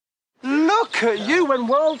Look at you when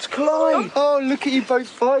worlds collide. Oh, look at you both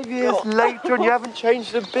 5 years later and you haven't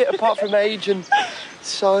changed a bit apart from age and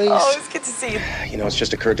size. Oh, it's good to see you. You know, it's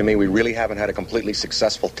just occurred to me we really haven't had a completely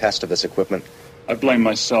successful test of this equipment. I blame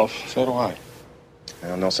myself. So do I.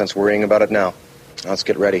 Well, no sense worrying about it now. Let's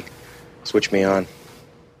get ready. Switch me on.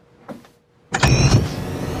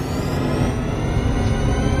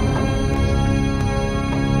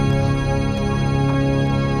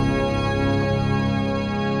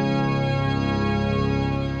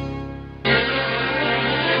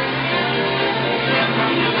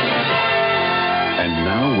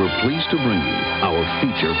 Pleased to bring you our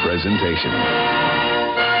feature presentation.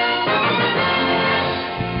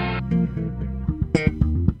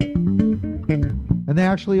 And they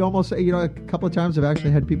actually almost, a couple of times I've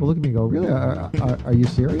actually had people look at me and go, really, are you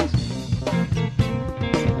serious?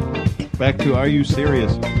 Back to Are You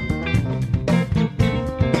Serious?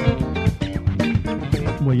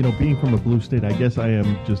 Well, being from a blue state, I guess I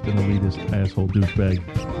am just an elitist asshole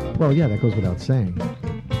douchebag. Well, yeah, that goes without saying.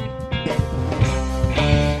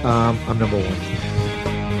 I'm number one.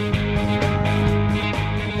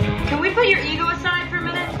 Can we put your ego aside for a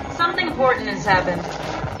minute? Something important has happened.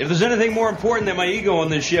 If there's anything more important than my ego on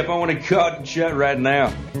this ship, I want to cut and shut right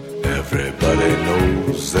now. Everybody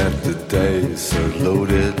knows that the dice are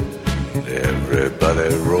loaded.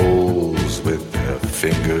 Everybody rolls with their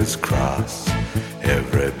fingers crossed.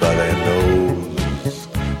 Everybody knows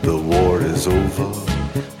the war is over.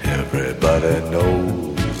 Everybody knows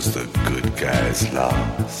the good guys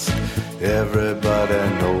lost. Everybody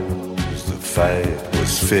knows the fight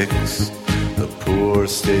was fixed. The poor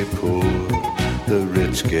stay poor, the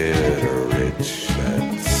rich get rich.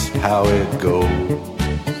 That's how it goes.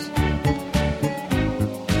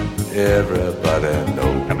 Everybody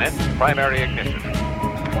knows. Commence primary ignition.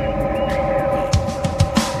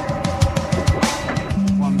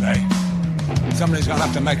 One day, somebody's gonna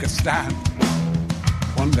have to make a stand.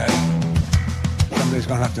 One day, somebody's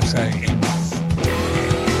gonna have to say enough.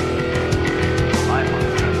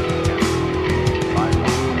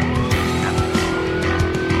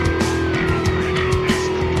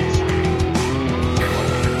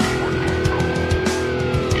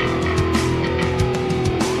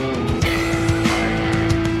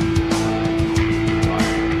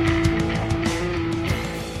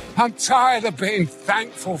 I'm tired of being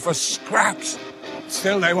thankful for scraps.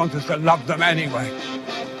 Still, they want us to love them anyway.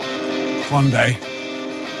 One day,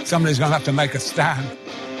 somebody's going to have to make a stand.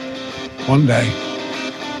 One day,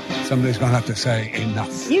 somebody's going to have to say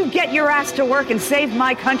enough. You get your ass to work and save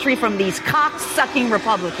my country from these cock-sucking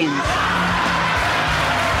Republicans.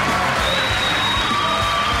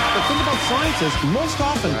 The thing about science is, most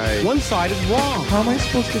often, one side is wrong. How am I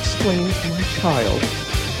supposed to explain to my child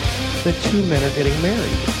that two men are getting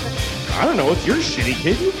married? I don't know, it's your shitty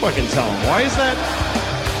kid. You fucking tell him. Why is that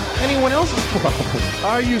anyone else's problem?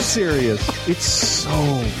 Are you serious? It's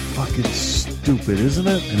so fucking stupid, isn't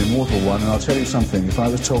it? An immortal one, and I'll tell you something. If I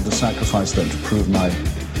was told to sacrifice them to prove my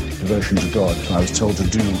devotion to God, if I was told to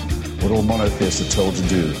do what all monotheists are told to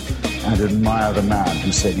do, and admire the man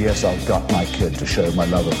who said, yes, I'll gut my kid to show my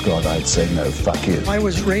love of God, I'd say, no, fuck you. I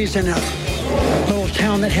was raised in a little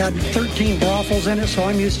town that had 13 brothels in it, so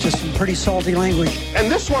I'm used to some pretty salty language.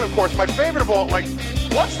 And this one, of course, my favorite of all,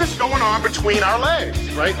 what's this going on between our legs,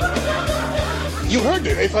 right? You heard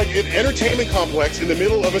it. It's like an entertainment complex in the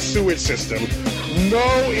middle of a sewage system. No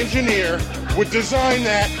engineer would design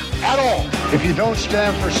that at all. If you don't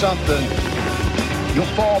stand for something,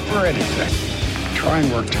 you'll fall for anything. Try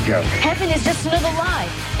and work together. Heaven is just another lie.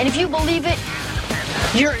 And if you believe it,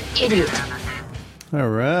 you're an idiot. All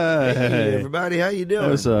right. Hey, everybody. How you doing?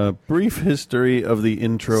 That was a brief history of the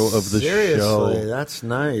intro of the Seriously, show. That's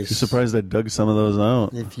nice. You're surprised I dug some of those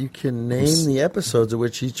out. If you can name the episodes at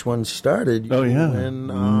which each one started, you win,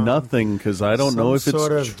 nothing, because I don't know if it's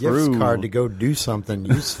sort of true. Gift card to go do something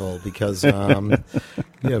useful, because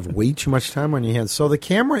you have way too much time on your hands. So the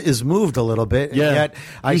camera is moved a little bit, and yet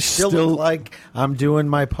I still look like I'm doing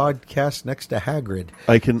my podcast next to Hagrid.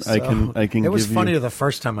 I can. It was funnier the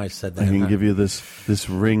first time I said that. I can give you this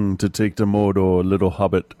ring to take to Mordor, little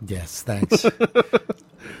hobbit. Yes, thanks.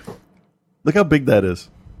 Look how big that is.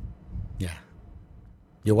 Yeah.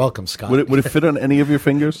 You're welcome, Scott. Would it fit on any of your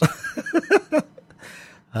fingers?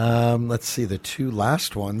 Let's see, the two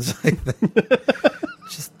last ones, I think.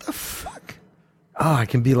 Just the fuck. Oh, I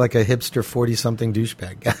can be like a hipster 40-something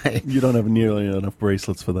douchebag guy. You don't have nearly enough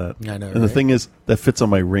bracelets for that. I know, And the thing is, that fits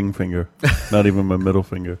on my ring finger, not even my middle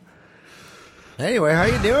finger. Anyway, how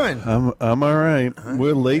you doing? I'm all right.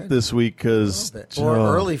 We're late this week because Or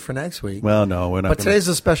early for next week. Well, no, we're not. But today's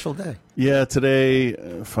a special day. Yeah,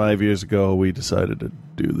 today, 5 years ago, we decided to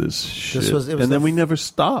do this shit, it was and then we never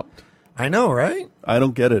stopped. I know, right? I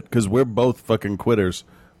don't get it because we're both fucking quitters.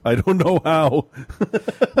 I don't know how.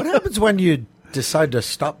 What happens when you decide to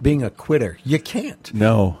stop being a quitter? You can't.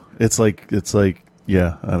 No, it's like.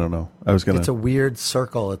 Yeah, I don't know. I was gonna. It's a weird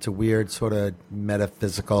circle. It's a weird sort of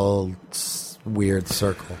metaphysical, weird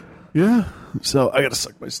circle. Yeah. So I got to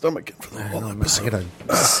suck my stomach in for the whole episode. I got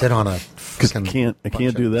to sit on a. I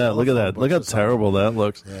can't do that. Look at that. Look how terrible that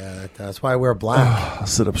looks. Yeah, that's why I wear black. I'll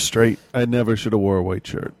sit up straight. I never should have wore a white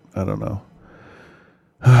shirt. I don't know.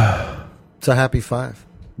 It's a happy 5.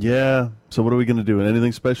 Yeah. So what are we going to do?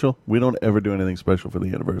 Anything special? We don't ever do anything special for the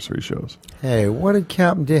anniversary shows. Hey, what did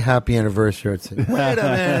Captain do? Happy anniversary. Wait a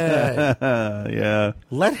minute. Yeah.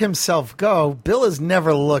 Let himself go. Bill has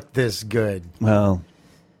never looked this good. Well,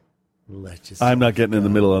 I'm not getting in the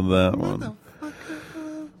middle of that one.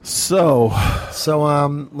 So,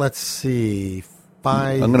 let's see.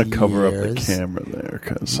 5 I'm going to cover up years. the camera there.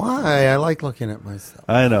 Cause Why? I like looking at myself.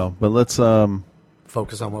 I know, but let's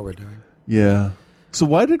focus on what we're doing. Yeah. So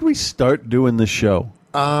why did we start doing the show?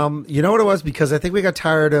 You know what it was? Because I think we got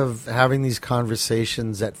tired of having these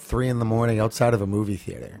conversations at 3 a.m. outside of a movie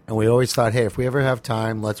theater, and we always thought, hey, if we ever have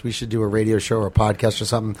time, we should do a radio show or a podcast or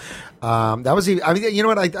something. That was, I mean, you know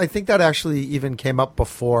what? I think that actually even came up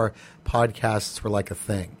before podcasts were like a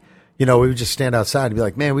thing. You know, we would just stand outside and be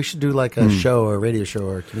like, man, we should do like a show or a radio show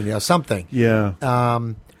or a community or something. Yeah.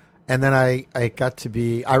 And then I got to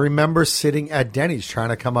be. I remember sitting at Denny's trying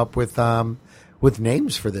to come up with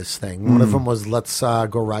names for this thing. One of them was "Let's Go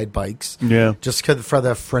Ride Bikes." Yeah, just for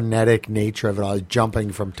the frenetic nature of it all,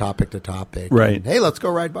 jumping from topic to topic. Right. And, hey, let's go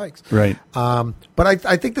ride bikes. Right. But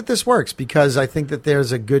I think that this works because I think that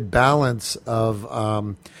there's a good balance of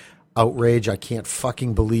outrage. I can't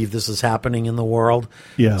fucking believe this is happening in the world.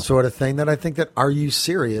 Yeah. Sort of thing. That I think that "Are You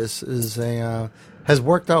Serious" is has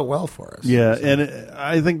worked out well for us. Yeah, and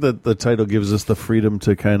I think that the title gives us the freedom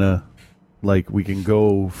to kind of we can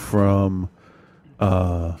go from.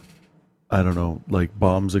 I don't know, like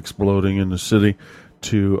bombs exploding in the city,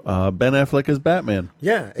 to Ben Affleck as Batman.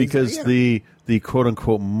 Yeah, because the quote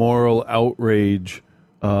unquote moral outrage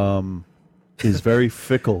is very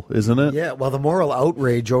fickle, isn't it? Yeah. Well, the moral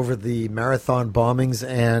outrage over the marathon bombings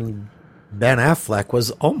and Ben Affleck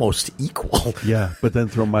was almost equal. Yeah, but then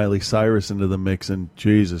throw Miley Cyrus into the mix, and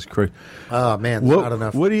Jesus Christ! Oh man, there's not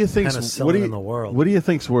enough. What do you think's penicillin in the world? What do you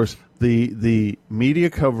think's worse, the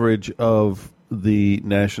media coverage of the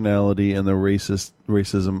nationality and the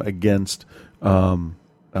racism against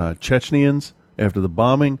Chechnyans after the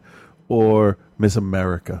bombing, or Miss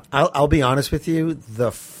America? I'll be honest with you.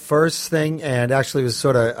 The first thing, and actually it was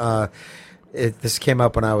sort of this came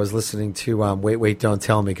up when I was listening to Wait, Don't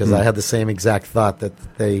Tell Me, because I had the same exact thought that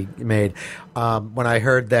they made when I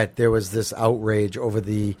heard that there was this outrage over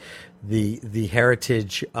the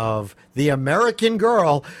heritage of the American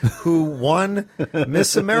girl who won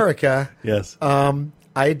Miss America. Yes.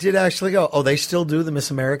 I did actually go, oh, they still do the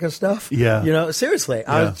Miss America stuff? Yeah. You know, seriously.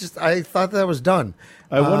 Yeah. I thought that was done.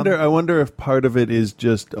 I wonder if part of it is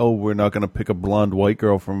just, we're not going to pick a blonde white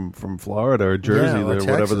girl from Florida or Jersey or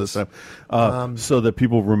whatever this time, so that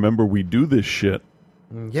people remember we do this shit.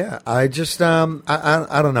 Yeah. I just,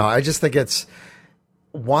 I don't know. I just think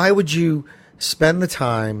why would you spend the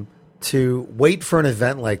time to wait for an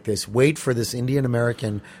event like this, wait for this Indian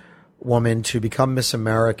American woman to become Miss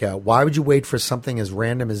America? Why would you wait for something as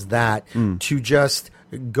random as that to just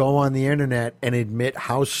go on the internet and admit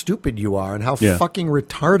how stupid you are and how fucking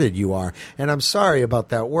retarded you are? And I'm sorry about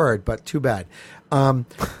that word, but too bad.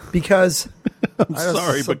 Because I'm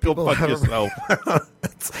sorry, but go fuck yourself.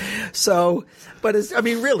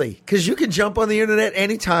 Really, because you can jump on the internet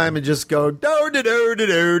anytime and just go do,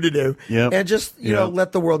 and just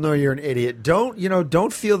let the world know you're an idiot.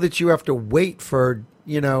 Don't feel that you have to wait for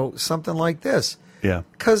something like this. Yeah.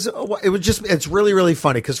 Because it's really, really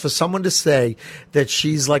funny. Because for someone to say that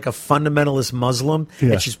she's like a fundamentalist Muslim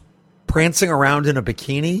and she's prancing around in a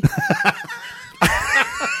bikini.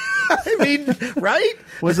 I mean, right?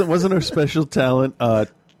 Wasn't her special talent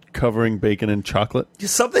covering bacon and chocolate?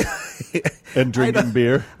 Something. And drinking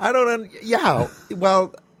beer? Yeah.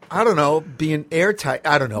 Well, I don't know. Being airtight.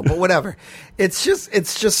 I don't know. But whatever. It's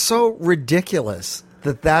just so ridiculous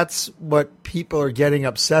that's what people are getting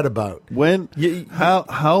upset about.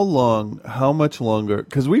 How much longer?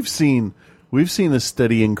 Because we've seen a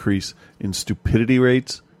steady increase in stupidity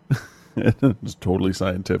rates. It's totally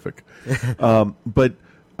scientific. But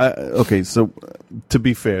Okay, so to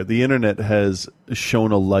be fair, the internet has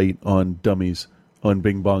shone a light on dummies, on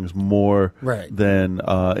bing bongs more Right. than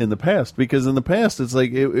in the past. Because in the past, it's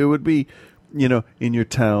like it would be, in your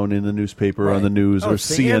town, in the newspaper, on the news, or it's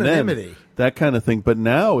the CNN, anonymity. that kind of thing. But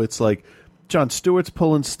now it's like Jon Stewart's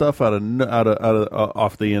pulling stuff out of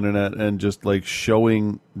off the internet and just like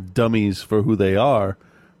showing dummies for who they are,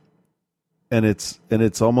 and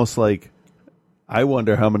it's almost like, I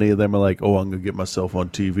wonder how many of them are like, oh, I'm gonna get myself on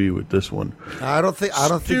TV with this one. I don't think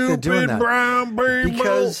they're doing that. Brown baby.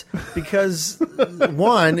 Because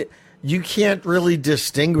one, you can't really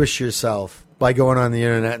distinguish yourself by going on the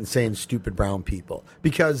internet and saying stupid brown people,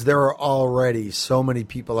 because there are already so many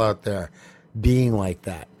people out there being like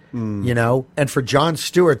that. And for Jon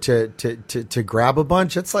Stewart to grab a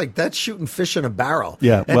bunch, it's like that's shooting fish in a barrel.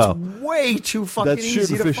 Yeah, it's way too fucking that's easy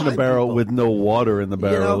shooting to fish in a find barrel people. with no water in the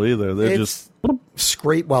barrel either. They're it's just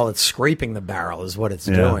scrape. Well, it's scraping the barrel is what it's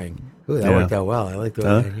Yeah. doing. Ooh, that Yeah. worked out well. I like the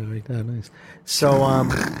way you worked out nice. So,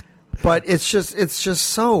 but it's just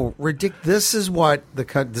so ridiculous. This is what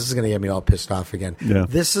this is going to get me all pissed off again. Yeah.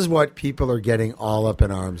 This is what people are getting all up in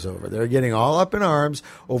arms over. They're getting all up in arms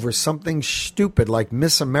over something stupid like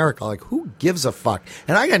Miss America. Like, who gives a fuck?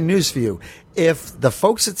 And I got news for you. If the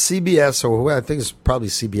folks at CBS, or who I think it's probably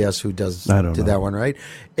CBS who did that one, right?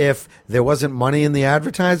 If there wasn't money in the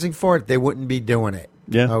advertising for it, they wouldn't be doing it.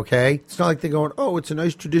 Yeah. Okay? It's not like they're going, oh, it's a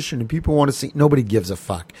nice tradition and people want to see. Nobody gives a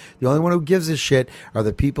fuck. The only one who gives a shit are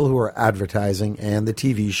the people who are advertising and the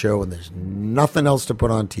TV show, and there's nothing else to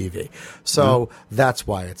put on TV. So that's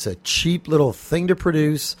why it's a cheap little thing to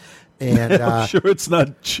produce. And I'm sure it's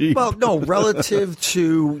not cheap. Well, no, relative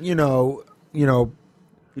to,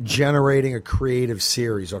 generating a creative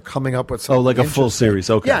series or coming up with something. Oh, like a full series.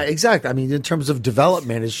 Okay. Yeah, exactly. I mean, in terms of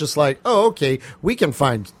development, it's just like, oh, okay, we can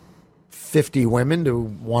find 50 women who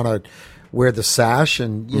want to wear the sash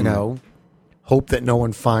and, hope that no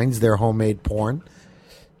one finds their homemade porn.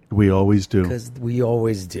 We always do. Because we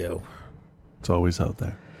always do. It's always out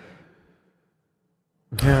there.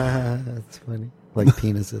 That's funny. Like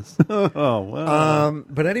penises. Oh, wow.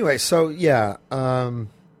 But anyway, so yeah,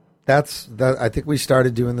 that's that. I think we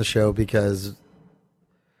started doing the show because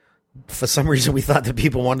for some reason we thought that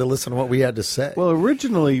people wanted to listen to what we had to say. Well,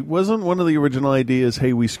 originally, wasn't one of the original ideas,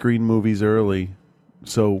 hey, we screen movies early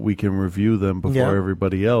so we can review them before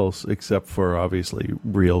everybody else, except for, obviously,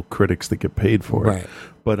 real critics that get paid for it. Right.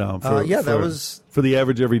 But that was... For the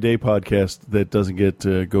average everyday podcast that doesn't get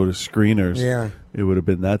to go to screeners, it would have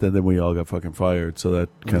been that, and then we all got fucking fired, so that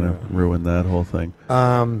kind of ruined that whole thing.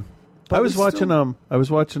 I was listening to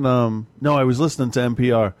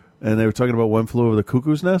NPR, and they were talking about One Flew Over the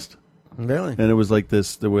Cuckoo's Nest. Really? And it was like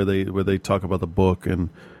this, where they talk about the book, and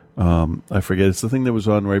I forget. It's the thing that was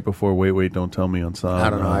on right before Wait, Don't Tell Me on Saturday. I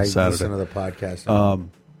don't know. I listen to the podcast.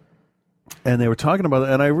 And they were talking about it,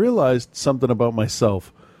 and I realized something about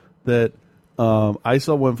myself, that I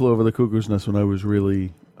saw One Flew Over the Cuckoo's Nest when I was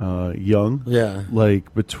really young. Yeah.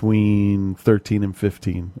 Like between 13 and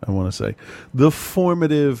 15, I want to say. The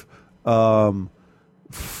formative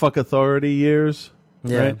fuck authority years.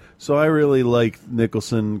 Yeah. Right? So I really liked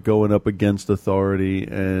Nicholson going up against authority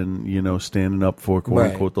and, standing up for,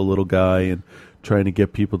 quote unquote, the little guy and trying to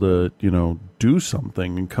get people to, do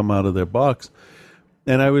something and come out of their box.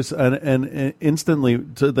 And I was, and instantly,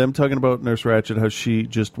 to them talking about Nurse Ratched, how she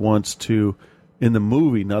just wants to, in the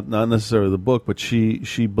movie, not necessarily the book, but she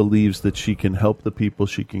believes that she can help the people,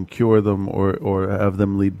 she can cure them or have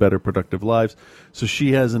them lead better, productive lives. So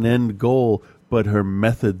she has an end goal, but her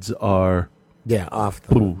methods are... Yeah, off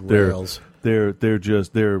the rails.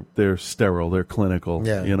 They're sterile. They're clinical.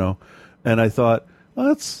 Yeah. And I thought, well,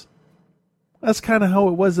 that's kind of how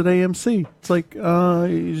it was at AMC. It's like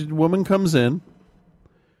a woman comes in,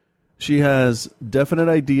 she has definite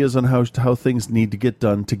ideas on how things need to get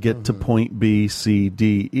done to get to point B, C,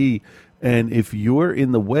 D, E, and if you're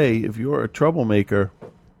in the way, if you're a troublemaker,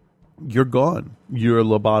 you're gone. You're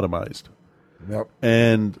lobotomized. Yep.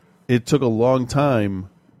 And it took a long time.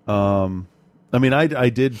 I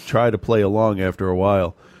did try to play along after a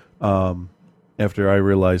while, after I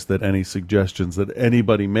realized that any suggestions that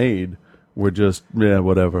anybody made were just,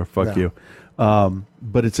 whatever, fuck you.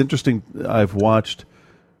 But it's interesting, I've watched,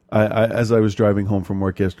 as I was driving home from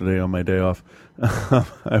work yesterday on my day off,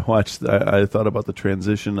 I thought about the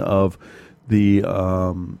transition of the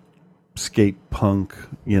skate punk,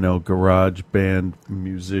 garage band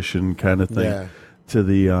musician kind of thing. Yeah. To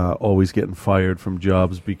the always getting fired from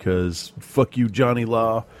jobs because fuck you, Johnny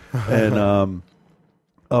Law, and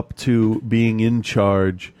up to being in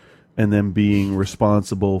charge and then being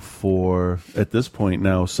responsible for, at this point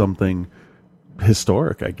now, something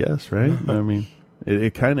historic, I guess, right? I mean,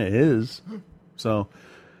 It kind of is. So,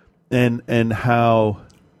 and how,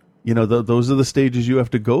 those are the stages you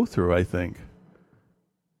have to go through, I think,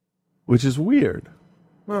 which is weird.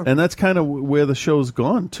 Well, and that's kind of where the show's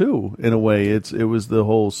gone too, in a way. It was the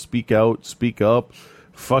whole speak out, speak up,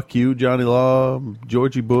 fuck you, Johnny Law,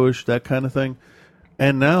 Georgie Bush, that kind of thing.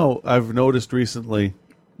 And now I've noticed recently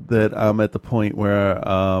that I'm at the point where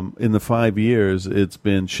in the 5 years it's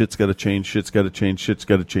been shit's got to change, shit's got to change, shit's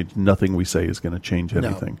got to change. Nothing we say is going to change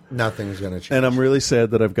anything. No, nothing's going to change. And I'm really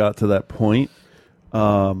sad that I've got to that point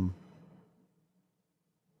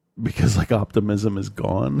because like optimism is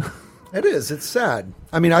gone. It is. It's sad.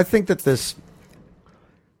 I mean, I think that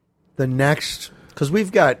the next, because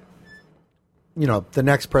we've got, the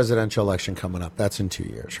next presidential election coming up. That's in 2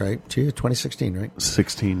 years, right? 2016, right?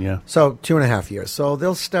 16, yeah. So 2.5 years. So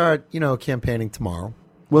they'll start, campaigning tomorrow.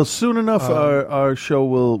 Well, soon enough, our show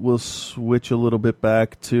will switch a little bit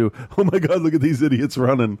back to, oh my God, look at these idiots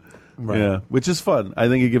running. Right. Yeah, which is fun. I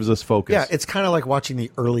think it gives us focus. Yeah, it's kind of like watching the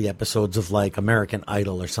early episodes of like American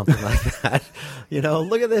Idol or something like that.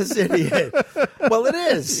 Look at this idiot. Well, it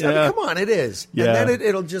is. Yeah. I mean, come on, it is. Yeah. And then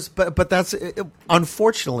it'll just, but that's,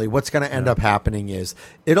 unfortunately, what's going to end up happening is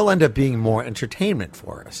it'll end up being more entertainment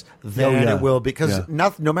for us than it will, because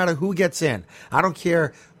no matter who gets in, I don't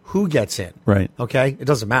care who gets in. Right. Okay? It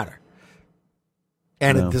doesn't matter.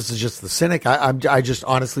 And this is just the cynic. I just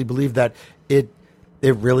honestly believe that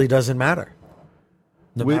it really doesn't matter.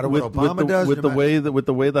 No matter what Obama does. With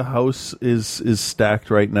the way the House is stacked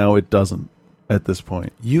right now, it doesn't at this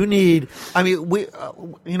point. You need. I mean,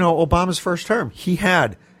 Obama's first term, he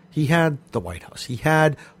had the White House, he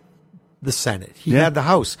had the Senate, he had the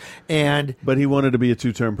House, but he wanted to be a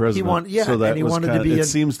 2-term president. So that he wanted to be. It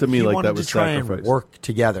seems to me like that was sacrifice. Try and work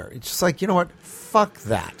together. It's just like, you know what? Fuck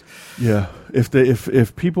that. Yeah,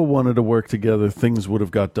 if people wanted to work together, things would have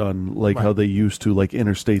got done like how they used to, like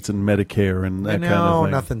interstates and Medicare and that kind of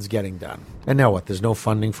thing. Nothing's getting done. And now what? There's no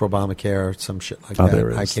funding for Obamacare or some shit like that. There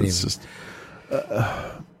is. I can't it's even. Just,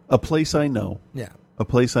 a place I know. Yeah. A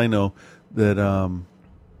place I know that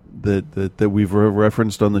that we've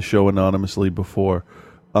referenced on the show anonymously before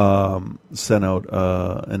sent out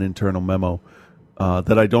an internal memo.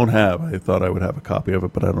 That I don't have. I thought I would have a copy of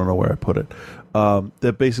it, but I don't know where I put it.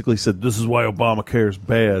 That basically said, this is why Obamacare is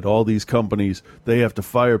bad. All these companies, they have to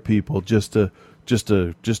fire people just to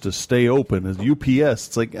stay open. As UPS,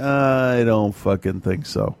 it's like, I don't fucking think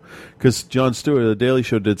so. Because Jon Stewart, The Daily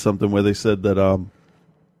Show, did something where they said that on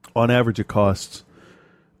average it costs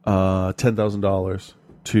 $10,000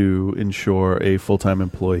 to insure a full-time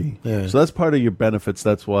employee. Yeah. So that's part of your benefits.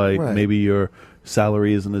 That's why Right. maybe your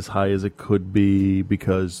salary isn't as high as it could be,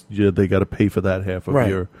 because they got to pay for that half of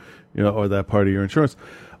your, or that part of your insurance.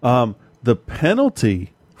 The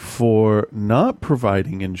penalty for not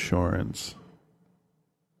providing insurance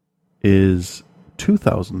is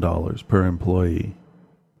 $2,000 per employee.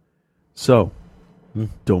 So,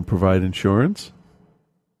 don't provide insurance,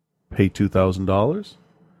 pay $2,000,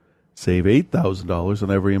 save $8,000 on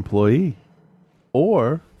every employee,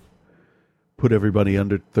 or put everybody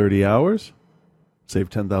under 30 hours, save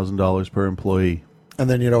 $10,000 per employee. And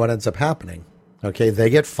then you know what ends up happening? Okay, they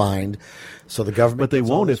get fined, so the government. But they gets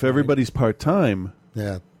all won't this if everybody's part time.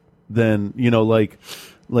 Yeah. Then like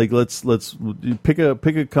let's pick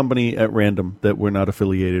a company at random that we're not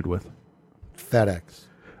affiliated with. FedEx.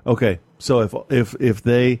 Okay, so if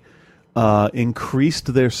they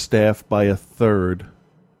increased their staff by 1/3,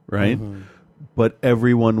 right? Mhm. But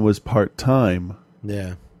everyone was part time.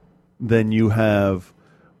 Yeah. Then you have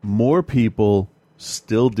more people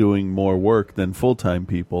still doing more work than full-time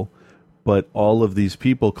people, but all of these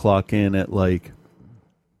people clock in at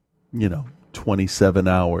 27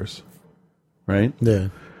 hours, right? Yeah.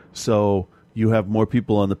 So you have more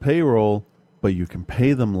people on the payroll, but you can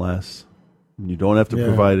pay them less. You don't have to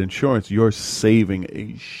provide insurance. You're saving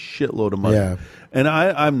a shitload of money. Yeah. And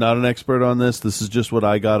I'm not an expert on this. This is just what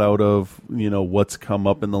I got out of, what's come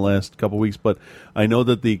up in the last couple of weeks. But I know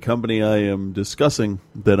that the company I am discussing,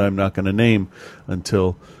 that I'm not going to name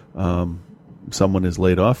until someone is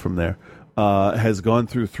laid off from there, has gone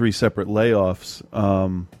through 3 separate layoffs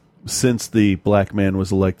since the black man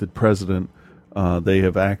was elected president. They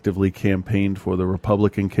have actively campaigned for the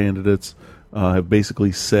Republican candidates, have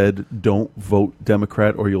basically said, don't vote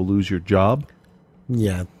Democrat or you'll lose your job.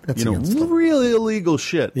 Yeah, that's against them. Really illegal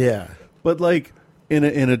shit. Yeah. But in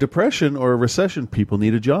a depression or a recession, people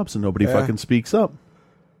need a job, so nobody fucking speaks up.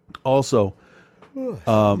 Also,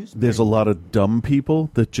 there's a lot of dumb people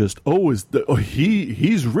that just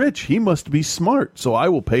he's rich, he must be smart, so I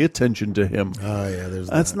will pay attention to him. Oh yeah,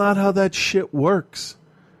 That's not how that shit works.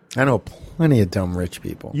 I know plenty of dumb rich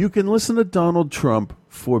people. You can listen to Donald Trump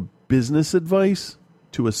for business advice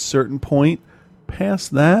to a certain point.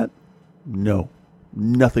 Past that, no.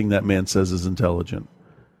 Nothing that man says is intelligent.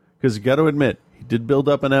 Because you got to admit, he did build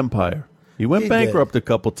up an empire. He went bankrupt a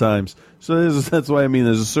couple times. So that's why I mean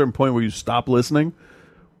there's a certain point where you stop listening.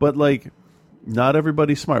 But, like, not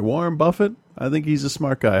everybody's smart. Warren Buffett, I think he's a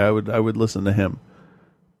smart guy. I would listen to him.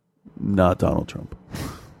 Not Donald Trump.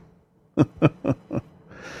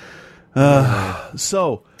 I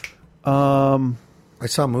saw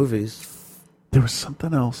movies. There was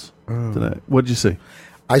something else. What'd you see?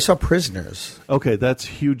 I saw Prisoners. Okay, that's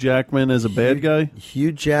Hugh Jackman as a bad guy?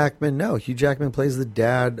 Hugh Jackman. No, Hugh Jackman plays the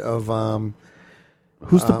dad of...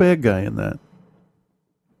 who's the bad guy in that?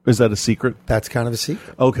 Is that a secret? That's kind of a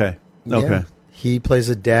secret. Okay. Okay. Yeah. He plays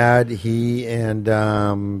a dad. He and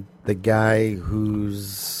the guy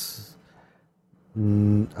who's...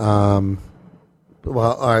 the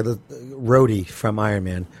Rhodey from Iron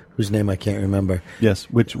Man, whose name I can't remember. Yes,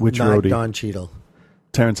 which Not Rhodey? Don Cheadle.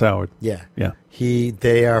 Terrence Howard. Yeah. Yeah.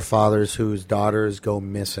 They are fathers whose daughters go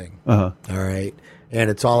missing. Uh-huh. All right. And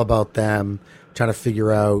it's all about them trying to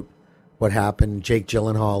figure out what happened. Jake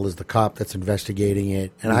Gyllenhaal is the cop that's investigating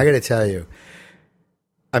it. And I got to tell you,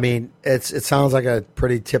 I mean, it sounds like a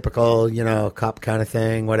pretty typical, cop kind of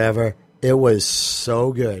thing, whatever. It was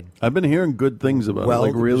so good. I've been hearing good things about it.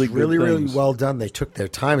 Like really good really things. well done. They took their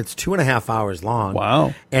time. It's 2.5 hours long.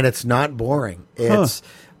 Wow. And it's not boring. It's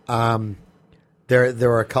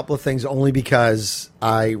there are a couple of things only because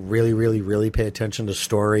I really, really, really pay attention to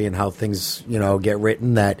story and how things, get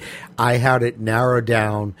written, that I had it narrowed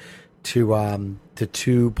down to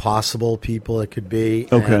two possible people it could be.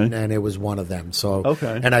 Okay. And it was one of them. So,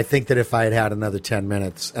 okay. And I think that if I had another 10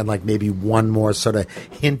 minutes and like maybe one more sort of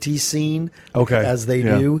hinty scene, as they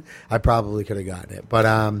do, I probably could have gotten it. But,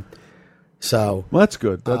 well, that's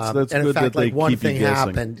good. That's and good in fact, that they like one keep thing you guessing.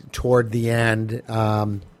 happened toward the end,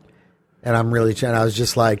 and I'm really trying. I was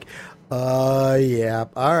just like, yeah,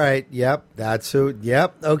 all right, yep, that's who,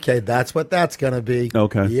 yep, okay, that's what that's gonna be.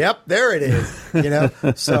 Okay, yep, there it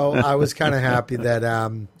is. So I was kind of happy that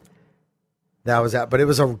that was that. But it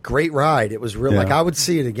was a great ride. It was real. Like I would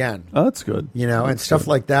see it again. Oh, that's good. And That's stuff good.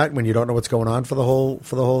 like that when you don't know what's going on for the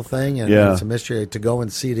whole thing, and it's a mystery. To go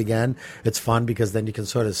and see it again, it's fun because then you can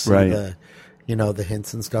sort of see the the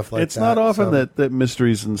hints and stuff like it's that. not often So- that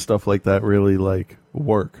mysteries and stuff like that really like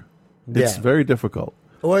work. It's Yeah. very difficult.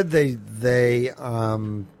 Or they're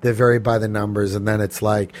very by the numbers, and then it's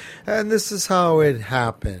like, and this is how it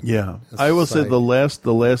happened. Yeah, It's I will just say like-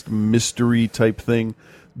 the last mystery type thing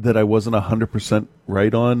that I wasn't 100%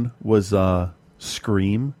 right on was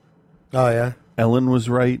Scream. Oh yeah, Ellen was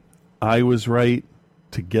right. I was right.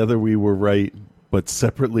 Together we were right, but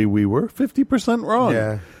separately we were 50% wrong.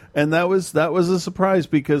 Yeah. And that was a surprise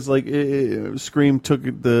because like Scream took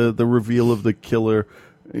the reveal of the killer.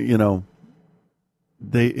 It's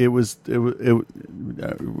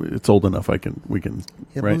old enough. We can. Yeah,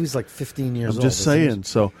 the right? movie's like 15 years I'm old. just saying.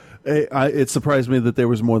 So it surprised me that there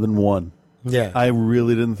was more than one. Yeah. I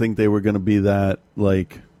really didn't think they were going to be that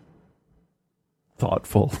like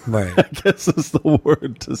thoughtful. Right. I guess is the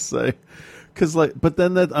word to say. Because but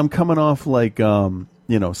then I'm coming off like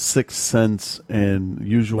Sixth Sense and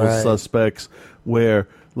Usual Right. Suspects, where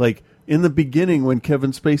like in the beginning when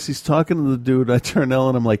Kevin Spacey's talking to the dude, I turn to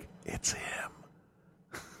Ellen, I'm like, it's him.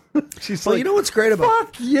 She's Well, like, you know what's great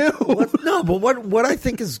about fuck you. But what I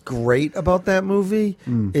think is great about that movie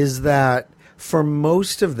is that for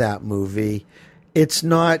most of that movie, it's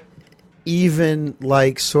not even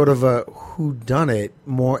like sort of a whodunit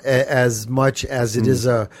more as much as it is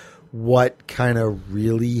a what kind of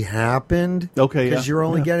really happened. Okay, because yeah, you're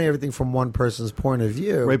only yeah. getting everything from one person's point of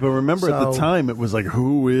view. Right, but remember at the So- time it was like,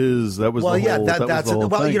 who is that? Was well, the yeah, whole, that's was the whole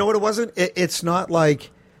well, thing. you know what it wasn't. It's not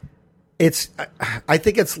like it's. I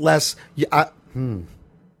think it's less. I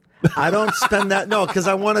don't spend that because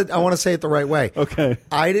I want to say it the right way. Okay,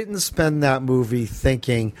 I didn't spend that movie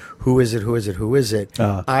thinking who is it.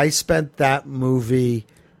 I spent that movie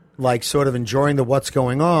like sort of enjoying the what's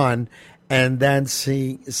going on, and then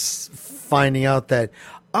finding out that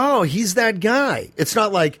he's that guy. It's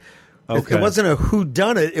not like it wasn't a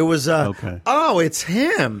whodunit. It was it's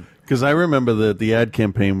him. Because I remember that the ad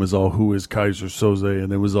campaign was all "Who is Kaiser Soze?"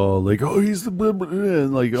 and it was all like, "Oh, he's the blah, blah, blah,"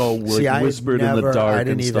 and like whispered in the dark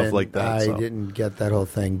and stuff like that. I so. didn't get that whole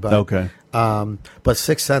thing, but Okay. But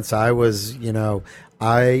Sixth Sense, I was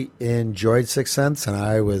I enjoyed Sixth Sense and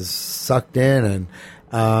I was sucked in and.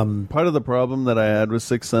 Part of the problem that I had with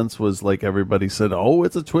Sixth Sense was like everybody said, "Oh,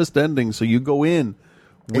 it's a twist ending," so you go in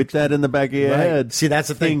with that in the back of your head. See, that's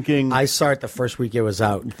the thing. I saw it the first week it was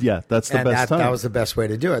out. Yeah, that's the best time. That was the best way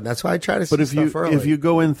to do it. That's why I try to see But if you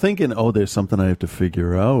go in thinking, oh, there's something I have to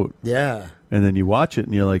figure out. Yeah. And then you watch it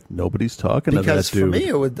and you're like, nobody's talking because to that dude. For me,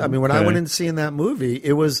 it was, I mean, when I went in seeing that movie,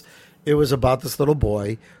 it was about this little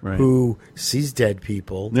boy who sees dead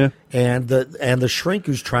people, and the shrink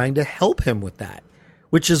who's trying to help him with that,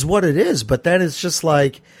 which is what it is. But then it's just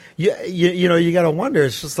like you know, you got to wonder.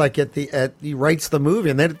 It's just like he writes the movie,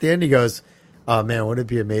 and then at the end he goes, "Oh man, wouldn't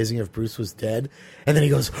it be amazing if Bruce was dead?" And then he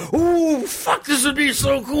goes, "Oh fuck, this would be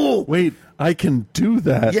so cool." Wait, I can do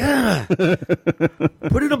that. Yeah,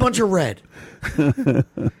 put in a bunch of red.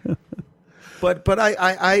 But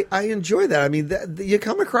I enjoy that. I mean, you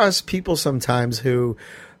come across people sometimes who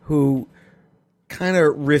kind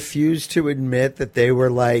of refuse to admit that they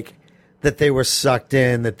were sucked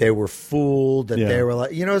in, that they were fooled, that they were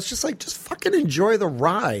like, you know, it's just like, just fucking enjoy the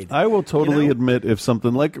ride. I will totally admit if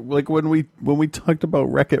something like when we talked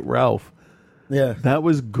about Wreck-It Ralph, that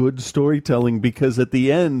was good storytelling, because at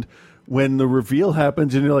the end, when the reveal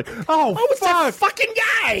happens and you're like, oh it's that fucking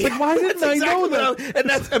guy. Like, why didn't I know that? And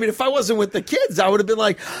that's, I mean, if I wasn't with the kids, I would have been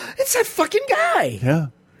like, it's that fucking guy. Yeah.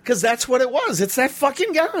 Because that's what it was. It's that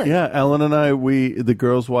fucking guy. Yeah, Ellen and I, the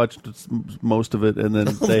girls watched most of it, and then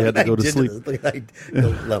they had to go to sleep.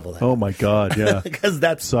 Level that. Oh my God, yeah. Because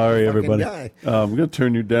that's sorry, everybody. Guy. I'm going to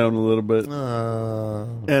turn you down a little bit.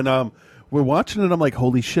 And we're watching it. I'm like,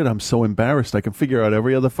 holy shit! I'm so embarrassed. I can figure out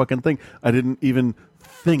every other fucking thing. I didn't even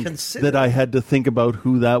think that I had to think about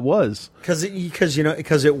who that was. Because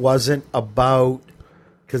it wasn't about.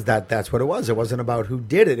 Because that's what it was. It wasn't about who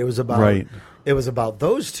did it. It was about It was about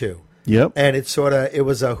those two. Yep. And it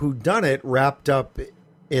was a whodunit wrapped up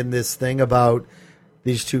in this thing about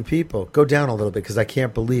these two people. Go down a little bit, because I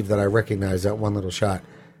can't believe that I recognize that one little shot.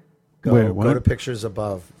 Go to pictures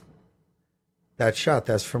above. That shot,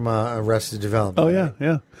 that's from Arrested Development. Oh yeah,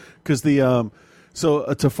 yeah. Because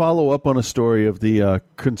to follow up on a story of the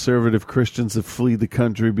conservative Christians that flee the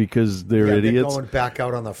country because they're idiots. They're going back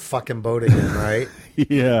out on the fucking boat again, right?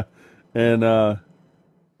 Yeah. And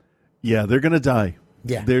they're going to die.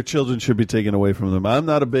 Yeah. Their children should be taken away from them. I'm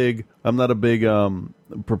not a big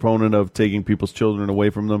proponent of taking people's children away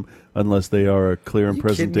from them unless they are a clear and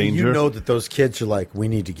present danger. You know that those kids are like, we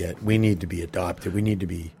need to be adopted. We need to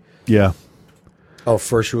be. Yeah. Oh,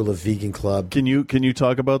 first rule of Vegan Club. Can you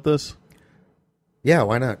talk about this? Yeah,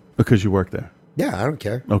 why not? Because you work there. Yeah, I don't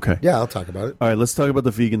care. Okay. Yeah, I'll talk about it. All right, let's talk about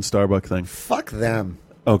the vegan Starbucks thing. Fuck them.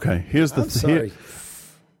 Okay, here's the thing.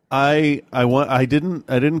 I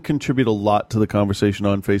didn't contribute a lot to the conversation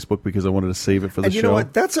on Facebook because I wanted to save it for the show. You know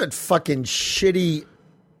what? That's a fucking shitty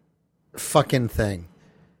fucking thing.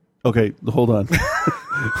 Okay, hold on.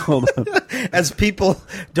 Hold on. As people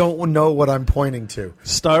don't know what I'm pointing to.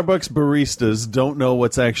 Starbucks baristas don't know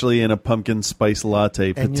what's actually in a pumpkin spice latte,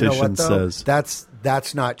 and petition you know what, though? says.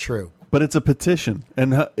 That's not true. But it's a petition.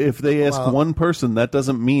 And if they ask one person, that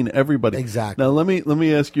doesn't mean everybody. Exactly. Now, let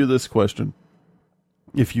me ask you this question.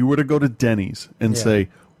 If you were to go to Denny's and say,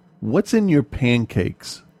 what's in your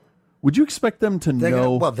pancakes? Would you expect them to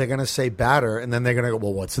know? They're going to say batter, and then they're going to go,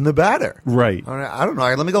 well, what's in the batter? Right. I don't know.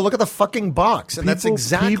 Let me go look at the fucking box. And that's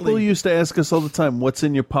exactly... People used to ask us all the time, what's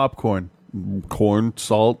in your popcorn? Corn,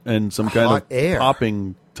 salt, and some kind of air.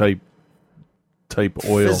 popping type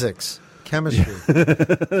oil. Physics. Chemistry.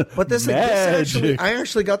 But I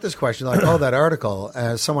actually got this question. Like, that article,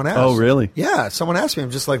 someone asked. Oh, really? Yeah, someone asked me. I'm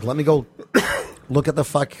just like, let me go look at the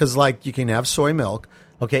because, like, you can have soy milk,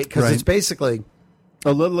 okay? Because it's basically...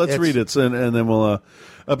 Oh, let's read it, and then we'll...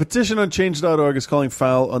 A petition on Change.org is calling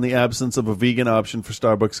foul on the absence of a vegan option for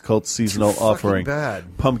Starbucks Cult's seasonal offering.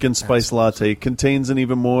 Bad. Pumpkin spice latte contains an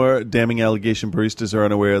even more damning allegation. Baristas are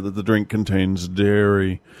unaware that the drink contains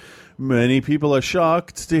dairy. Many people are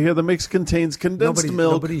shocked to hear the mix contains condensed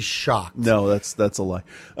milk. Nobody's shocked. No, that's a lie.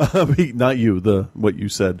 Not you. What you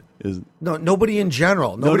said is nobody in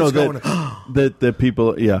general. Nobody's going. That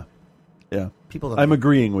people. Yeah. People. I'm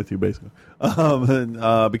agreeing with you basically,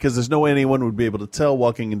 because there's no way anyone would be able to tell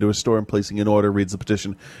walking into a store and placing an order. Reads the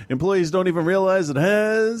petition. Employees don't even realize it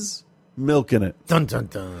has milk in it. Dun dun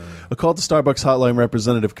dun. A call to Starbucks hotline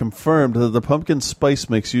representative confirmed that the pumpkin spice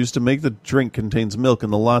mix used to make the drink contains milk,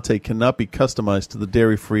 and the latte cannot be customized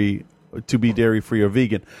to be dairy-free or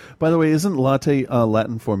vegan. By the way, isn't latte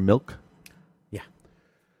Latin for milk? Yeah.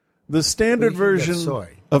 The standard version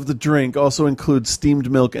of the drink also includes steamed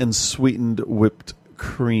milk and sweetened whipped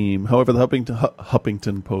cream. However, the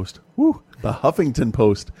Huffington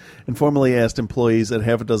Post informally asked employees at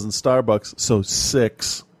half a dozen Starbucks, so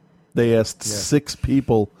 6. They asked 6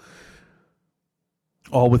 people,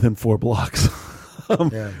 all within 4 blocks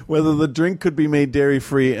Whether the drink could be made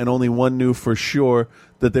dairy-free, and only one knew for sure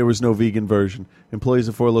that there was no vegan version. Employees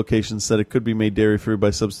at 4 locations said it could be made dairy-free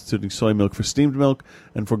by substituting soy milk for steamed milk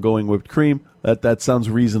and foregoing whipped cream. That sounds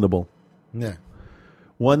reasonable. Yeah.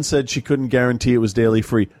 One said she couldn't guarantee it was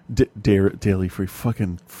dairy-free. Dairy-free. Fuck.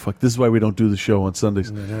 This is why we don't do the show on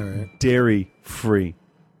Sundays. Right. Dairy-free.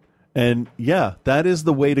 And, yeah, that is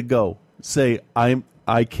the way to go. Say,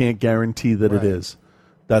 I can't guarantee that it is.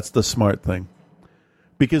 That's the smart thing.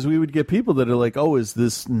 Because we would get people that are like, "Oh, is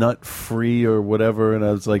this nut free or whatever?" And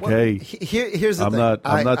I was like, "Hey, here's the I'm thing.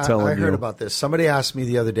 not telling you." I heard about this. Somebody asked me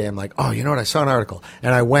the other day. I'm like, "Oh, you know what? I saw an article,"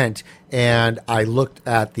 and I went and I looked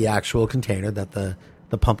at the actual container that the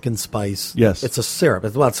pumpkin spice. Yes, it's a syrup.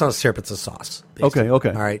 Well, it's not a syrup. It's a sauce. Basically.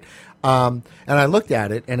 Okay. All right. And I looked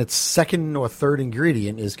at it, and its second or third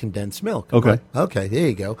ingredient is condensed milk. Okay. Okay. There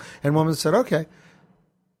you go. And woman said, "Okay."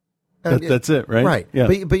 That's it, right? Right. Yeah.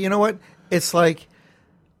 But you know what? It's like,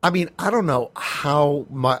 I mean, I don't know how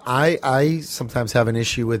much. I sometimes have an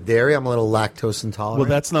issue with dairy. I'm a little lactose intolerant. Well,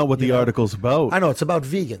 that's not what the article's about. I know it's about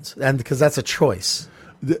vegans, and because that's a choice.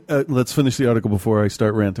 Let's finish the article before I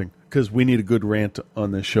start ranting, because we need a good rant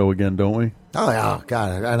on this show again, don't we? Oh, yeah,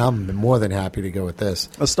 God, and I'm more than happy to go with this.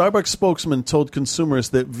 A Starbucks spokesman told consumers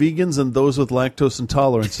that vegans and those with lactose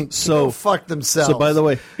intolerance go fuck themselves. So, by the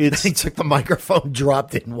way, he took the microphone,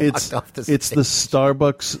 dropped it, and walked off the stage. It's the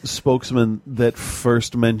Starbucks spokesman that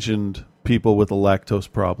first mentioned people with a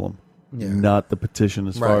lactose problem, not the petition,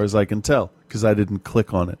 as far as I can tell, because I didn't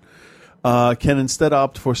click on it. Can instead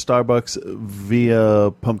opt for Starbucks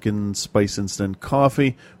via pumpkin spice instant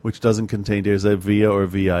coffee, which doesn't contain dairy. Is that via or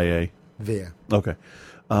VIA? Via. Okay.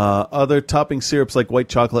 Other topping syrups like white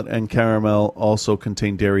chocolate and caramel also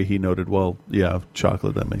contain dairy, he noted. Well, yeah,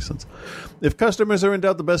 chocolate, that makes sense. If customers are in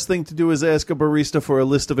doubt, the best thing to do is ask a barista for a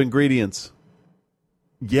list of ingredients.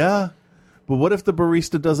 Yeah, but what if the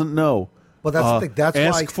barista doesn't know? Well, that's the thing. That's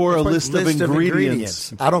ask why for a list of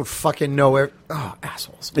ingredients. I don't fucking know where. Oh,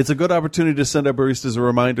 assholes! It's a good opportunity to send our baristas a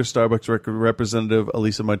reminder. Starbucks representative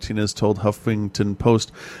Elisa Martinez told Huffington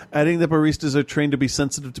Post, adding that baristas are trained to be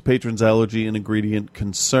sensitive to patrons' allergy and ingredient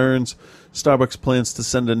concerns. Starbucks plans to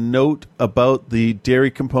send a note about the dairy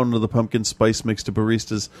component of the pumpkin spice mix to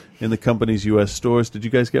baristas in the company's U.S. stores. Did you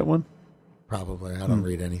guys get one? Probably. I don't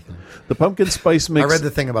read anything. The pumpkin spice mix. I read the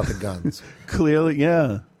thing about the guns.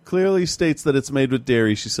 Clearly states that it's made with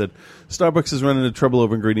dairy, she said. Starbucks has run into trouble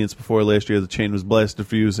over ingredients before. Last year, the chain was blasted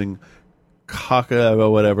for using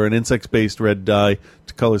an insect-based red dye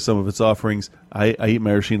to color some of its offerings. I eat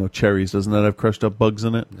maraschino cherries. Doesn't that have crushed up bugs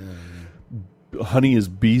in it? Yeah. Honey is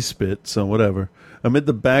bee spit, so whatever. Amid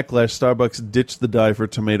the backlash, Starbucks ditched the dye for a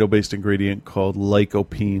tomato-based ingredient called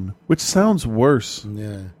lycopene, which sounds worse.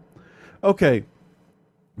 Yeah. Okay,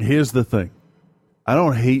 here's the thing. I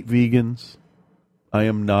don't hate vegans. I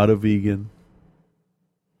am not a vegan,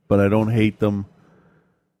 but I don't hate them.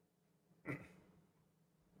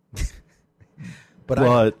 But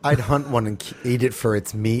I'd hunt one and eat it for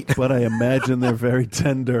its meat. But I imagine they're very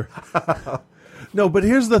tender. No, but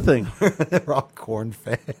here's the thing. They're all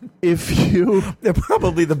corn-fed. They're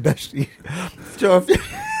probably the best. So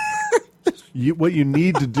what you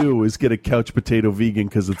need to do is get a couch potato vegan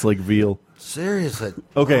because it's like veal. Seriously.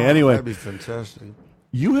 Okay, anyway. That'd be fantastic.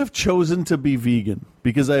 You have chosen to be vegan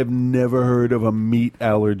because I have never heard of a meat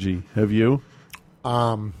allergy. Have you?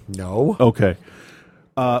 No. Okay.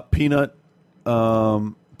 Peanut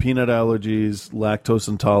allergies, lactose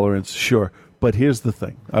intolerance, sure. But here's the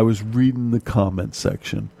thing. I was reading the comment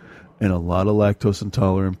section, and a lot of lactose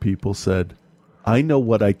intolerant people said, I know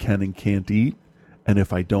what I can and can't eat, and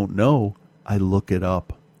if I don't know, I look it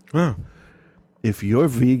up. Huh. If you're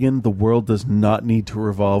vegan, the world does not need to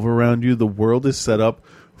revolve around you. The world is set up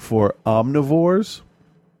for omnivores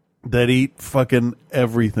that eat fucking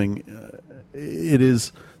everything. It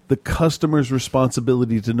is the customer's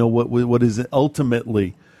responsibility to know what is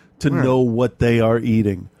ultimately to know what they are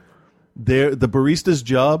eating. The barista's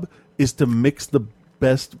job is to mix the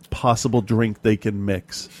best possible drink they can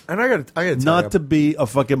mix. And I got to not to be a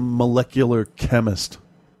fucking molecular chemist.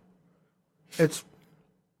 I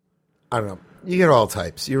don't know. You get all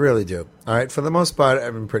types. You really do. All right. For the most part,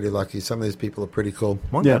 I've been pretty lucky. Some of these people are pretty cool.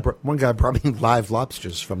 One guy brought me live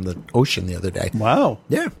lobsters from the ocean the other day. Wow.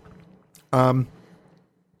 Yeah.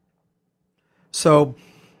 So,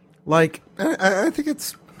 like, I think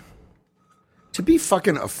it's to be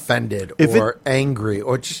fucking offended or angry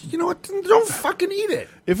or just, you know what, don't fucking eat it.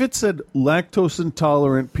 If it said lactose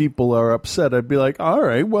intolerant people are upset, I'd be like, all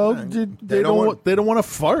right, well, they don't want to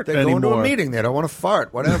fart anymore. They go into a meeting, they don't want to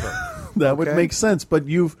fart, whatever. That would make sense, but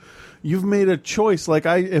you've you've made a choice. Like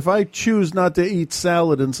if I choose not to eat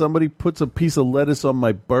salad and somebody puts a piece of lettuce on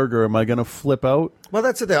my burger, am I going to flip out? Well,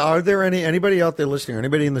 that's it. Are there anybody out there listening, or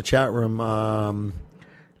anybody in the chat room? Are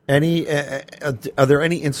there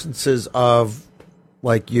any instances of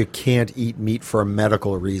like you can't eat meat for a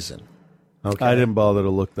medical reason? Okay, I didn't bother to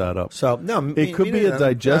look that up. So no, it could be a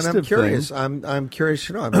digestive I'm curious. thing. I'm curious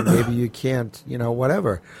to know. I mean, maybe you can't.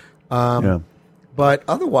 Whatever. But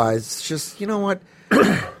otherwise, it's just what.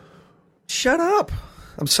 Shut up.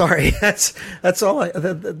 I'm sorry. That's all I.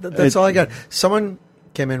 That's all I got. Someone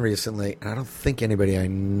came in recently, and I don't think anybody I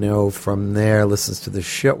know from there listens to the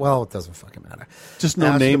show. Well, it doesn't fucking matter. Just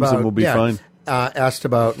no names and we'll be fine. Asked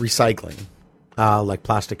about recycling, like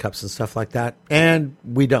plastic cups and stuff like that, and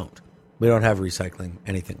we don't. We don't have recycling,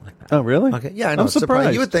 anything like that. Oh, really? Okay. Yeah, I know. I'm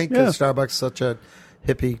surprised. You would think because Starbucks is such a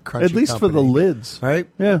hippie, crunchy At least company, for the lids. right?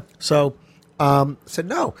 Yeah. So, said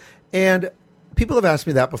no. And people have asked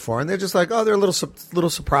me that before, and they're just like, oh, they're a little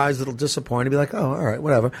surprised, a little disappointed. Be like, oh, all right,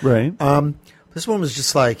 whatever. Right. This one was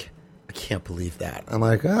just like, I can't believe that. I'm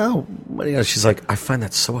like, oh, what do you know? She's like, I find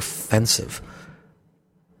that so offensive.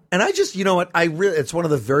 And I just, it's one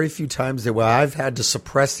of the very few times where I've had to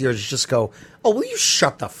suppress the urge to just go, oh, will you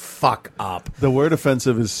shut the fuck up? The word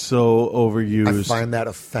offensive is so overused. I find that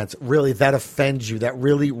offensive. Really, that offends you. That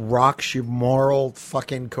really rocks your moral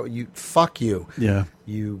fucking fuck you. Yeah.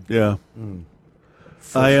 The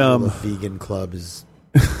vegan club is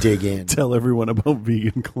dig in. Tell everyone about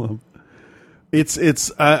vegan club. It's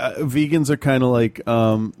vegans are kind of like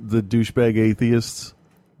the douchebag atheists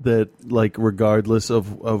that like regardless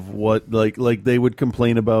of what like they would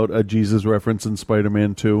complain about a Jesus reference in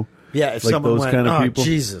Spider-Man 2. Yeah, if like someone those went, kind of oh, people.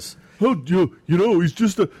 Jesus. Oh, he's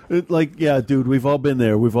just yeah, dude, we've all been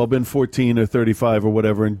there. We've all been 14 or 35 or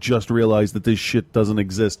whatever and just realized that this shit doesn't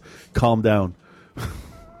exist. Calm down.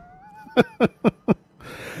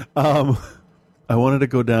 I wanted to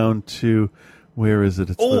go down to where is it?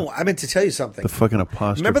 I meant to tell you something. The fucking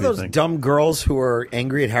apostrophe. Remember those thing. dumb girls who were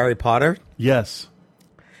angry at Harry Potter? Yes.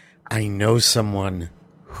 I know someone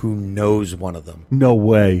who knows one of them. No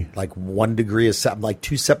way. Like 1 degree of like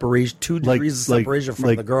two degrees of separation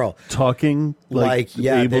from the girl. Talking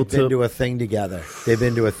yeah, able they've been to a thing together. They've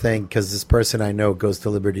been to a thing because this person I know goes to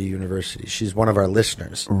Liberty University. She's one of our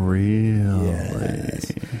listeners. Really?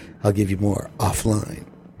 Yes. I'll give you more offline.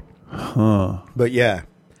 Huh. But yeah.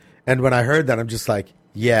 And when I heard that, I'm just like,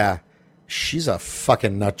 yeah, she's a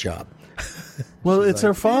fucking nut job. Well, it's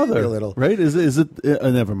her father, right? Is it?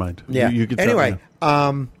 Never mind. Yeah. You could anyway,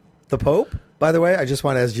 the Pope. By the way, I just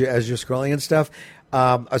want as you're scrolling and stuff.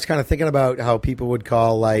 I was kind of thinking about how people would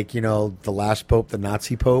call the last Pope the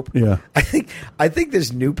Nazi Pope. Yeah. I think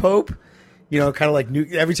this new Pope. Kind of like new.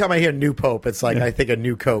 Every time I hear new Pope, it's like I think a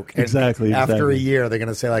new Coke. And exactly. After a year, they're going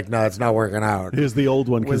to say like, no, it's not working out. Here's the old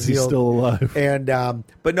one because he's still alive. And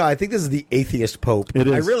but no, I think this is the atheist Pope. It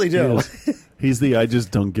is. I really do. He's the I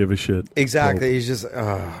just don't give a shit. Exactly. Pope. He's just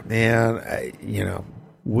man.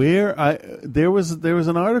 Where there was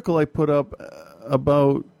an article I put up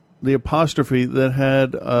about the apostrophe that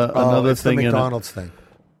had another it's thing the in McDonald's it. thing.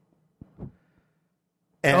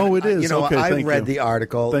 And, it is. Okay, I read the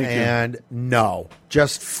article, and no,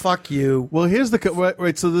 just fuck you. Well, here's the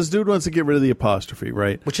right. So this dude wants to get rid of the apostrophe,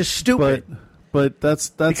 right? Which is stupid. But that's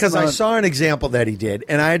because not... I saw an example that he did,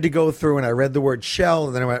 and I had to go through and I read the word shell,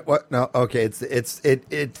 and then I went, "What? No, okay, it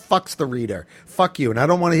fucks the reader. Fuck you." And I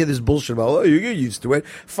don't want to hear this bullshit about, "Oh, you get used to it."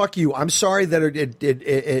 Fuck you. I'm sorry that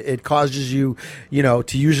it causes you,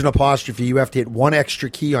 to use an apostrophe. You have to hit one extra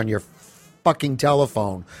key on your fucking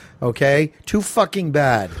telephone. Okay, too fucking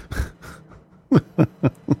bad.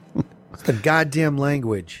 It's the goddamn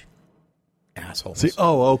language, assholes. See,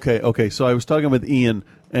 okay. So I was talking with Ian.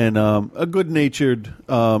 And a good-natured,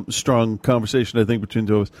 strong conversation, I think, between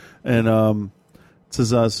two of us. And it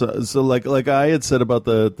says, so like I had said about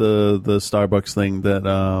the Starbucks thing that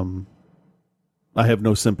I have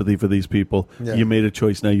no sympathy for these people. Yeah. You made a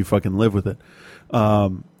choice, now you fucking live with it.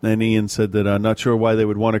 And Ian said that I'm not sure why they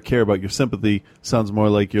would want to care about your sympathy. Sounds more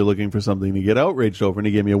like you're looking for something to get outraged over. And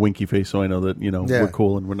he gave me a winky face, so I know that we're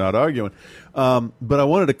cool and we're not arguing. But I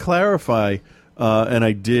wanted to clarify. And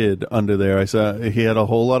I did under there. I saw he had a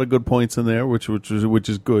whole lot of good points in there, which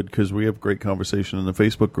is good because we have great conversation in the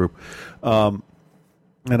Facebook group. And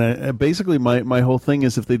I basically my whole thing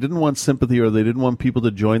is if they didn't want sympathy or they didn't want people to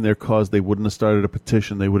join their cause, they wouldn't have started a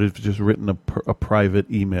petition. They would have just written a private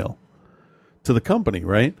email to the company,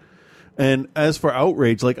 right? And as for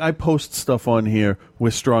outrage, like I post stuff on here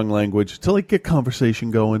with strong language to like get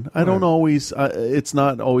conversation going. I don't always, it's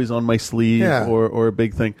not always on my sleeve or a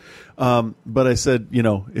big thing. But I said,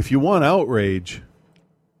 if you want outrage,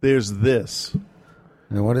 there's this.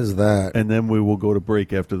 Now, what is that? And then we will go to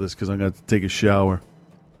break after this because I'm going to have to take a shower.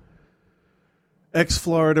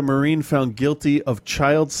 Ex-Florida Marine found guilty of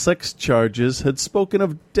child sex charges had spoken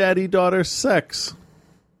of daddy-daughter sex.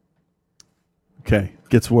 Okay,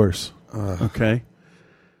 gets worse. Okay.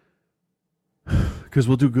 Because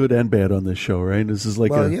we'll do good and bad on this show, right? This is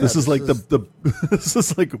like this is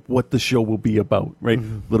like what the show will be about, right?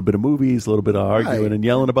 A little bit of movies, a little bit of arguing and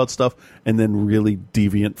yelling about stuff, and then really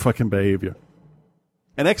deviant fucking behavior.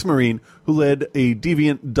 An ex-Marine who led a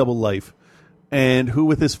deviant double life and who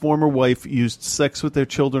with his former wife used sex with their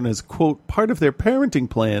children as, quote, part of their parenting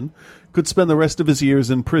plan, could spend the rest of his years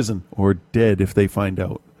in prison or dead if they find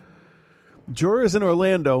out. Jurors in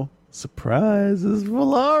Orlando, surprise, is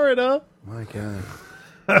Florida. My God.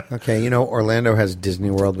 Okay, Orlando has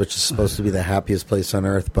Disney World, which is supposed to be the happiest place on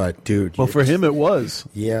earth, but, dude. Well, for him it was.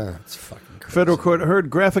 Yeah, it's fucking crazy. Federal court heard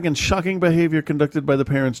graphic and shocking behavior conducted by the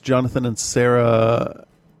parents Jonathan and Sarah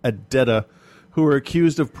Adetta, who were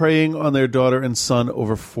accused of preying on their daughter and son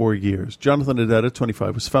over 4 years. Jonathan Adetta,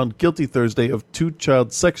 25, was found guilty Thursday of 2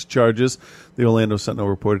 child sex charges. The Orlando Sentinel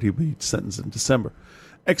reported he'd be sentenced in December.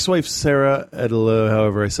 Ex-wife Sarah Adetta,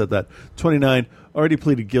 however I said that, 29, already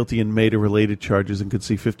pleaded guilty in May to related charges and could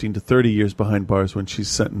see 15 to 30 years behind bars when she's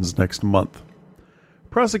sentenced next month.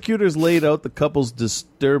 Prosecutors laid out the couple's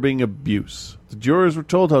disturbing abuse. The jurors were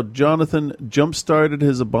told how Jonathan jump-started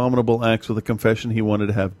his abominable acts with a confession he wanted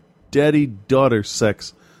to have daddy-daughter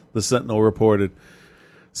sex, the Sentinel reported.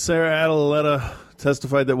 Sarah Adetta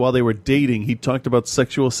testified that while they were dating, he talked about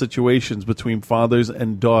sexual situations between fathers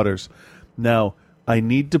and daughters. Now, I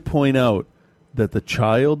need to point out that the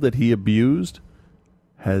child that he abused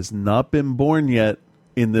has not been born yet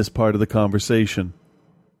in this part of the conversation.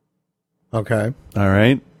 Okay. All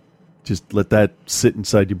right? Just let that sit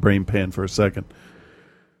inside your brain pan for a second.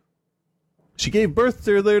 She gave birth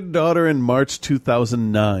to their daughter in March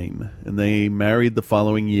 2009, and they married the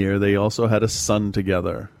following year. They also had a son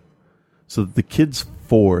together. So the kid's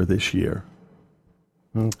 4 this year.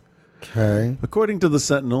 Okay. According to the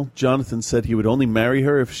Sentinel, Jonathan said he would only marry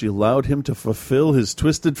her if she allowed him to fulfill his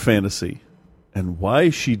twisted fantasy. And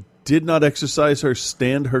why she did not exercise her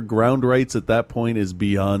stand her ground rights at that point is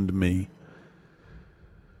beyond me.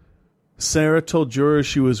 Sarah told jurors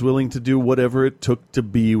she was willing to do whatever it took to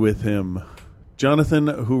be with him. Jonathan,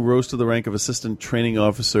 who rose to the rank of assistant training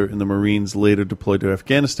officer in the Marines, later deployed to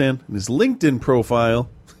Afghanistan. In his LinkedIn profile,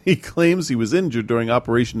 he claims he was injured during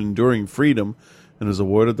Operation Enduring Freedom and was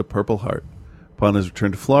awarded the Purple Heart. Upon his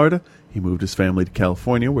return to Florida, he moved his family to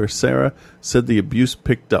California, where Sarah said the abuse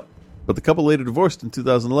picked up. But the couple later divorced in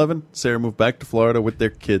 2011. Sarah moved back to Florida with their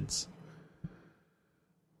kids.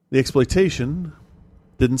 The exploitation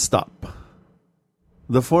didn't stop.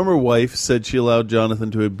 The former wife said she allowed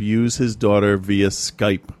Jonathan to abuse his daughter via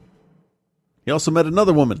Skype. He also met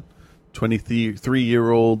another woman,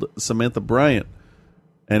 23-year-old Samantha Bryant.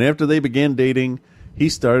 And after they began dating, he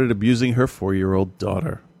started abusing her 4-year-old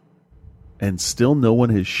daughter. And still no one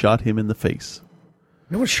has shot him in the face.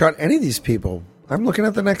 No one shot any of these people. I'm looking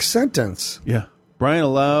at the next sentence. Yeah. Bryant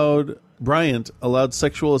allowed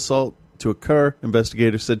sexual assault to occur.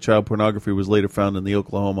 Investigators said child pornography was later found in the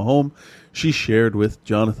Oklahoma home she shared with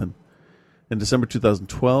Jonathan. In December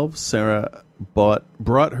 2012, Sarah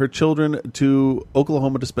brought her children to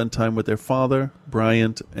Oklahoma to spend time with their father,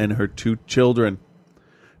 Bryant, and her 2 children.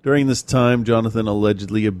 During this time, Jonathan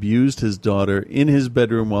allegedly abused his daughter in his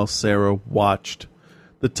bedroom while Sarah watched.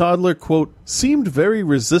 The toddler, quote, seemed very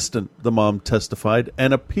resistant, the mom testified,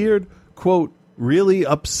 and appeared, quote, really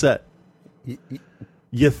upset.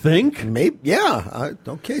 You think? Maybe, yeah.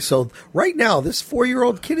 Okay, so right now, this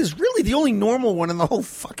 4-year-old kid is really the only normal one in the whole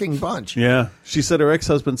fucking bunch. Yeah. She said her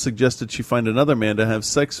ex-husband suggested she find another man to have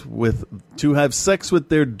sex with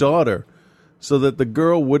their daughter so that the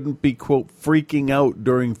girl wouldn't be, quote, freaking out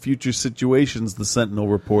during future situations, the Sentinel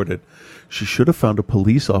reported. She should have found a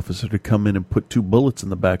police officer to come in and put 2 bullets in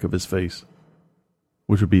the back of his face,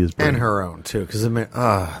 which would be his brain. And her own, too, because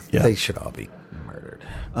they should all be murdered.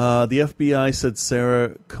 The FBI said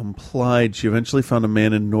Sarah complied. She eventually found a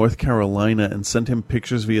man in North Carolina and sent him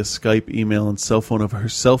pictures via Skype, email, and cell phone of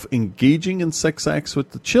herself engaging in sex acts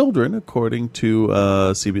with the children, according to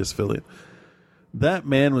CBS affiliate. That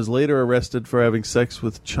man was later arrested for having sex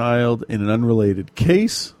with child in an unrelated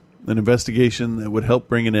case, an investigation that would help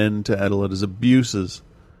bring an end to Adelaide's abuses.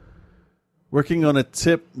 Working on a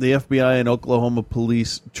tip, the FBI and Oklahoma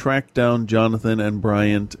police tracked down Jonathan and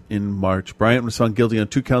Bryant in March. Bryant was found guilty on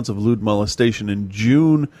 2 counts of lewd molestation in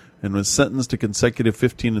June and was sentenced to consecutive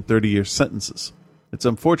 15 and 30-year sentences. It's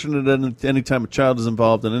unfortunate that any time a child is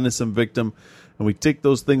involved, an innocent victim, and we take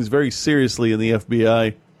those things very seriously in the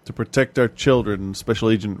FBI. to protect our children, Special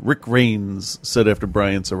Agent Rick Raines said after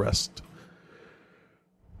Bryant's arrest.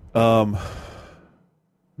 You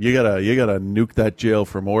gotta nuke that jail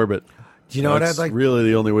from orbit. Do you know what I'd like? Really,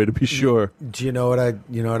 the only way to be sure. Do you know what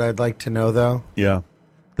I'd like to know though? Yeah,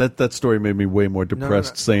 that story made me way more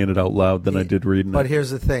depressed saying it out loud than I did reading it. But here's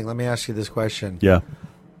the thing. Let me ask you this question. Yeah.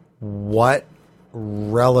 What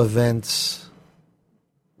relevance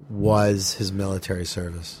was his military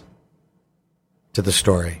service to the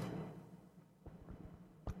story?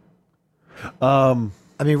 I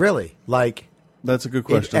mean, really, like, that's a good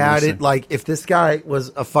question. It added, like, if this guy was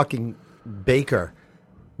a fucking baker,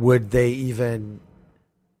 would they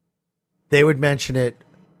would mention it?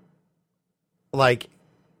 Like,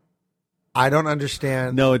 I don't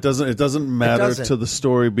understand. No, it doesn't. It doesn't matter to the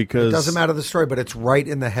story because it doesn't matter to the story, but it's right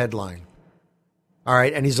in the headline. All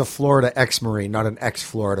right, and he's a Florida ex-Marine, not an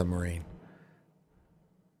ex-Florida Marine.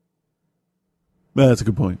 That's a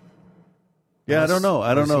good point. Yeah, I don't know.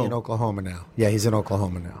 I don't know. He's in Oklahoma now. Yeah, he's in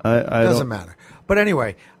Oklahoma now. I doesn't matter. But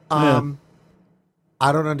anyway, I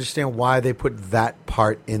don't understand why they put that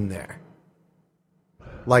part in there.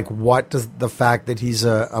 Like, what does the fact that he's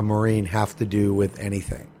a Marine have to do with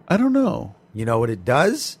anything? I don't know. You know what it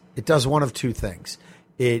does? It does one of two things.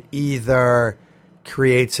 It either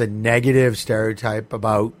creates a negative stereotype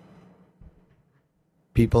about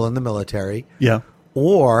people in the military. Yeah.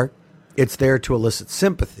 Or it's there to elicit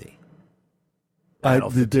sympathy. They're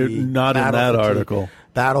not in that article.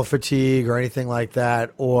 Battle fatigue or anything like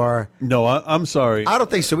that. Or no, I'm sorry. I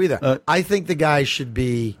don't think so either. I think the guy should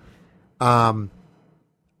be...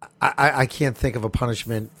 I can't think of a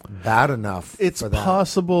punishment bad enough. It's for that.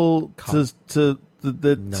 possible that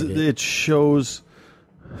it shows.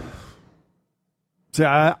 See,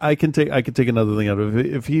 I can take another thing out of it.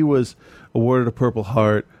 If he was awarded a Purple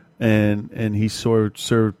Heart and he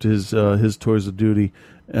served his tours of duty,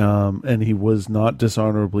 and he was not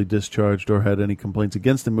dishonorably discharged or had any complaints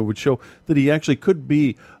against him, it would show that he actually could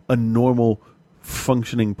be a normal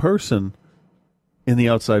functioning person in the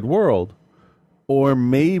outside world. Or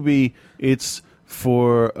maybe it's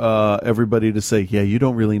for everybody to say, yeah, you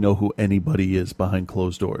don't really know who anybody is behind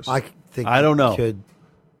closed doors. I think I don't know. I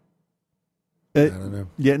don't know.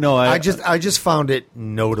 Yeah, no, I just found it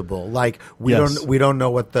notable. Like we don't know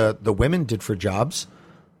what the women did for jobs.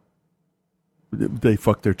 They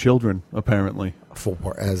fucked their children, apparently. For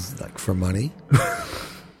money.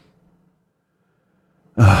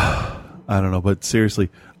 I don't know, but seriously,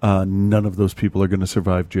 none of those people are going to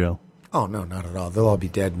survive jail. Oh, no, not at all. They'll all be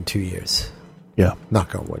dead in 2 years. Yeah.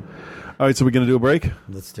 Knock on wood. All right, so we're going to do a break?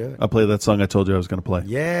 Let's do it. I'll play that song I told you I was going to play.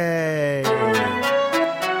 Yay!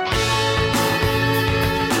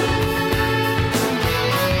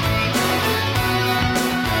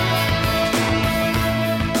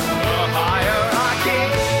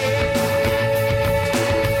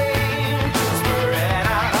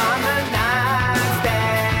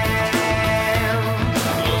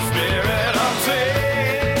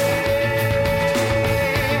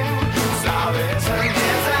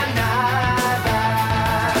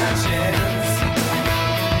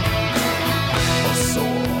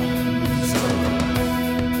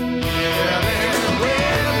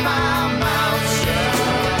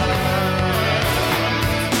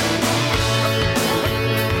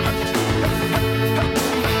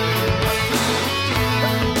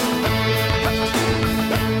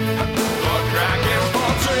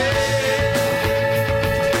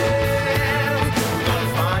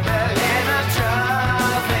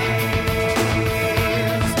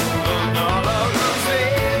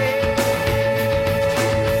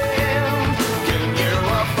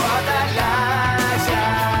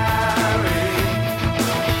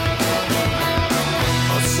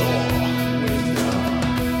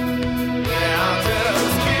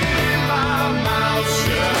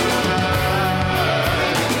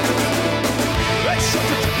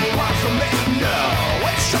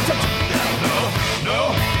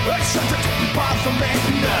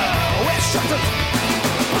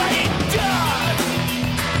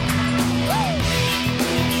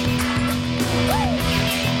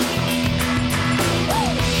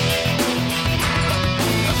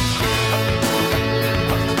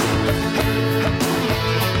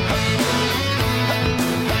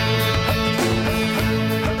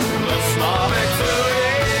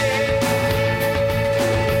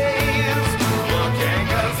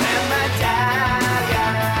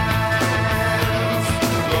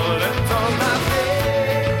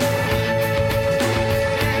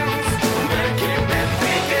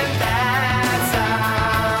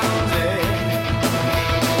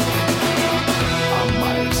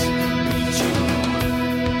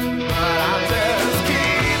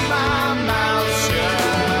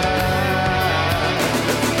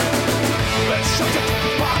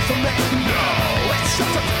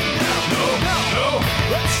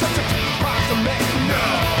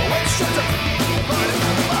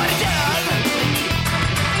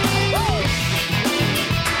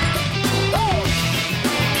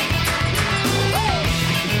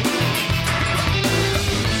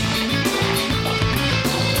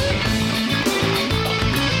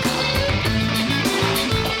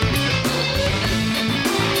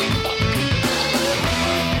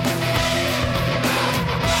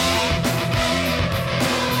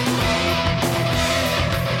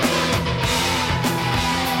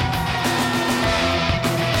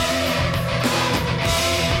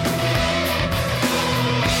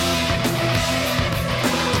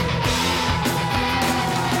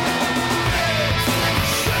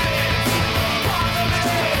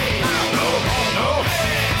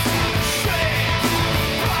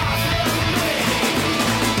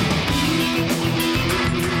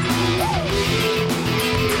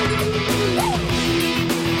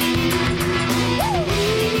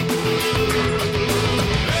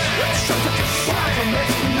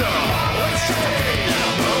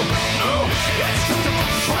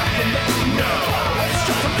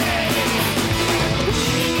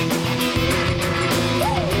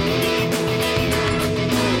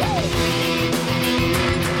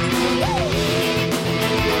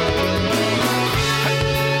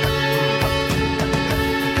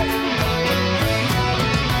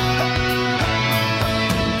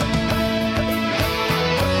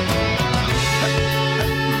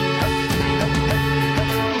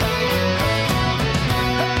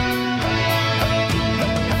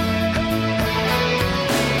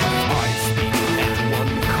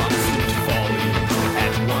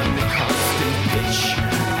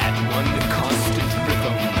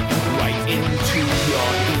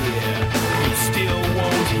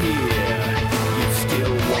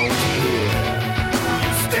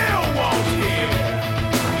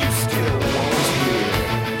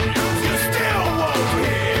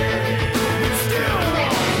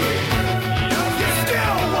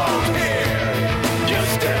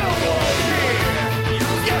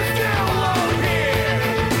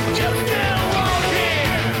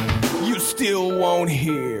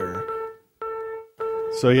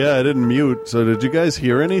 So yeah, I didn't mute. So did you guys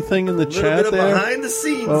hear anything in the chat bit of there? behind the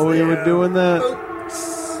scenes while we were there, doing that?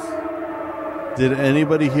 Did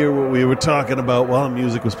anybody hear what we were talking about while the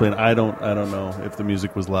music was playing? I don't know if the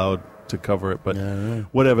music was loud to cover it, but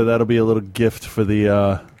whatever. That'll be a little gift for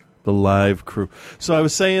the live crew. So I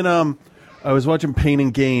was saying, I was watching Pain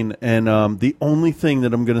and Gain, and the only thing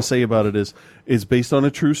that I'm going to say about it is based on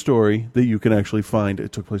a true story that you can actually find.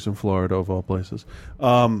 It took place in Florida, of all places.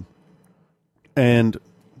 And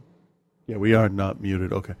yeah, we are not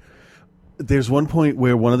muted. Okay. There's one point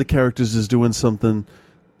where one of the characters is doing something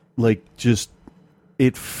like just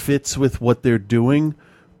it fits with what they're doing,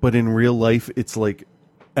 but in real life it's like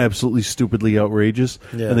absolutely stupidly outrageous.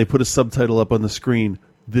 Yeah. And they put a subtitle up on the screen.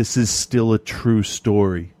 This is still a true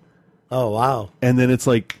story. Oh, wow. And then it's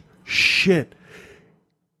like, shit.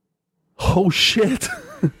 Oh, shit.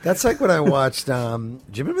 That's like when I watched, do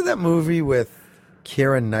you remember that movie with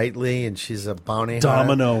Keira Knightley and she's a bounty hunter?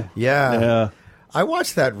 Domino. Yeah. I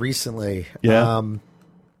watched that recently. Yeah.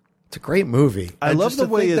 It's a great movie. I love the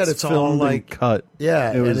way it's filmed all and like cut.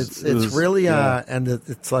 Yeah, It and was- it's really and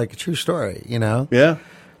it's like a true story, you know? Yeah.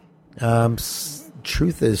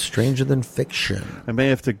 Truth is stranger than fiction. I may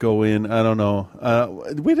have to go in. I don't know.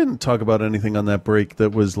 We didn't talk about anything on that break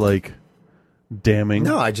that was like damning.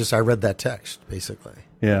 No, I read that text basically.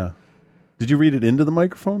 Yeah. Did you read it into the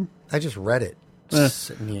microphone? I just read it.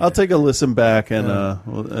 I'll take a listen back, and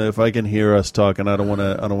if I can hear us talking, I don't want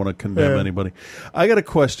to condemn anybody. I got a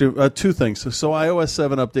question. Two things. So iOS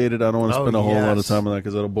 7 updated. I don't want to spend a whole lot of time on that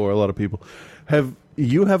because that'll bore a lot of people.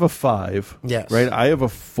 You have a 5? Yes. Right. I have a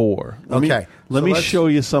 4. Let me show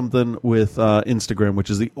you something with Instagram, which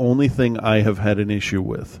is the only thing I have had an issue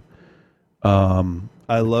with.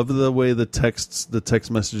 I love the way the text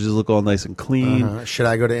messages look all nice and clean. Should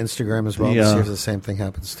I go to Instagram as well to see if the same thing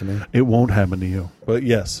happens to me? It won't happen to you, but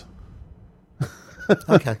yes.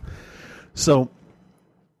 Okay. So,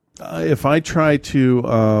 if I try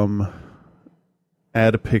to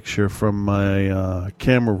add a picture from my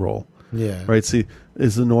camera roll, right? See,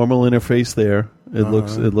 is the normal interface there? It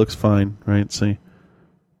looks fine, right? See,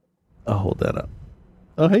 I'll hold that up.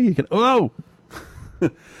 Oh, hey, you can. Oh.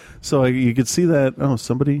 So you could see that. Oh,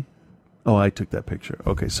 somebody. Oh, I took that picture.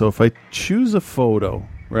 Okay, so if I choose a photo,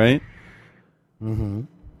 right? Mm-hmm.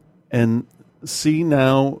 And see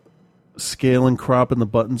now, scale and crop and the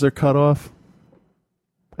buttons are cut off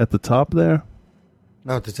at the top there.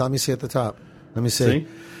 No, let me see at the top. Let me see.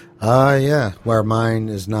 Yeah, where mine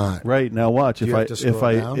is not. Right, now watch. Do you have to scroll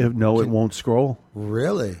down? It won't scroll.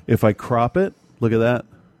 Really? If I crop it, look at that.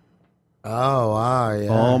 Oh, yeah.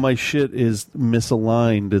 All my shit is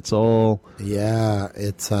misaligned. It's all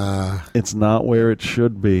it's not where it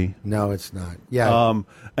should be. No, it's not. Yeah.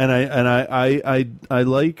 And I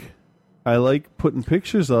like putting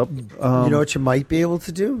pictures up. You know what you might be able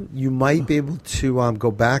to do? You might be able to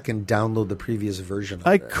go back and download the previous version of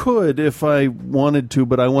I it. could if I wanted to,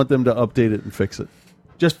 but I want them to update it and fix it.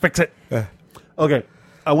 Just fix it. Okay.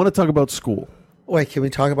 I want to talk about school. Wait, can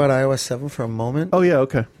we talk about iOS 7 for a moment? Oh, yeah,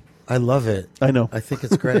 okay. I love it. I know. I think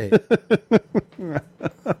it's great.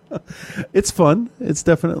 It's fun. It's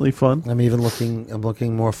definitely fun. I'm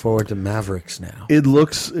looking more forward to Mavericks now. It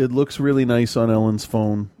looks really nice on Ellen's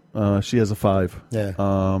phone. She has a 5. Yeah.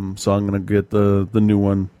 So I'm going to get the new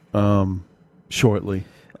one shortly.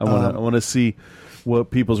 I want to see what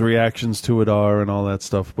people's reactions to it are and all that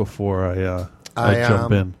stuff before I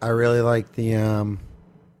jump in. I really like the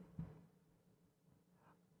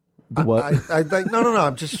what? No.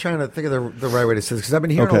 I'm just trying to think of the right way to say this because I've been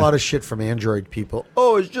hearing a lot of shit from Android people.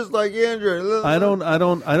 Oh, it's just like Android. I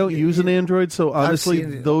don't use an Android, so honestly,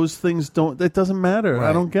 those things don't. It doesn't matter. Right.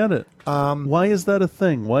 I don't get it. Why is that a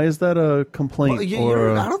thing? Why is that a complaint?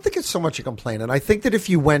 Well, I don't think it's so much a complaint, and I think that if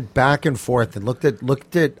you went back and forth and looked at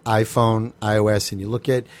iPhone, iOS, and you look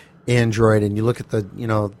at Android and you look at the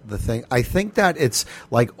thing, I think that it's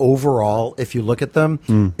like overall, if you look at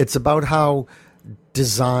them, it's about how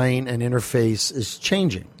design and interface is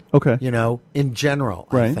changing. Okay. In general,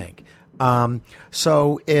 I Right. think.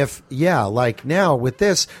 So like now with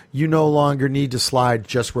this, you no longer need to slide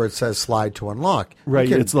just where it says slide to unlock. Right.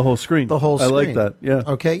 You can- It's the whole screen. The whole screen. I like that. Yeah.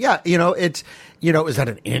 Okay. Yeah. It's, is that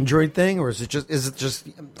an Android thing or is it just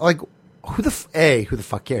like who the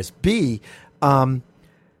fuck cares? B,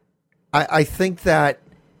 I think that,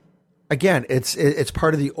 again, it's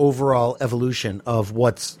part of the overall evolution of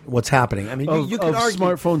what's happening. I mean, you could argue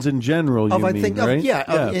smartphones in general.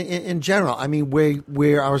 In general. I mean,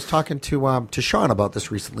 where I was talking to Sean about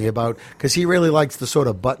this recently because he really likes the sort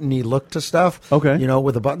of buttony look to stuff. Okay,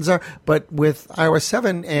 where the buttons are. But with iOS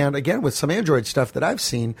 7 and again with some Android stuff that I've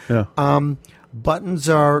seen, buttons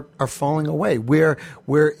are falling away. Where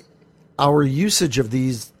our usage of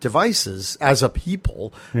these devices as a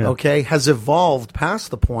people, has evolved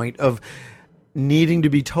past the point of needing to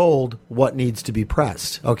be told what needs to be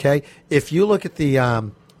pressed. Okay, if you look at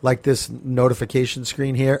the like this notification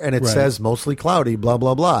screen here, and it says mostly cloudy, blah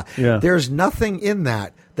blah blah. Yeah. There's nothing in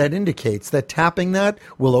that indicates that tapping that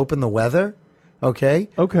will open the weather. Okay.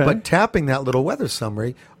 But tapping that little weather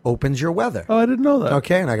summary opens your weather. Oh, I didn't know that.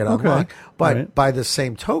 Okay, and I got to unlock. But by the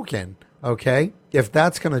same token, if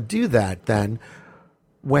that's going to do that, then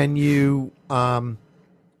when you come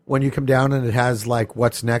down and it has like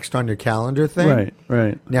what's next on your calendar thing,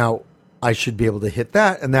 right. Now I should be able to hit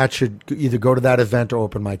that, and that should either go to that event or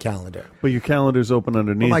open my calendar. But your calendar's open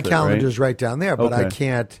underneath. Well, my it, calendar's right down there, but I Okay.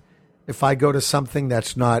 can't. If I go to something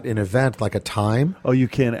that's not an event, like a time, you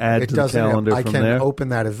can't add to the calendar I from can there? open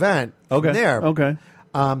that event Okay. from there. Okay.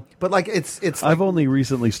 But like it's like, I've only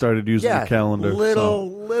recently started using the calendar.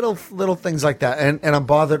 little things like that, and I'm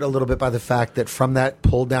bothered a little bit by the fact that from that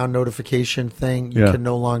pull down notification thing, you can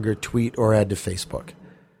no longer tweet or add to Facebook.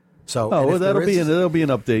 So that'll be an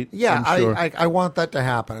update. Yeah, I'm sure. I want that to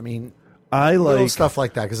happen. I mean, I little like stuff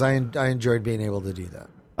like that because I enjoyed being able to do that.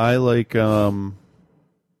 I like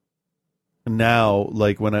now,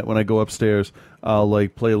 like when I go upstairs, I'll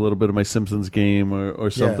like play a little bit of my Simpsons game or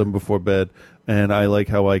something before bed, and I like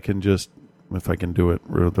how I can just, if I can do it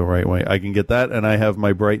the right way, I can get that, and I have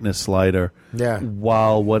my brightness slider. Yeah.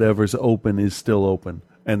 While whatever's open is still open,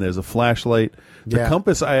 and there's a flashlight. The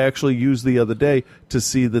compass I actually used the other day to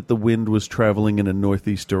see that the wind was traveling in a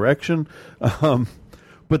northeast direction.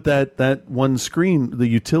 But that one screen, the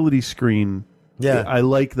utility screen. Yeah. I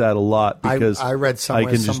like that a lot because I read somewhere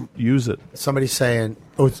I can just use it. Somebody saying,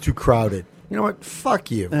 "Oh, it's too crowded." You know what? Fuck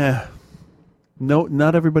you. No,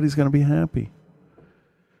 not everybody's going to be happy.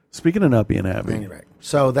 Speaking of not being happy, Anyway,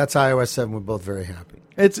 so that's iOS 7. We're both very happy.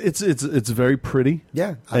 it's very pretty.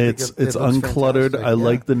 Yeah, I think it's it looks uncluttered. fantastic, I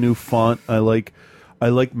like the new font. I like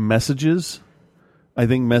messages. I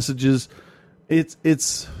think messages.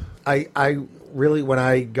 It's. I really, when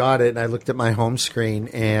I got it and I looked at my home screen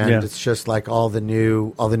and it's just like all the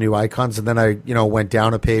new icons, and then I went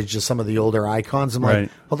down a page to some of the older icons. I'm like,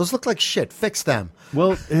 well, those look like shit. Fix them.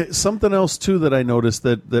 Well, something else too that I noticed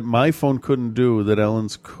that my phone couldn't do that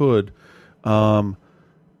Ellen's could,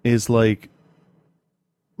 is like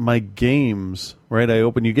my games. Right,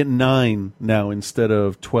 you get 9 now instead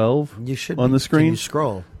of 12. You should on the screen. Can you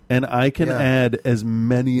scroll? and I can add as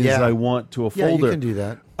many as I want to a Yeah, folder. you can do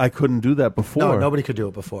that. I couldn't do that before. No, nobody could do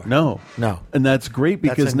it before. No. And that's great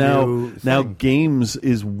because That's a new now thing. games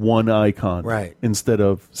is one icon instead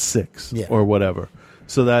of 6 or whatever.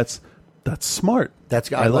 So that's smart.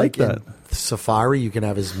 I like that. in Safari, you can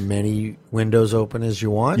have as many windows open as you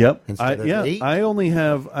want. Yep. Instead of 8. I only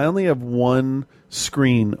have one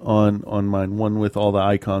screen on mine, one with all the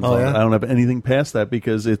icons on it. I don't have anything past that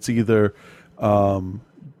because it's either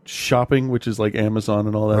shopping, which is like Amazon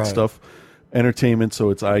and all that stuff, entertainment, so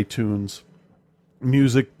it's iTunes,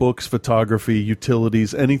 music, books, photography,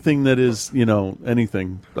 utilities, anything that is,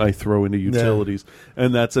 anything I throw into utilities.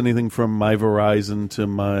 And that's anything from my Verizon to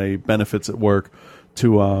my benefits at work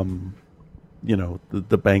to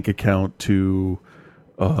the bank account to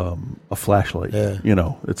a flashlight.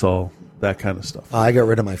 It's all that kind of stuff. I got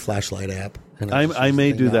rid of my flashlight app. And I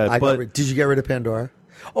may do that, but did you get rid of Pandora?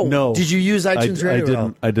 Oh no! Did you use iTunes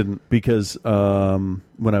Radio? I didn't because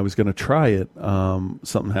when I was going to try it,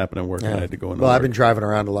 something happened at work and I had to go in. Well, I've been driving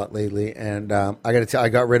around a lot lately, and I got to tell, I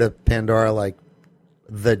got rid of Pandora like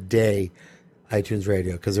the day iTunes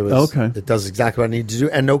Radio because it does exactly what I need to do,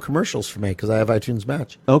 and no commercials for me because I have iTunes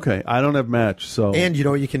Match. Okay, I don't have Match, so and you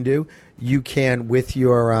know what you can do? You can with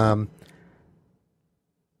your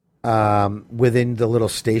within the little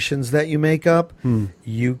stations that you make up,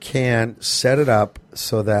 you can set it up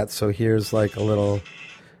so here's like a little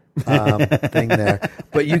thing there.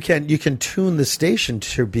 But you can tune the station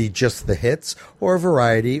to be just the hits or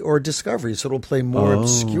variety or discovery, so it'll play more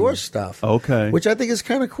obscure stuff. Okay, which I think is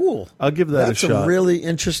kind of cool. I'll give that a shot. That's a really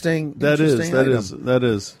interesting. That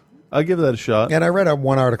is. I'll give that a shot. And I read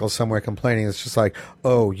one article somewhere complaining. It's just like,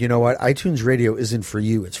 oh, you know what? iTunes Radio isn't for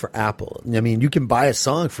you. It's for Apple. I mean, you can buy a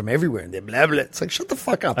song from everywhere and they blah, blah. It's like, shut the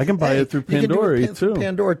fuck up. I can buy it through Pandora, too.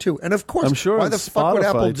 Pandora, too. And of course, I'm sure why the fuck would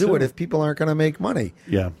Apple do too. it if people aren't going to make money?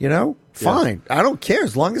 Yeah. You know? Fine. I don't care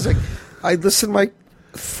as long as I listen to my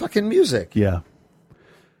fucking music. Yeah.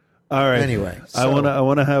 All right. Anyway. I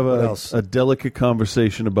want to have a delicate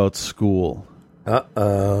conversation about school.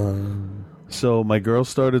 Uh-oh. So my girls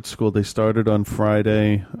started school. They started on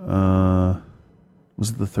Friday. Was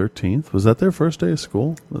it the 13th? Was that their first day of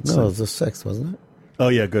school? It was the 6th, wasn't it? Oh,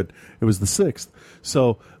 yeah, good. It was the 6th.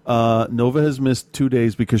 So Nova has missed 2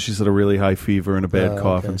 days because she's had a really high fever and a bad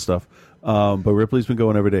cough and stuff. But Ripley's been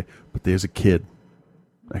going every day. But there's a kid.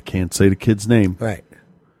 I can't say the kid's name. Right.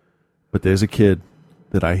 But there's a kid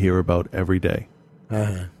that I hear about every day.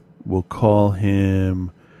 Uh-huh. We'll call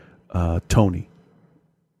him Tony.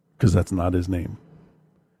 Because that's not his name.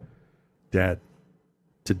 Dad,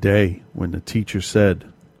 today when the teacher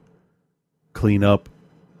said clean up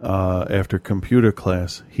after computer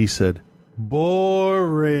class, he said,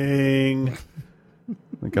 boring.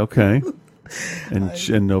 Like, okay.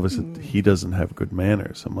 And Nova said, he doesn't have good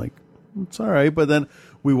manners. I'm like, it's all right. But then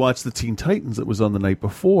we watched the Teen Titans that was on the night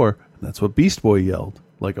before, and that's what Beast Boy yelled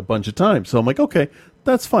like a bunch of times. So I'm like, okay,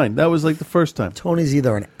 that's fine. That was like the first time. Tony's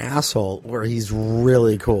either an asshole or he's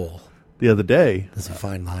really cool. The other day, that's a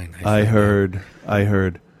fine line. I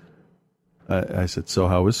said, so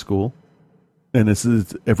how was school? And it's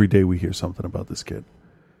every day we hear something about this kid.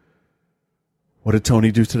 What did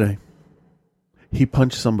Tony do today? He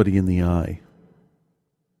punched somebody in the eye.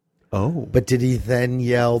 Oh. But did he then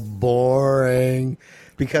yell boring?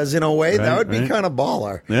 Because in a way, that would be kind of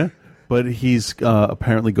baller. Yeah. But he's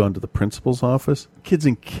apparently gone to the principal's office. Kid's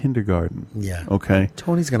in kindergarten. Yeah. Okay.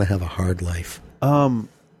 Tony's going to have a hard life. I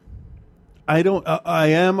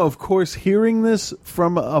am, of course, hearing this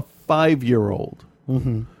from a 5-year-old.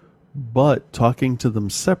 Mm-hmm. But talking to them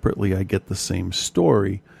separately, I get the same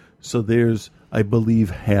story. So there's, I believe,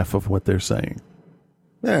 half of what they're saying.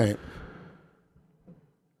 All right.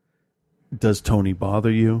 Does Tony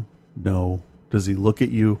bother you? No. Does he look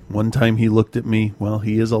at you? One time he looked at me. Well,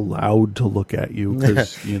 he is allowed to look at you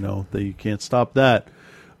because, you can't stop that.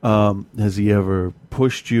 Has he ever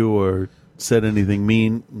pushed you or said anything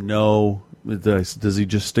mean? No. Does he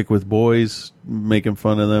just stick with boys, making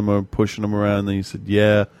fun of them or pushing them around? And then he said,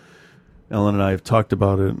 yeah. Ellen and I have talked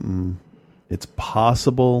about it, and it's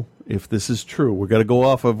possible if this is true. We're going to go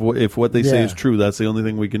off of if what they say is true. That's the only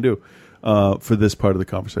thing we can do for this part of the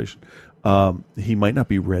conversation. He might not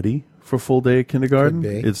be ready for full day of kindergarten.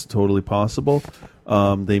 It's totally possible.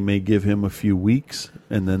 They may give him a few weeks,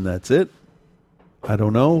 and then that's it. I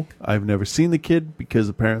don't know. I've never seen the kid because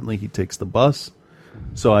apparently he takes the bus.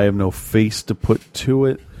 So I have no face to put to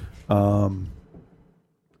it.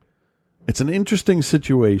 It's an interesting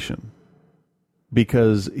situation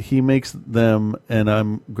because he makes them, and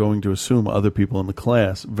I'm going to assume other people in the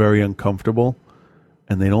class, very uncomfortable,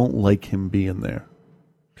 and they don't like him being there.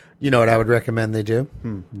 You know what I would recommend they do?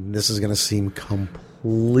 This is going to seem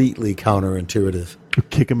completely counterintuitive.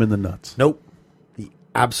 Kick him in the nuts. Nope. The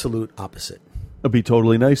absolute opposite. Be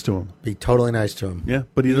totally nice to him. Be totally nice to him. Yeah,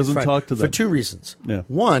 but he doesn't talk to them. For two reasons. Yeah.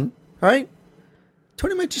 One, right?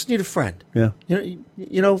 Tony might just need a friend. Yeah.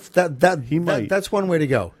 You know that he might. That's one way to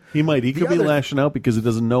go. He might. He could be lashing out because he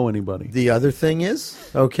doesn't know anybody. The other thing is,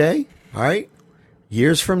 okay, all right,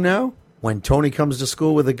 years from now, when Tony comes to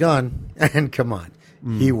school with a gun, and come on,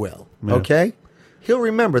 he will, Yeah. okay? He'll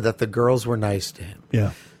remember that the girls were nice to him.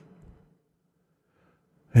 Yeah.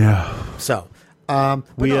 Yeah. So,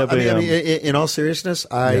 in all seriousness,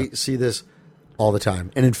 I see this all the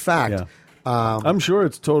time. And in fact, I'm sure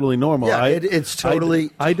it's totally normal. Yeah, it's totally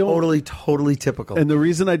typical. And the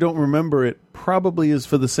reason I don't remember it probably is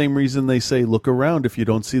for the same reason they say, look around. If you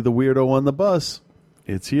don't see the weirdo on the bus,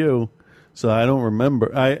 it's you. So I don't remember.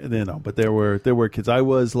 But there were kids. I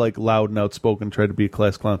was like loud and outspoken, tried to be a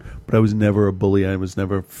class clown, but I was never a bully. I was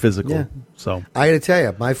never physical. Yeah. So I got to tell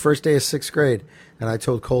you, my first day of sixth grade, and I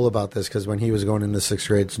told Cole about this because when he was going into sixth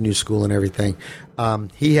grade, it's new school and everything,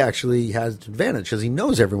 he actually has advantage because he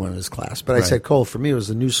knows everyone in his class. But I said, Cole, for me, it was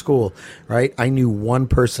a new school, right? I knew one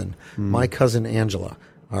person, my cousin Angela,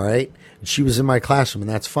 all right? And she was in my classroom, and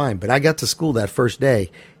that's fine. But I got to school that first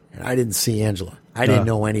day, and I didn't see Angela. I didn't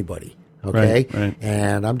know anybody. Okay. Right.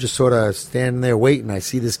 And I'm just sort of standing there waiting. I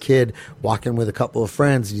see this kid walking with a couple of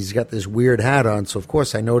friends, and he's got this weird hat on. So, of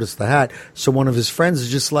course, I noticed the hat. So one of his friends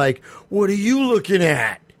is just like, what are you looking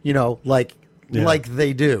at? You know, like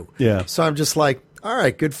they do. Yeah. So I'm just like, all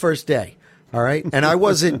right, good first day. All right. And I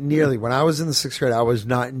wasn't nearly, when I was in the sixth grade, I was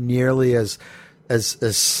not nearly as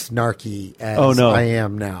snarky as I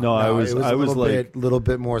am now. No, I was a like little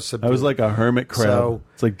bit more subdued. I was like a hermit crab. So,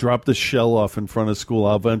 it's like drop the shell off in front of school.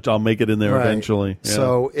 I'll make it in there eventually. Yeah.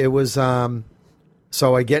 So it was.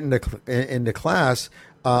 So I get into class.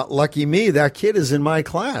 Lucky me, that kid is in my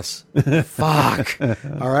class. Fuck.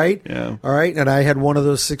 All right. Yeah. All right. And I had one of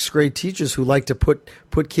those sixth grade teachers who liked to put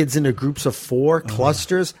kids into groups of 4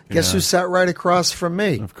 clusters. Guess who sat right across from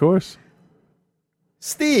me? Of course,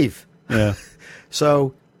 Steve. Yeah.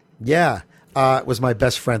 So, it was my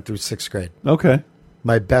best friend through sixth grade. Okay.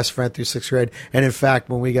 My best friend through sixth grade, and in fact,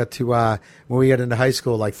 when we got into high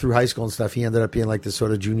school, like through high school and stuff, he ended up being like this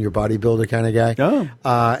sort of junior bodybuilder kind of guy. Oh.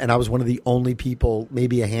 And I was one of the only people,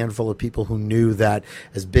 maybe a handful of people, who knew that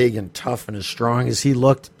as big and tough and as strong as he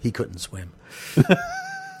looked, he couldn't swim.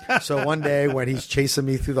 So one day when he's chasing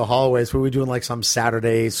me through the hallways, we were doing like some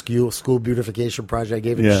Saturday school beautification project. I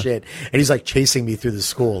gave him shit, and he's like chasing me through the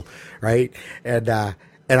school, right? And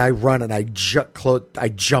I run and I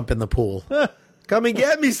jump in the pool. Come and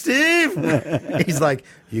get me, Steve. He's like,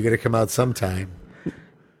 "You're gonna come out sometime."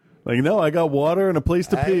 Like, no, I got water and a place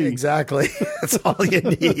to pee. Exactly. That's all you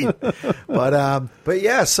need. But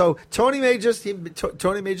yeah, so Tony may just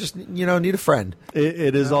need a friend.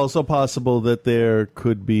 It is also possible that there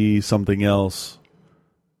could be something else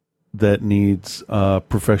that needs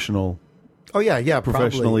professional. Oh yeah,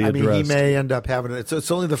 professionally probably. addressed. I mean, he may end up having it. So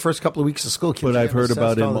it's only the first couple of weeks of school. But I've heard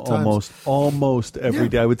about him almost every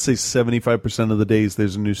day. I would say 75% of the days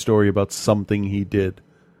there's a new story about something he did.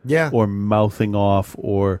 Yeah. Or mouthing off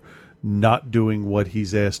or not doing what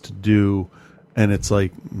he's asked to do. And it's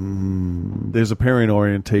like, there's a parent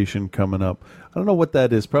orientation coming up. I don't know what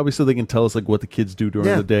that is. Probably so they can tell us like what the kids do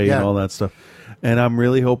during the day and all that stuff. And I'm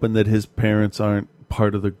really hoping that his parents aren't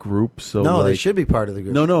part of the group. So no, they should be part of the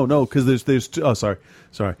group. No, because there's two, sorry.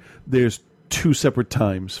 There's 2 separate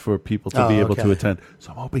times for people to be able to attend. So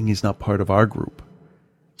I'm hoping he's not part of our group.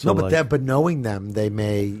 So but knowing them,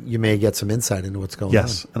 you may get some insight into what's going on.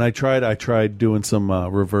 Yes, and I tried doing some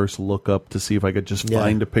reverse lookup to see if I could just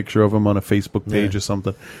find a picture of him on a Facebook page or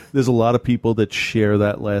something. There's a lot of people that share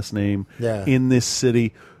that last name in this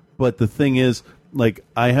city, but the thing is, like,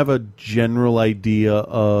 I have a general idea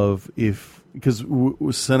of because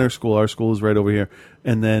Center School, our school is right over here,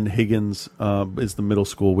 and then Higgins is the middle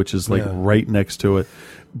school, which is like right next to it.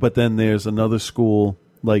 But then there's another school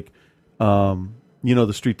like.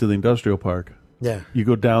 The street to the industrial park. Yeah. You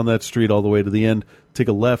go down that street all the way to the end, take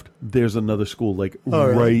a left, there's another school, like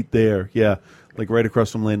right there. Yeah. Like right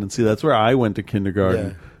across from Landon C. That's where I went to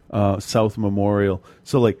kindergarten, South Memorial.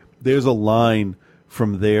 So like there's a line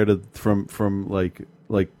from there to from like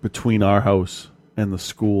between our house and the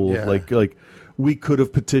school. Yeah. Like we could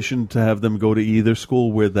have petitioned to have them go to either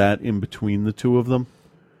school. We're that in between the two of them.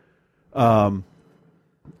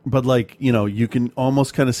 But like, you can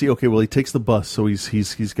almost kind of see, okay, well, he takes the bus, so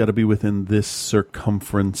he's got to be within this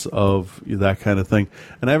circumference of that kind of thing.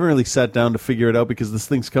 And I haven't really sat down to figure it out because this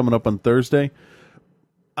thing's coming up on Thursday.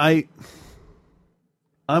 I'm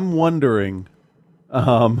wondering,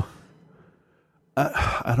 I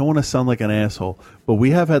don't want to sound like an asshole, but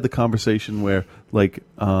we have had the conversation where like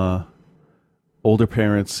older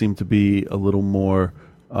parents seem to be a little more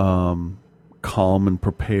calm and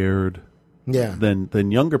prepared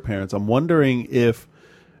than younger parents. I'm wondering if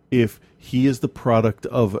he is the product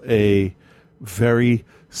of a very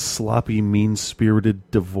sloppy, mean-spirited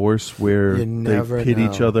divorce where they pit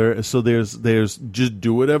each other. So there's just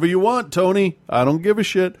do whatever you want, Tony. I don't give a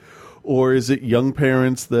shit. Or is it young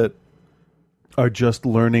parents that are just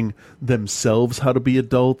learning themselves how to be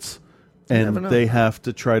adults and they have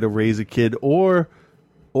to try to raise a kid? Or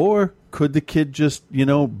could the kid just,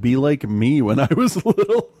 be like me when I was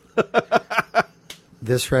little?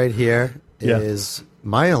 This right here is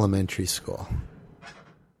my elementary school.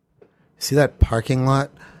 See that parking lot?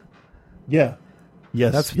 Yeah.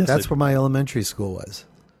 Yes. That's where my elementary school was.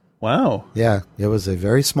 Wow. Yeah, it was a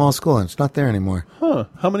very small school, and it's not there anymore. Huh.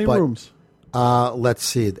 How many rooms? Let's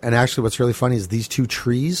see. And actually, what's really funny is these two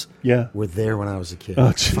trees were there when I was a kid. Oh,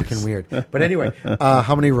 it's fucking weird. But anyway,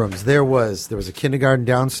 how many rooms? There was a kindergarten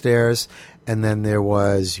downstairs, and then there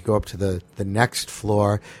was, you go up to the next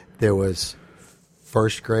floor, there was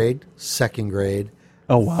first grade, second grade,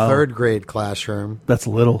 oh wow, third grade classroom. That's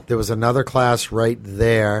little. There was another class right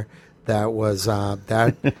there that was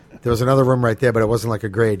there was another room right there, but it wasn't like a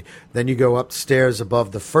grade. Then you go upstairs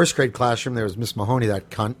above the first grade classroom. There was Miss Mahoney,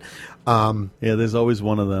 that cunt. Yeah, there's always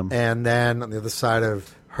one of them. And then on the other side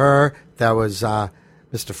of her, that was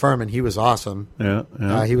Mr. Furman. He was awesome.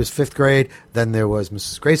 Yeah. He was fifth grade. Then there was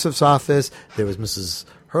Mrs. Grace's office. There was Mrs.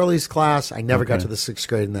 Hurley's class. I never got to the sixth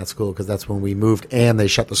grade in that school because that's when we moved and they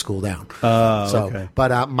shut the school down. Okay.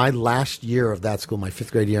 But my last year of that school, my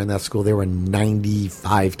fifth grade year in that school, there were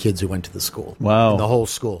 95 kids who went to the school. Wow. In the whole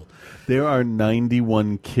school. There are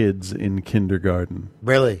 91 kids in kindergarten.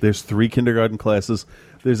 Really? There's 3 kindergarten classes.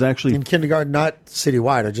 There's actually... In kindergarten, not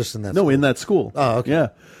citywide, or just in that school? No, in that school. Oh, okay.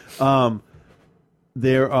 Yeah.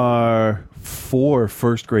 There are 4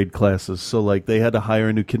 first grade classes. So, like, they had to hire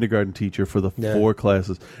a new kindergarten teacher for the 4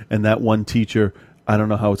 classes. And that one teacher, I don't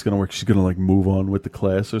know how it's going to work. She's going to, like, move on with the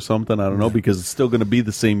class or something. I don't know, because it's still going to be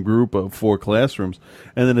the same group of 4 classrooms.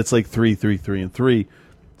 And then it's like 3, 3, 3, and 3.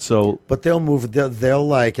 So, but they'll move. They'll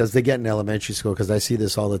like, as they get in elementary school, because I see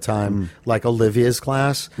this all the time. Like Olivia's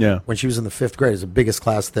class, when she was in the 5th grade, is the biggest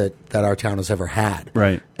class that our town has ever had.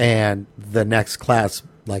 Right. And the next class,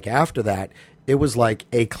 like after that, it was like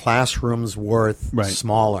a classroom's worth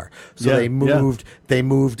smaller. So they moved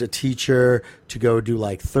a teacher to go do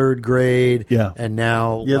like 3rd grade. Yeah. And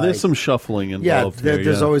now there's some shuffling involved.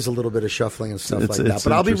 There's always a little bit of shuffling and stuff like that.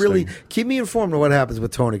 But I'll be really keep me informed of what happens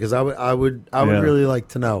with Tony, because I would really like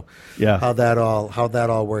to know how that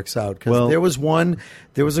all works out. Because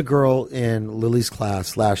there was a girl in Lily's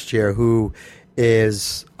class last year who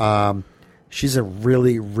is she's a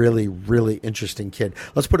really, really, really interesting kid.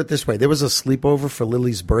 Let's put it this way. There was a sleepover for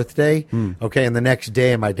Lily's birthday, okay, and the next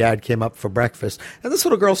day my dad came up for breakfast. And this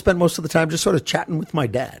little girl spent most of the time just sort of chatting with my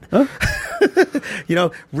dad. Huh?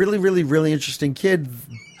 Really, really, really interesting kid,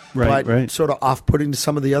 but sort of off-putting to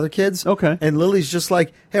some of the other kids. Okay. And Lily's just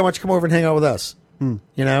like, hey, why don't you come over and hang out with us? And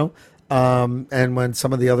when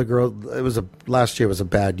some of the other girls, last year was a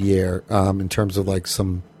bad year in terms of like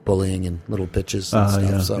some bullying and little bitches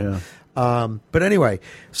and stuff. But anyway,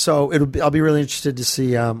 so I'll be really interested to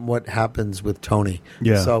see what happens with Tony.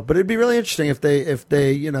 Yeah. So, but it'd be really interesting if they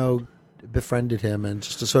befriended him and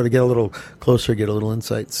just to sort of get a little closer, get a little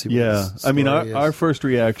insight. See what his I mean, story is. our first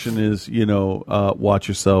reaction is watch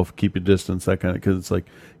yourself, keep your distance, that kind of, because it's like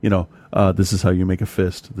this is how you make a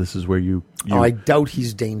fist. This is where you I doubt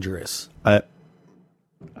he's dangerous. I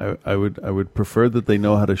would prefer that they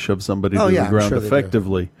know how to shove somebody to the ground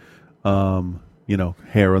effectively.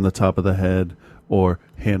 Hair on the top of the head or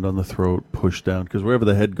hand on the throat, push down, because wherever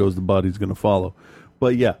the head goes, the body's going to follow.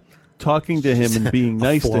 But yeah, talking to him and being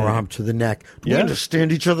nice to him. Forearm to the neck. Do we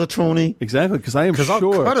understand each other, Tony? Exactly, because I am sure.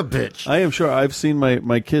 I'll cut a bitch. I am sure. I've seen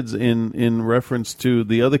my kids in reference to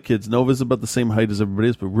the other kids. Nova's about the same height as everybody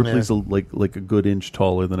else, but Ripley's like a good inch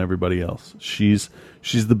taller than everybody else. She's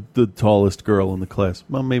the tallest girl in the class.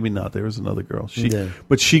 Well, maybe not. There was another girl.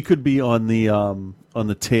 But she could be on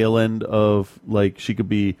the tail end of, like, she could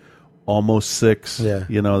be almost 6.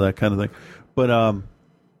 That kind of thing. But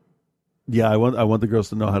I want the girls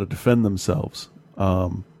to know how to defend themselves.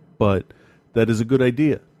 But that is a good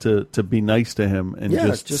idea to be nice to him and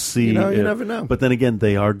just see. You never know. But then again,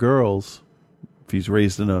 they are girls. If he's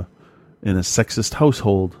raised in a sexist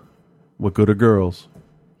household, what good are girls?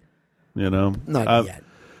 Not yet.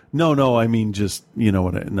 No. I mean, just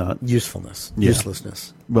not usefulness, yeah.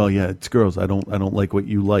 uselessness. Well, yeah, it's girls. I don't like what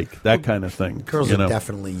you like. That kind of thing. Girls are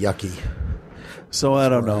definitely yucky. So I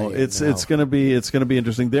don't know. It's gonna be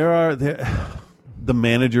interesting. The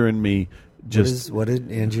manager in me just what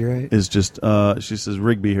did Angie write? Is just she says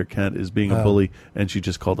Rigby, her cat, is being a bully, and she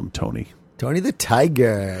just called him Tony. Tony the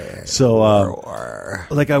Tiger. So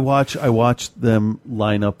I watched them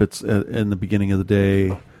line up. It's in the beginning of the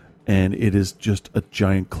day, and it is just a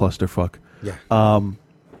giant clusterfuck. Yeah.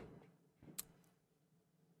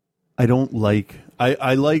 I don't like.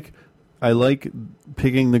 I like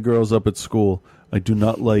picking the girls up at school. I do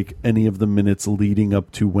not like any of the minutes leading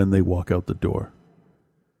up to when they walk out the door.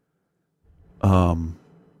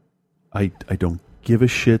 I don't give a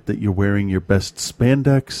shit that you're wearing your best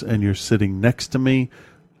spandex and you're sitting next to me.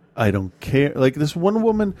 I don't care. Like, this one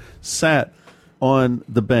woman sat on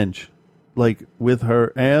the bench, like with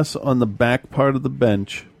her ass on the back part of the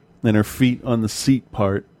bench and her feet on the seat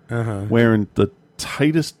part, wearing the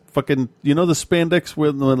tightest fucking, the spandex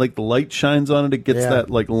where like the light shines on it, it gets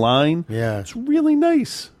that like line. Yeah. It's really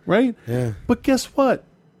nice, right? Yeah. But guess what?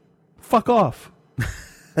 Fuck off.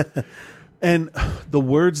 And the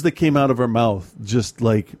words that came out of her mouth, just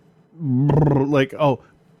like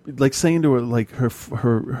saying to her, like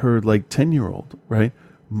her like 10-year-old, right?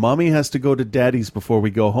 Mommy has to go to daddy's before we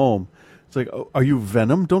go home. It's like, oh, are you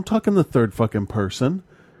Venom? Don't talk in the third fucking person.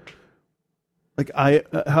 Like,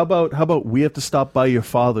 how about we have to stop by your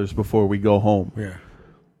father's before we go home? Yeah.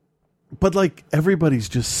 But like, everybody's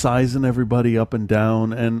just sizing everybody up and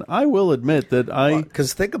down, and I will admit that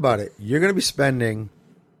because think about it, you're going to be spending.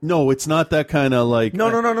 No, it's not that kind of like. No.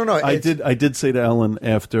 I did say to Ellen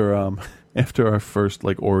after our first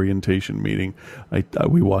like orientation meeting,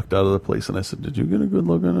 we walked out of the place and I said, "Did you get a good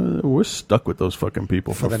look at it? We're stuck with those fucking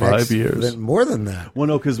people for 5 years, more than that." Well,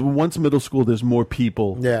 no, because once middle school, there's more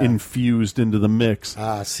people infused into the mix.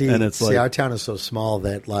 And it's like, our town is so small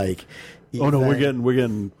that like. Oh no, we're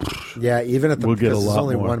getting. Yeah, even at we'll get a there's lot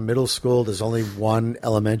only more. one middle school, there's only one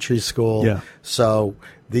elementary school. Yeah. So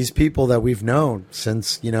these people that we've known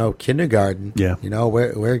since kindergarten. Yeah.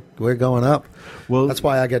 We're going up. Well, that's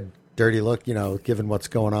why I get dirty look. Given what's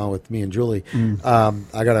going on with me and Julie, I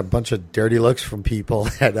got a bunch of dirty looks from people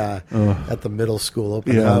at the middle school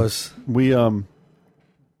open house. We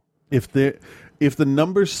if the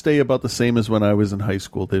numbers stay about the same as when I was in high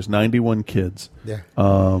school, there's 91 kids. Yeah.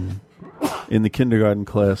 In the kindergarten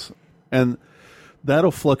class, and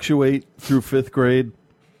that'll fluctuate through 5th grade.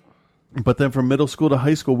 But then from middle school to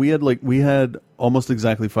high school, we had almost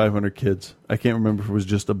exactly 500 kids. I can't remember if it was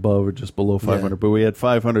just above or just below 500, but we had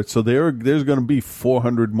 500. So there's going to be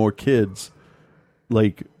 400 more kids,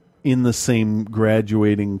 like in the same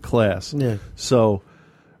graduating class. Yeah. So,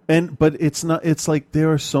 but it's not. It's like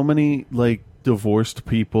there are so many like divorced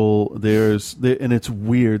people. And it's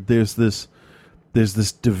weird. There's this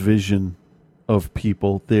division of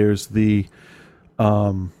people. There's the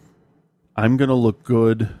I'm gonna look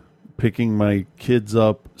good picking my kids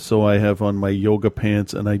up, so I have on my yoga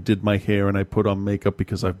pants and I did my hair and I put on makeup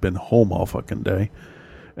because I've been home all fucking day.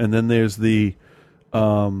 And then there's the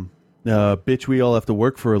bitch, we all have to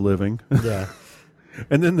work for a living. Yeah.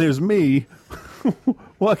 And then there's me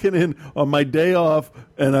walking in on my day off,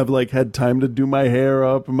 and I've like had time to do my hair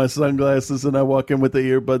up and my sunglasses, and I walk in with the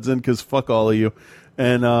earbuds in because fuck all of you.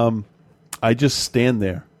 And I just stand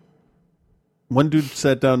there. One dude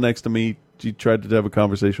sat down next to me. He tried to have a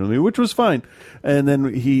conversation with me, which was fine. And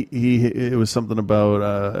then it was something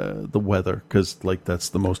about the weather, because like that's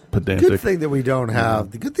the most pedantic. Good thing that we don't have.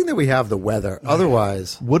 The good thing that we have the weather.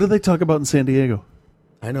 Otherwise, what do they talk about in San Diego?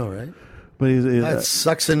 I know, right? But that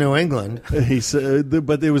sucks in New England. He said,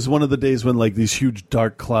 but it was one of the days when like these huge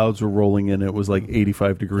dark clouds were rolling in. It was like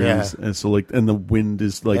 85 degrees, and so like, and the wind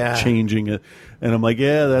is like changing it. And I'm like,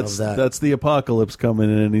 yeah, that's the apocalypse coming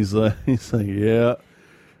in. And he's like, yeah,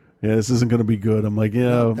 this isn't going to be good. I'm like, you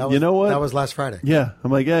know what? That was last Friday. Yeah,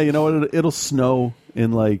 I'm like, yeah, you know what? It'll snow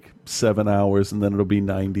in like 7 hours, and then it'll be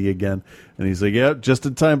 90 again. And he's like, yeah, just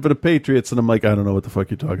in time for the Patriots. And I'm like, I don't know what the fuck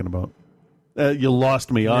you're talking about. You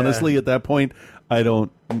lost me, honestly. At that point, I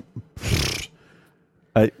don't.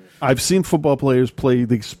 I've seen football players play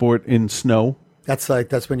the sport in snow. That's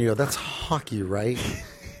when you go. That's hockey, right?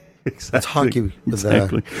 Exactly. That's hockey.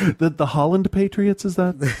 Exactly. The Holland Patriots, is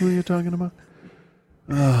that who you're talking about?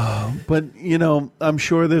 But I'm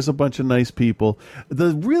sure there's a bunch of nice people.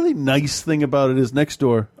 The really nice thing about it is next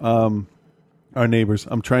door. Our neighbors.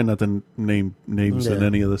 I'm trying not to name names in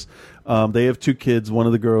any of this. They have 2 kids. One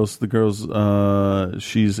of the girls,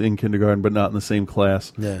 she's in kindergarten, but not in the same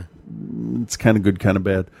class. Yeah, it's kind of good, kind of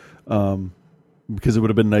bad. Because it would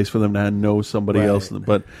have been nice for them to know somebody else.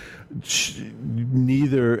 But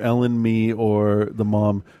neither Ellen, me, or the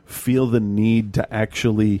mom feel the need to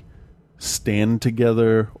actually stand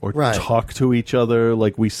together or Right. talk to each other.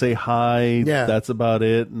 Like we say hi, Yeah. that's about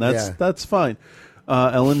it, and that's fine.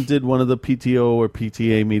 Ellen did one of the PTO or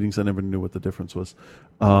PTA meetings. I never knew what the difference was.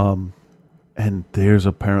 And there's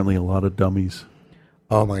apparently a lot of dummies.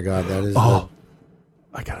 Oh my God, that is.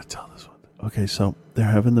 I gotta tell this one. Okay, so they're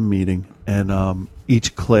having the meeting, and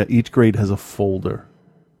each grade has a folder,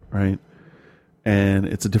 right? And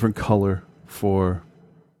it's a different color for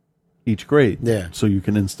each grade. Yeah. So you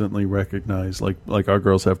can instantly recognize, like our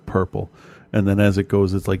girls have purple, and then as it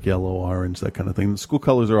goes, it's like yellow, orange, that kind of thing. The school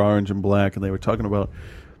colors are orange and black, and they were talking about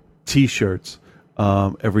T-shirts.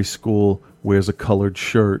 Every school wears a colored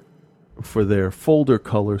shirt for their folder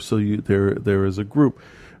color, so there is a group.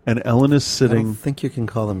 And Ellen is sitting. I don't think you can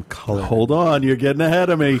call them colored. Hold on, you're getting ahead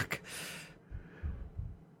of me.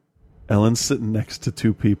 Ellen's sitting next to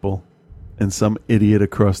two people, and some idiot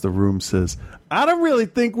across the room says, "I don't really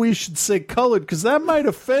think we should say colored because that might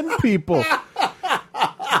offend people."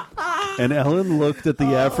 And Ellen looked at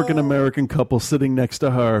the African American couple sitting next to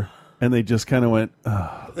her, and they just kind of went,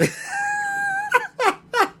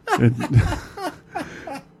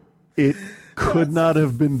 It could not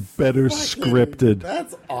have been better scripted.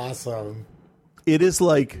 That's awesome. It is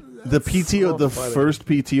like the PTO, so the funny. first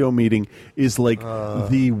PTO meeting is like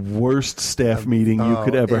the worst staff meeting you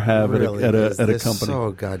could ever have really at is. a They're company.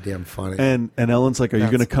 so goddamn funny. And Ellen's like, "Are you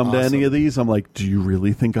That's going to come to any awesome. of these?" I'm like, "Do you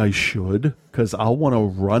really think I should? Because I'll want to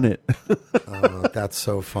run it." That's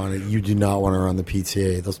so funny. You do not want to run the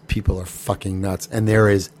PTA. Those people are fucking nuts. And there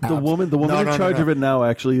is The woman in charge of it now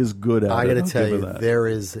actually is good at it. I got to I'll tell give her you, that. there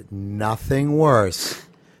is nothing worse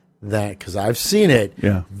than, because I've seen it.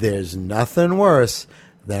 Yeah. There's nothing worse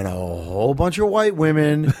than a whole bunch of white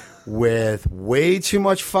women with way too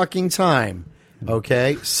much fucking time.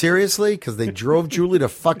 Okay, seriously, because they drove Julie to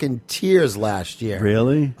fucking tears last year.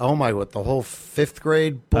 Really? Oh my! What, the whole fifth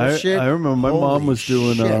grade bullshit? I remember my mom Holy was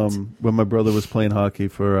doing shit. when my brother was playing hockey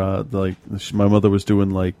for my mother was doing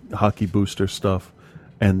like hockey booster stuff,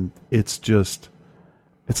 and it's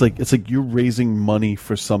like you're raising money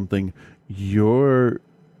for something. You're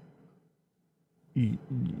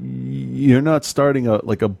not starting a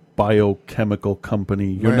biochemical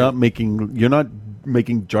company. You're Right. not making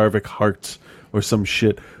Jarvik hearts or some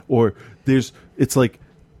shit. Or it's like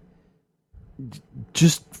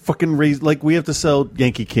just fucking raise, like we have to sell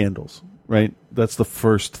Yankee candles, right? That's the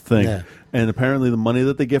first thing. Yeah. And apparently the money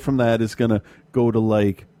that they get from that is gonna go to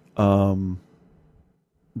like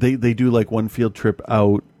they do like one field trip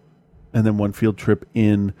out and then one field trip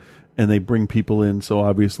in, and they bring people in. So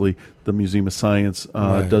obviously the Museum of Science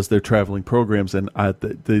Right. does their traveling programs, and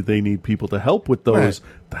they need people to help with those. Right.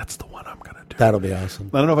 That's the one I'm going to do. That'll be awesome.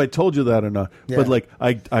 I don't know if I told you that or not, Yeah. but like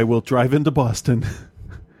I will drive into Boston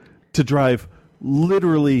to drive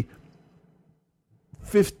literally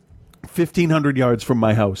 1,500 yards from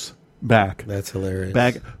my house back. That's hilarious.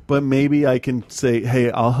 Back, but maybe I can say, "Hey,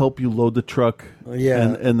 I'll help you load the truck."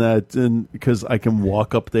 Yeah. and because I can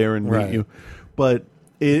walk up there and Right. meet you. But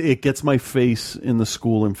it gets my face in the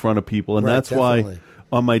school in front of people, and Right, that's definitely.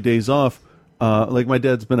 why on my days off, like my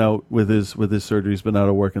dad's been out with his surgery. He's been out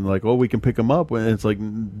of work, and like, "Oh, we can pick him up." And it's like,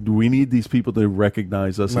 we need these people to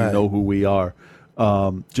recognize us Right. and know who we are.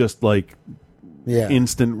 Just like. Yeah.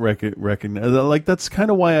 Instant recognize. Like that's kind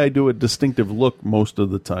of why I do a distinctive look most of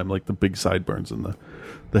the time, like the big sideburns and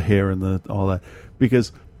the hair and all that.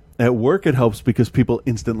 Because at work it helps because people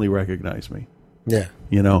instantly recognize me. Yeah.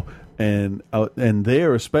 You know, and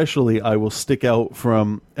there especially, I will stick out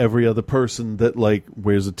from every other person that like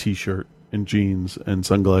wears a t-shirt and jeans and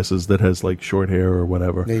sunglasses that has like short hair or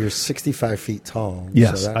whatever. Yeah, you're 65 feet tall.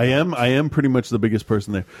 Yes, so that I am. I am pretty much the biggest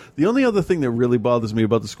person there. The only other thing that really bothers me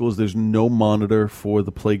about the school is there's no monitor for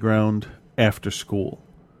the playground after school,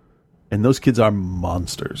 and those kids are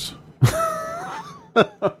monsters.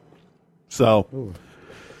 So,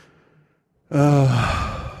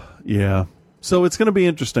 yeah. So it's going to be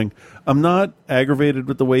interesting. I'm not aggravated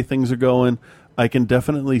with the way things are going. I can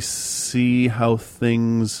definitely see how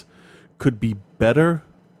things could be better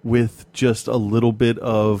with just a little bit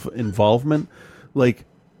of involvement. Like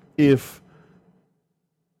if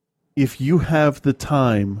you have the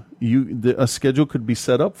time, a schedule could be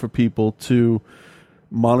set up for people to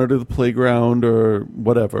monitor the playground or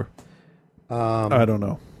whatever. I don't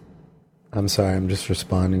know. I'm sorry, I'm just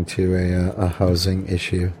responding to a housing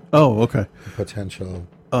issue. Oh, okay. Potential.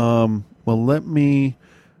 Well, let me.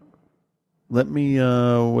 What do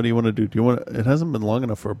you want to do? It hasn't been long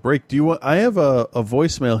enough for a break. Do you want? I have a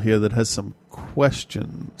voicemail here that has some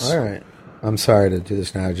questions. All right. I'm sorry to do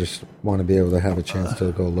this now. I just want to be able to have a chance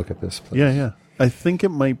to go look at this place. Yeah. I think it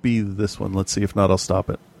might be this one. Let's see. If not, I'll stop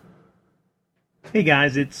it. Hey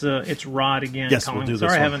guys, it's Rod again. Yes, calling. we'll do this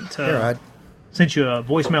Sorry, I one. haven't Hey, Rod. sent you a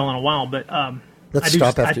voicemail in a while, but Let's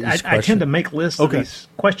stop after each I question. tend to make lists Okay. of these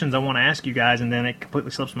questions I want to ask you guys, and then it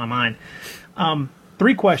completely slips my mind.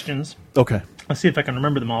 3 questions. Okay. Let's see if I can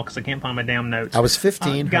remember them all because I can't find my damn notes. I was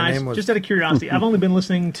 15. Her Guys, name was... just out of curiosity, I've only been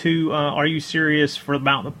listening to Are You Serious for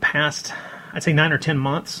about the past, I'd say 9 or 10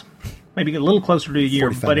 months. Maybe a little closer to a year.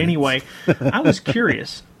 45 But minutes. anyway, I was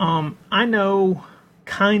curious. I know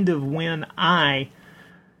kind of when I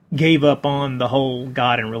gave up on the whole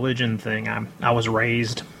God and religion thing. I was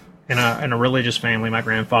raised in a religious family. My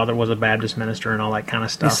grandfather was a Baptist minister and all that kind of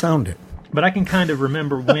You stuff. sound it. But I can kind of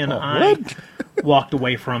remember when I walked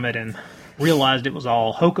away from it and realized it was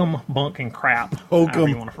all hokum, bunk, and crap, however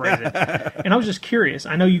you want to phrase it. And I was just curious.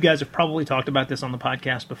 I know you guys have probably talked about this on the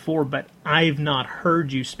podcast before, but I've not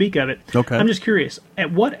heard you speak of it. Okay. I'm just curious.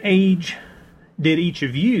 At what age did each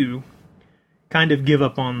of you kind of give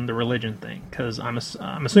up on the religion thing? Because I'm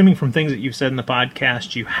assuming from things that you've said in the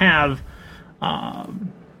podcast, you have.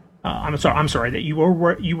 I'm sorry that you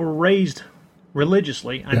were raised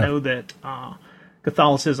religiously. I know that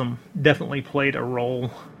Catholicism definitely played a role,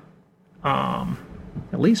 at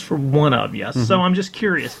least for one of you. Mm-hmm. So I'm just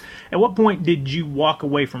curious. At what point did you walk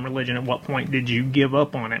away from religion? At what point did you give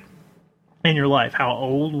up on it in your life? How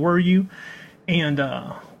old were you? And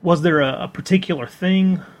was there a particular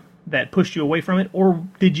thing that pushed you away from it, or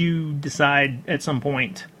did you decide at some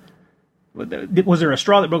point? Was there a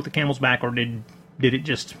straw that broke the camel's back, or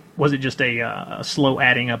was it just a slow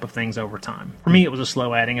adding up of things over time? For me, it was a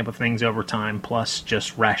slow adding up of things over time, plus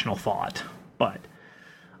just rational thought. But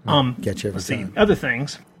Get you every let's see time. other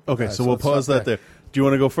things. Okay, Right, so so we'll let's pause stop that there. Do you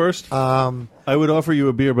want to go first? I would offer you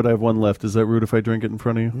a beer, but I have one left. Is that rude if I drink it in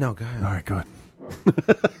front of you? No, go ahead. All right, good.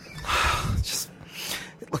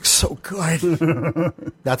 It looks so good.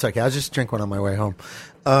 That's okay. I'll just drink one on my way home.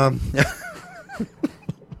 Oh,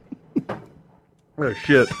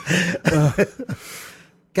 shit.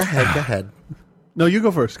 Go ahead. No, you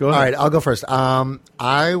go first. Go ahead. All right, I'll go first.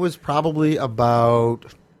 I was probably about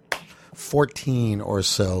 14 or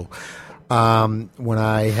so when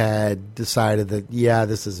I had decided that,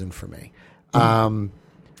 this isn't for me.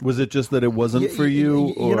 Was it just that it wasn't for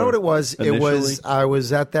you? You know what it was? Initially? It was, I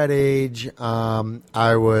was at that age.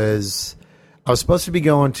 I was supposed to be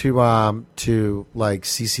going to like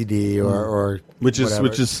CCD or which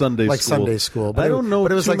is Sunday like school. Sunday school. But I don't know.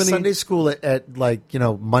 But it was too like many... Sunday school at like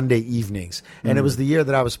Monday evenings, and it was the year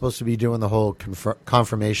that I was supposed to be doing the whole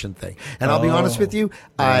confirmation thing. And I'll be honest with you,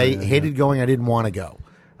 I hated going. I didn't want to go.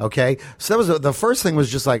 Okay, so that was the first thing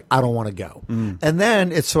was just like I don't want to go, and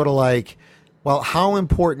then it's sort of like, well, how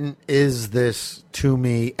important is this to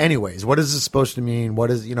me anyways? What is this supposed to mean?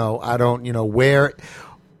 What is, I don't,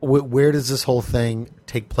 where does this whole thing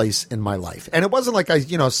take place in my life? And it wasn't like I,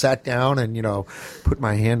 sat down and, put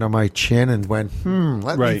my hand on my chin and went,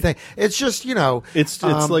 let me think. It's just, it's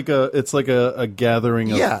like a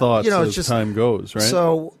gathering of thoughts as just, time goes, right?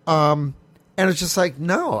 So, and it's just like,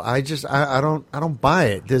 no, I don't buy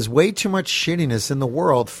it. There's way too much shittiness in the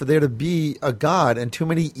world for there to be a God and too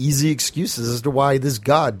many easy excuses as to why this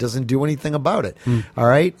God doesn't do anything about it. All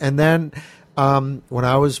right. And then, when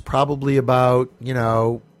I was probably about,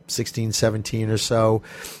 16, 17 or so,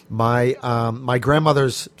 my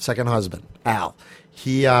grandmother's second husband, Al,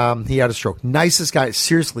 he had a stroke. Nicest guy.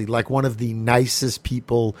 Seriously, like one of the nicest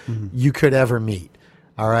people you could ever meet.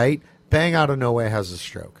 All right. Bang out of nowhere has a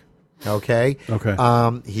stroke. Okay.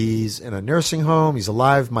 He's in a nursing home. He's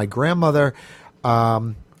alive. My grandmother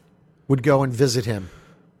would go and visit him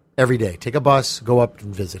every day. Take a bus, go up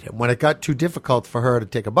and visit him. When it got too difficult for her to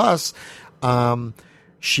take a bus,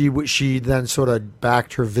 she then sort of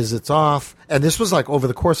backed her visits off. And this was like over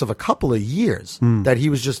the course of a couple of years that he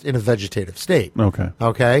was just in a vegetative state.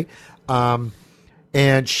 Okay.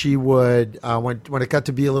 And she would when it got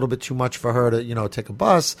to be a little bit too much for her to take a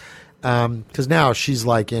bus. Because now she's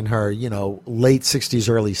like in her, late 60s,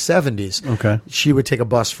 early 70s. Okay. She would take a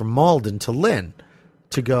bus from Malden to Lynn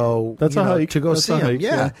to go, to go see him.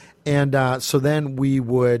 Yeah. And so then we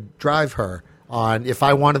would drive her on, if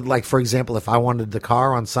I wanted, like, for example, if I wanted the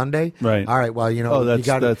car on Sunday. Right. All right, well, you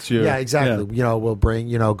got that's your, yeah, exactly. Yeah. We'll bring,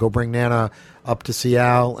 go bring Nana up to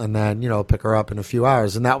Seattle and then, pick her up in a few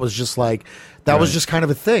hours. And that was just like, that was just kind of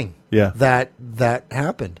a thing. Yeah. That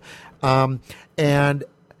happened. And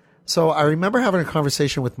so I remember having a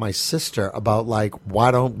conversation with my sister about like,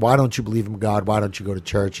 why don't you believe in God? Why don't you go to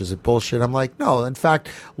church? Is it bullshit? I'm like, no. In fact,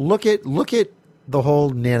 look at the whole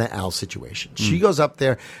Nana Al situation. She goes up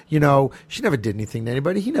there, you know, she never did anything to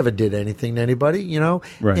anybody. He never did anything to anybody, you know?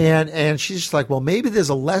 Right. And she's just like, well, maybe there's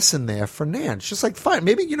a lesson there for Nan. It's just like, fine.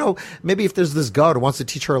 Maybe, you know, maybe if there's this God who wants to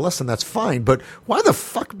teach her a lesson, that's fine. But why the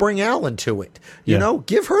fuck bring Al into it? You know,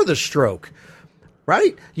 give her the stroke.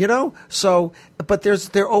 Right? You know? So, but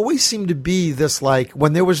there always seemed to be this, like,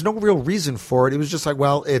 when there was no real reason for it, it was just like,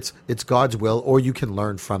 well, it's God's will, or you can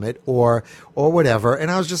learn from it, or whatever. And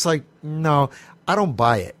I was just like, no, I don't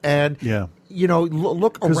buy it. And, you know,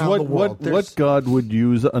 look around the world. What God would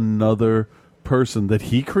use another person that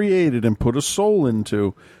he created and put a soul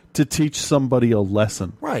into to teach somebody a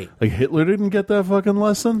lesson? Right. Like Hitler didn't get that fucking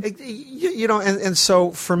lesson? You know, and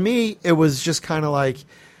so for me, it was just kind of like,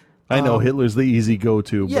 I know Hitler's the easy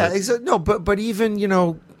go-to. Yeah, but no, but even, you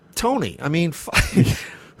know, Tony. I mean,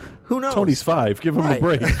 who knows? Tony's 5. Give him a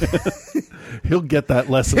break. He'll get that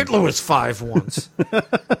lesson. Hitler was 5 once.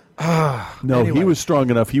 No, he was strong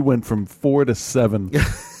enough. He went from 4 to 7.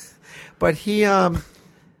 But he,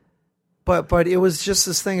 but it was just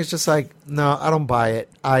this thing. It's just like, no, I don't buy it.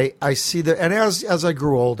 I see that, and as I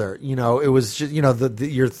grew older, you know, it was just, you know,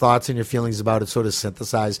 your thoughts and your feelings about it sort of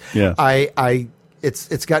synthesized. Yeah.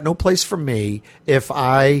 It's got no place for me if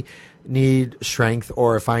I need strength,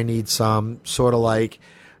 or if I need some sort of, like,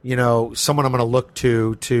 you know, someone I'm going to look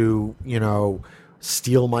to, you know,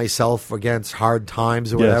 steel myself against hard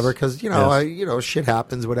times or whatever. Because, you know, shit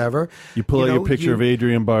happens, whatever. You pull out your picture of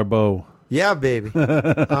Adrian Barbeau. Yeah, baby.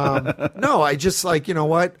 No, I just, like, you know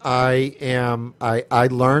what? I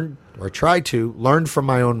learned, or try to learn from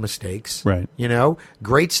my own mistakes. Right. You know,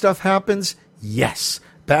 great stuff happens. Yes.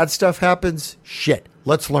 Bad stuff happens. Shit.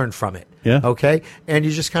 Let's learn from it. Yeah. Okay. And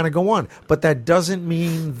you just kind of go on. But that doesn't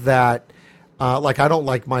mean that, like, I don't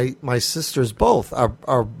like my sisters both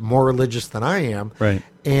are more religious than I am. Right.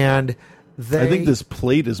 And I think this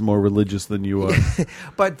plate is more religious than you are.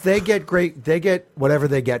 But they get whatever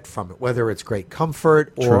they get from it, whether it's great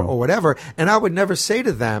comfort or whatever. And I would never say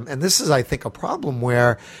to them, and this is, I think, a problem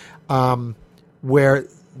where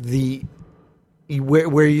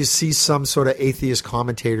you see some sort of atheist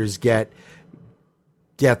commentators get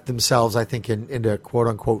themselves, I think, into quote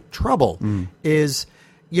unquote trouble is,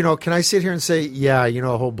 you know, can I sit here and say, yeah, you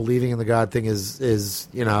know, the whole believing in the God thing is,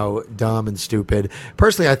 you know, dumb and stupid.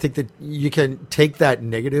 Personally, I think that you can take that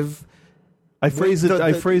negative. I phrase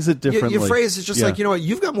it differently. You phrase it just like, you know what,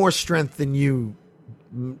 you've got more strength than you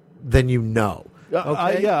know.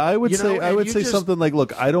 Okay? I would say something like,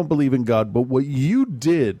 look, I don't believe in God, but what you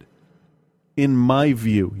did, in my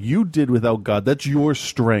view, you did without God. That's your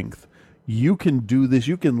strength. You can do this.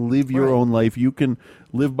 You can live your own life. You can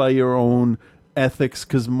live by your own ethics,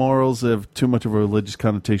 because morals have too much of a religious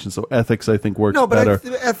connotation. So ethics, I think, works better.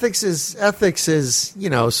 Ethics is, you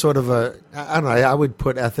know, sort of I don't know. I would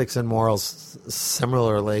put ethics and morals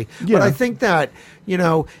similarly. Yeah. But I think that, you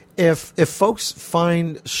know, if folks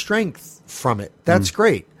find strength from it, that's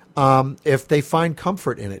great. If they find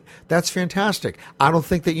comfort in it, that's fantastic. I don't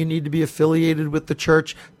think that you need to be affiliated with the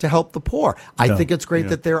church to help the poor. I think it's great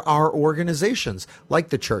that there are organizations like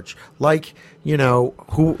the church, like, you know,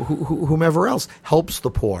 whomever else helps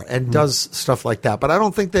the poor and does stuff like that. But I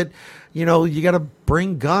don't think that, you know, you got to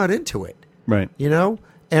bring God into it. Right. You know?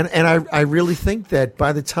 And I really think that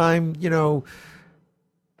by the time, you know,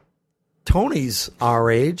 Tony's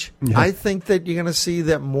our age, I think that you're going to see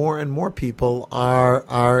that more and more people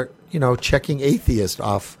are you know, checking atheist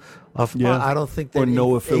off. I don't think that, or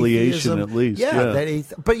no affiliation, atheism, at least.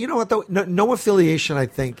 That but you know what though, no affiliation. I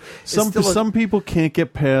think some people can't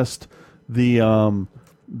get past the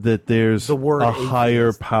that there's the word a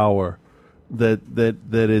higher power, that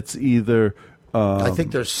it's either. I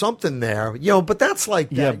think there's something there, you know, but that's like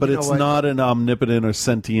that. Yeah, but it's not an omnipotent or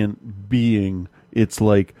sentient being. It's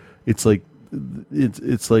like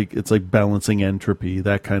balancing entropy,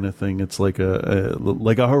 that kind of thing. It's like a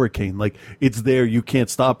hurricane. Like, it's there, you can't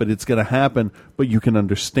stop it. It's going to happen, but you can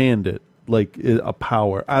understand it. Like a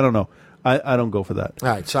power. I don't know. I don't go for that. All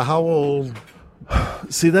right. So how old?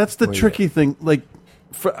 See, that's the tricky thing. Like,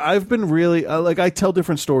 I've been really I tell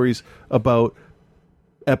different stories about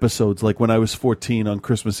episodes. Like when I was 14 on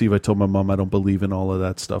Christmas Eve, I told my mom I don't believe in all of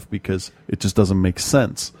that stuff because it just doesn't make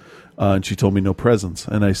sense. And she told me no presents.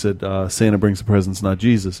 And I said, Santa brings the presents, not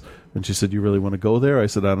Jesus. And she said, you really want to go there? I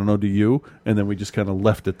said, I don't know, do you? And then we just kind of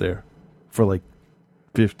left it there for like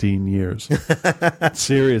 15 years.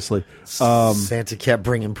 Seriously. Santa kept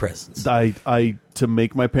bringing presents. I to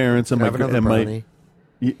make my parents and my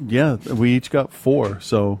yeah, we each got 4.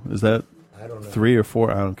 So is that 3 or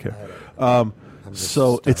 4? I don't care.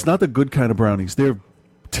 So it's not the good kind of brownies. They're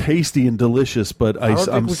tasty and delicious, but I don't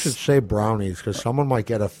think we should say brownies because someone might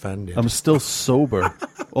get offended. I'm still sober.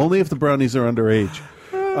 Only if the brownies are underage.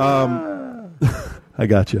 I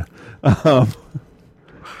got you. I'm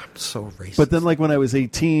so racist. But then, like when I was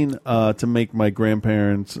 18, to make my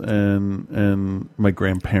grandparents and my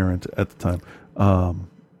grandparent at the time,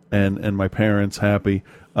 and my parents happy,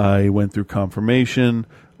 I went through confirmation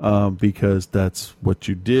because that's what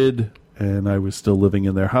you did. And I was still living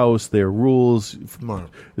in their house, their rules.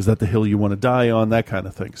 Is that the hill you want to die on? That kind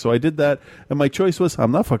of thing. So I did that, and my choice was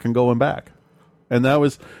I'm not fucking going back. And that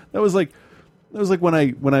was like when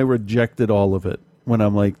I rejected all of it. When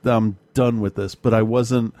I'm like, I'm done with this, but I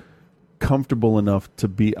wasn't comfortable enough to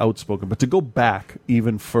be outspoken. But to go back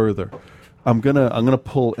even further, I'm gonna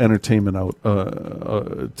pull entertainment out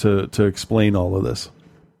to explain all of this.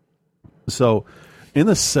 So in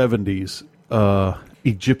the 70s.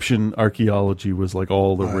 Egyptian archaeology was like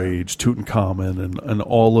all the rage, Tutankhamun and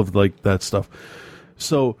all of like that stuff.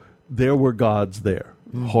 So there were gods there,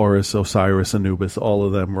 Horus, Osiris, Anubis, all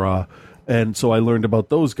of them, Ra. And so I learned about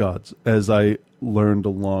those gods as I learned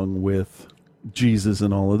along with Jesus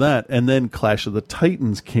and all of that. And then Clash of the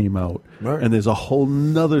Titans came out. Right. And there's a whole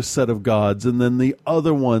nother set of gods. And then the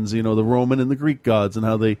other ones, the Roman and the Greek gods and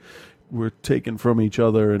how they were taken from each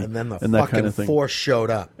other, and then the and fucking that kind of thing. Force showed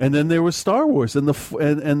up, and then there was Star Wars, and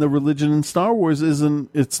the religion in Star Wars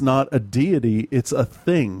it's not a deity, it's a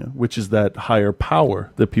thing, which is that higher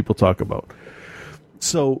power that people talk about.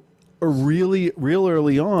 So, real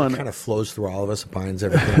early on, it kind of flows through all of us, binds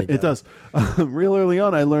everything. It does. Real early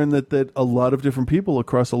on, I learned that a lot of different people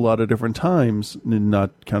across a lot of different times,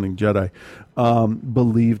 not counting Jedi,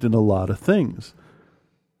 believed in a lot of things.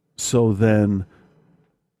 So then,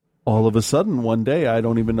 all of a sudden, one day, I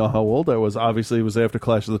don't even know how old I was. Obviously, it was after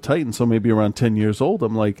Clash of the Titans, so maybe around 10 years old.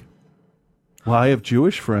 I'm like, well, I have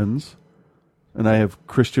Jewish friends, and I have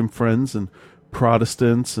Christian friends, and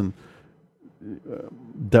Protestants, and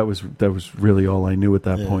that was really all I knew at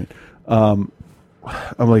that point. I'm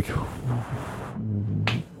like,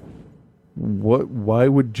 why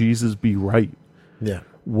would Jesus be right? Yeah.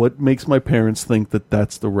 What makes my parents think that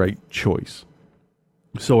that's the right choice?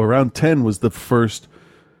 So around 10 was the first.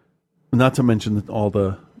 Not to mention that all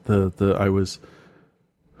the I was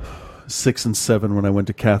 6 and 7 when I went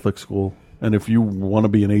to Catholic school, and if you want to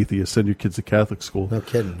be an atheist, send your kids to Catholic school. No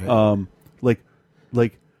kidding. Right?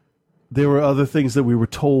 Like there were other things that we were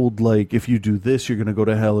told, like if you do this, you're going to go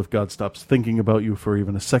to hell. If God stops thinking about you for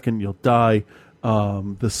even a second, you'll die.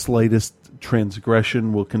 The slightest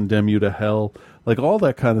transgression will condemn you to hell. Like all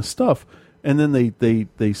that kind of stuff. And then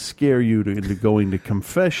they scare you into going to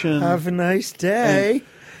confession. Have a nice day.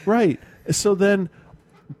 Right. So then,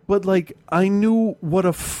 but like, I knew what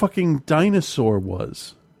a fucking dinosaur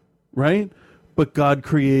was, right? But God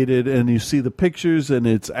created, and you see the pictures, and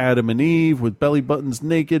it's Adam and Eve with belly buttons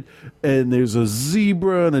naked, and there's a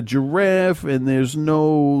zebra and a giraffe, and there's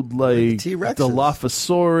no, like,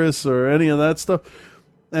 Dilophosaurus or any of that stuff.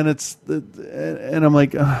 And and I'm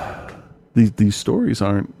like, these stories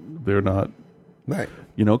they're not. Right.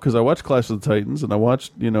 Because I watched Clash of the Titans, and I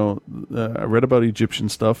watched, I read about Egyptian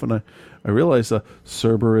stuff, and I realized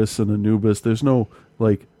Cerberus and Anubis, there's no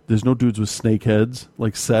dudes with snake heads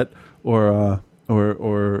like Set or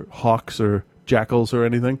hawks or jackals or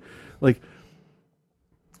anything. Like,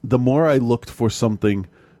 the more I looked for something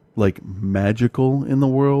like magical in the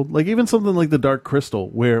world, like even something like the Dark Crystal,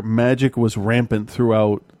 where magic was rampant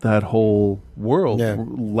throughout that whole world,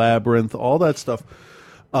 Labyrinth, all that stuff.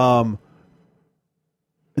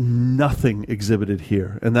 Nothing exhibited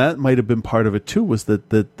here, and that might have been part of it too, was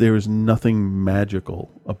that there is nothing magical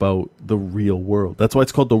about the real world. That's why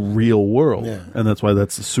it's called the real world, and that's why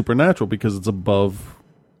that's supernatural, because it's above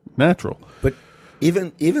natural. But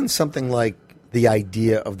even something like the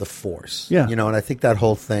idea of the Force, and I think that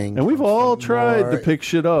whole thing, and we've all tried to pick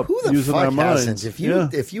shit up using our minds.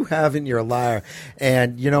 Hasn't? If you haven't, you're a liar.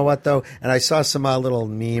 And you know what though? And I saw some little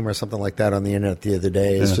meme or something like that on the internet the other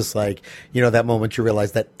day. It's just like, that moment you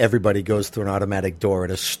realize that everybody goes through an automatic door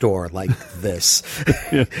at a store like this,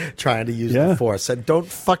 trying to use the Force. And don't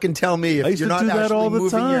fucking tell me if you're not actually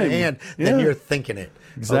moving your hand, then you're thinking it.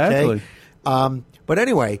 Exactly. Okay? But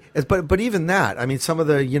anyway, but even that, I mean, some of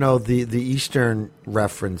the the Eastern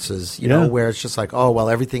references, where it's just like, oh well,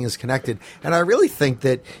 everything is connected, and I really think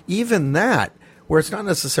that even that, where it's not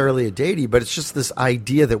necessarily a deity, but it's just this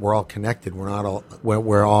idea that we're all connected, we're all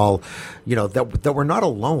that we're not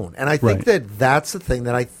alone, and I think that that's the thing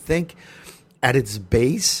that I think at its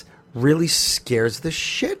base really scares the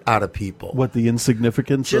shit out of people. What, the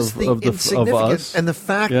insignificance of us, and the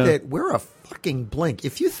fact that we're a fucking blink.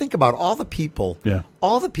 If you think about all the people, Yeah.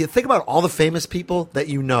 think about all the famous people that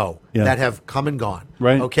you know Yeah. that have come and gone.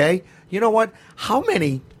 Right. Okay? You know what? How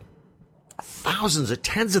many thousands or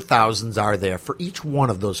tens of thousands are there for each one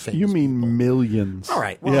of those famous You mean millions. All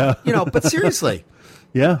right. Well, yeah. you know, but seriously.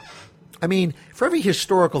 Yeah. I mean, for every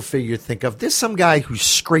historical figure you think of, there's some guy who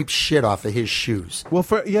scrapes shit off of his shoes. Well,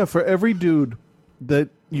 for every dude that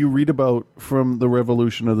you read about from the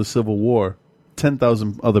Revolution or the Civil War,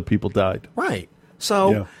 10,000 other people died. Right.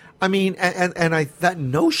 So, Yeah. I mean, and that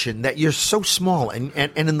notion that you're so small and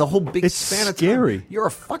in the whole big It's span of scary. time, you're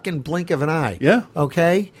a fucking blink of an eye. Yeah.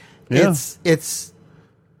 Okay? Yeah. It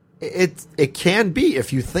can be,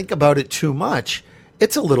 if you think about it too much,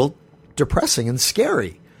 it's a little depressing and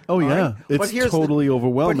scary. Oh All yeah, right? But it's here's totally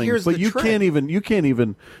overwhelming. But here's the you trick. can't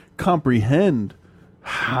even comprehend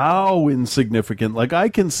how insignificant. Like I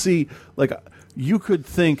can see, like you could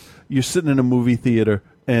think you're sitting in a movie theater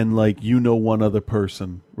and like you know one other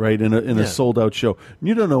person, right, in Yeah. a sold out show.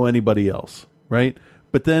 You don't know anybody else, right?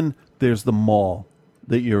 But then there's the mall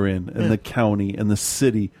that you're in, and Yeah. the county, and the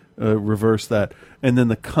city. Reverse that, and then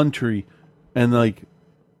the country, and like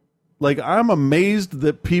I'm amazed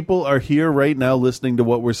that people are here right now listening to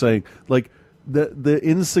what we're saying. Like the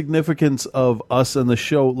insignificance of us and the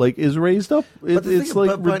show like is raised up. But the It's thing- like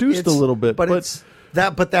but reduced a it's- little bit. But that's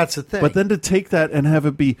the thing. But then to take that and have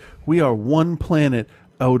it be, we are one planet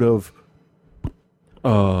out of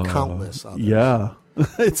countless others. Yeah,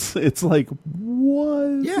 it's like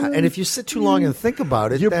what? Yeah, and if you sit too long and think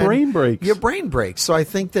about it, Your then brain breaks. Your brain breaks. So I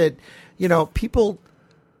think that, you know, people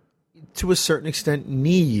to a certain extent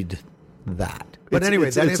need that. But anyway, that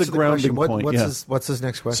it's a answers the grounding question. point. What's his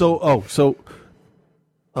next question?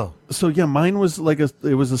 So yeah, mine was like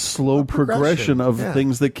it was a slow progression of yeah.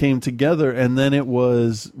 things that came together, and then it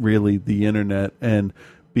was really the internet and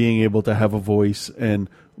being able to have a voice and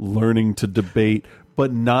learning to debate,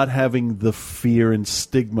 but not having the fear and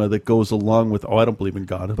stigma that goes along with, I don't believe in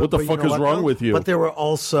God. What the But you fuck know is what, wrong though? with you? But there were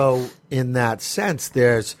also, in that sense,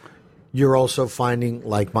 you're also finding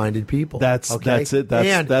like-minded people. That's it.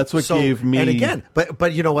 That's what gave me. And again,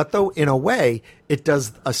 but you know what though? In a way, it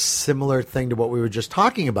does a similar thing to what we were just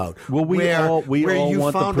talking about. Well, we all you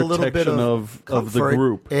want found the a little bit protection of of the comfort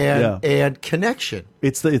group and connection.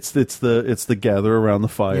 It's the gather around the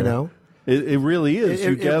fire. You know? It really is.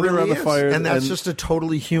 You gather really around the is. fire, and that's just a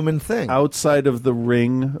totally human thing. Outside of the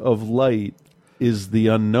ring of light is the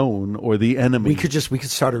unknown or the enemy. We could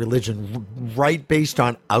start a religion right based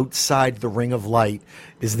on outside the ring of light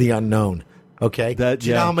is the unknown. Okay, do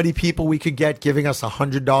you know how many people we could get giving us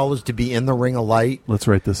 $100 to be in the ring of light? Let's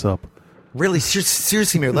write this up. Really,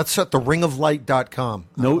 seriously, Mary, let's start the ringoflight.com.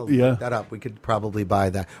 Look that up. We could probably buy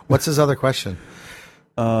that. What's his other question?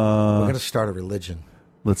 We're going to start a religion.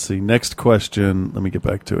 Let's see. Next question. Let me get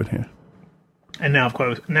back to it here. And now, of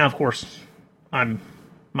course,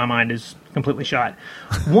 my mind is completely shot.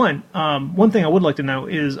 One thing I would like to know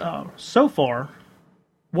is, so far,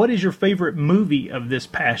 what is your favorite movie of this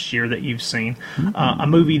past year that you've seen? A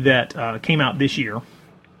movie that came out this year.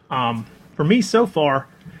 For me, so far,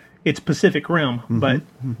 it's Pacific Rim, but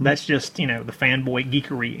that's just, the fanboy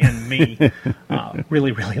geekery in me.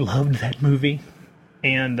 Really, really loved that movie.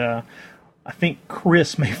 And I think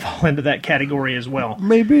Chris may fall into that category as well.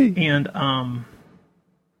 Maybe. And,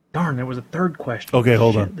 darn, there was a third question. Okay,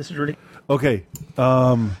 hold Shit, on. This is really... Okay,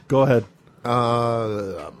 go ahead.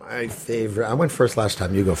 My favorite. I went first last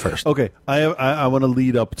time. You go first. Okay, I want to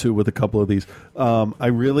lead up to with a couple of these. I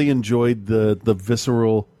really enjoyed the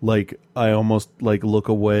visceral, like I almost like look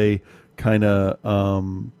away, kind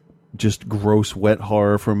of just gross wet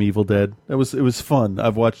horror from Evil Dead. It was fun.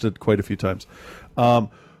 I've watched it quite a few times.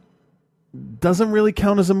 Doesn't really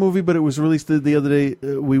count as a movie, but it was released the other day.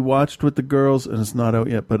 We watched with the girls, and it's not out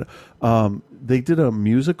yet. But they did a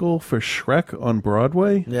musical for Shrek on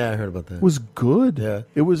Broadway. Yeah, I heard about that. It was good. Yeah,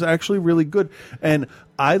 it was actually really good, and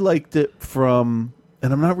I liked it from.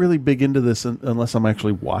 And I'm not really big into this unless I'm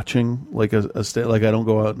actually watching, like like I don't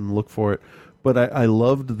go out and look for it. But I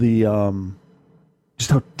loved the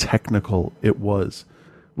just how technical it was.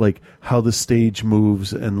 Like how the stage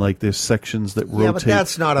moves and like there's sections that rotate. Yeah, but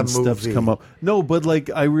that's not a and steps movie. come up. No, but like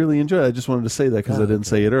I really enjoyed it. I just wanted to say that because I didn't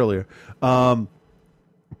say it earlier. 2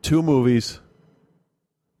 movies,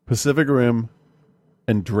 Pacific Rim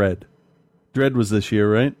and Dread. Dread was this year,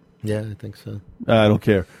 right? Yeah, I think so. I don't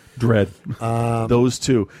care. Dread. Those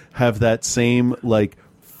 2 have that same like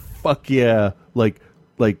fuck yeah, like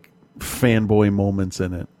fanboy moments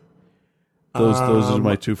in it. Those are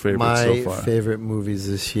my 2 favorites so far. My favorite movies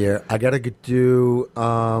this year. I gotta do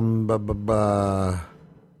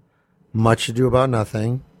Much Ado About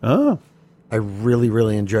Nothing. Oh, I really,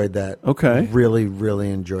 really enjoyed that. Okay. Really,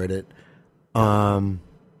 really enjoyed it. I'll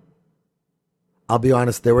be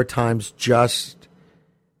honest, there were times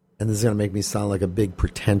and this is going to make me sound like a big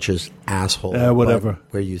pretentious asshole. Whatever.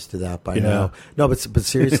 We're used to that by now. No, but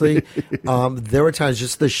seriously, there were times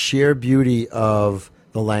just the sheer beauty of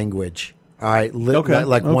the language. All right,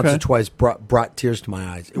 once or twice brought tears to my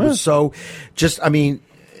eyes. It was so I mean,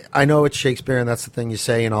 I know it's Shakespeare and that's the thing you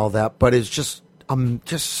say and all that, but it's just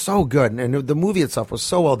so good. And the movie itself was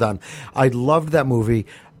so well done. I loved that movie.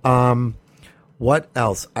 What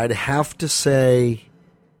else? I'd have to say,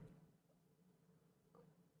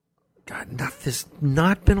 God, there's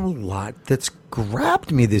not been a lot that's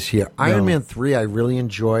grabbed me this year. No. Iron Man 3, I really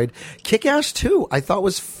enjoyed. Kick-Ass 2, I thought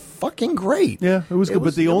was fucking great. Yeah, it was good.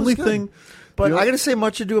 But the only thing... But I got to say,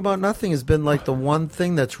 Much Ado About Nothing has been like the one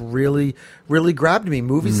thing that's really, really grabbed me.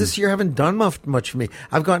 Movies this year haven't done much for me.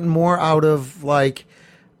 I've gotten more out of like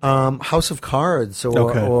House of Cards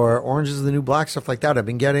or Orange is the New Black, stuff like that. I've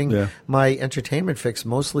been getting my entertainment fix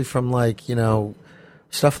mostly from like,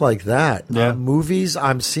 stuff like that. Yeah. Movies,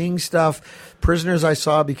 I'm seeing stuff. Prisoners I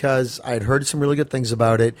saw because I'd heard some really good things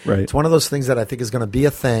about it. Right. It's one of those things that I think is going to be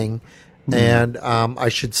a thing. And I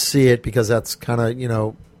should see it because that's kind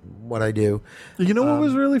of, what I do. You know what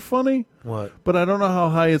was really funny? What? But I don't know how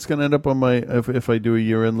high it's going to end up on my if I do a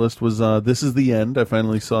year-end list. Was This Is the End? I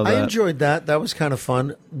finally saw that. I enjoyed that. That was kind of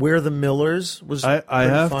fun. Where the Millers was. I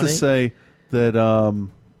have funny. to say that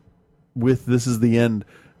with This Is the End,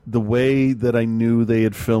 the way that I knew they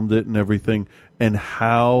had filmed it and everything, and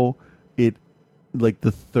how it like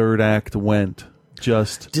the third act went.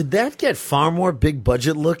 Did that get far more big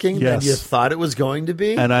budget looking than you thought it was going to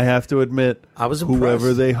be? And I have to admit, I was impressed.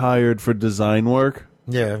 Whoever they hired for design work,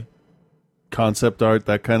 concept art,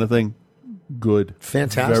 that kind of thing, good,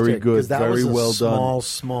 fantastic, very good, that very was done.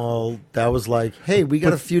 Small. That was like, hey, we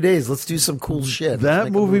got a few days. Let's do some cool shit.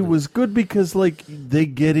 That movie was good because like they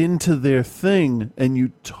get into their thing and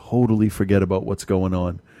you totally forget about what's going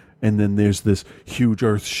on. And then there's this huge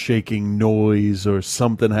earth-shaking noise or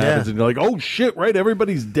something happens, and you're like, "Oh shit!" Right?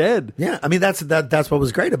 Everybody's dead. Yeah, I mean that's what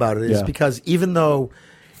was great about it is because even though,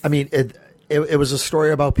 I mean, it was a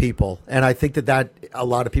story about people, and I think that a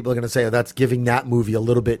lot of people are going to say that's giving that movie a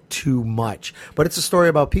little bit too much, but it's a story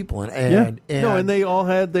about people, and they all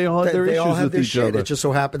had their issues with each other. It just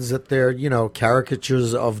so happens that they're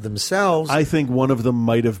caricatures of themselves. I think one of them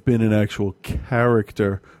might have been an actual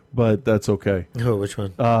character. But that's okay. Oh, which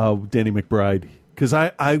one? Danny McBride. Because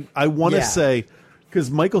I want to say,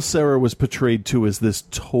 because Michael Cera was portrayed too as this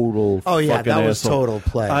total. Oh yeah, fucking that was asshole. total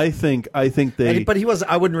play. I think they. But he was.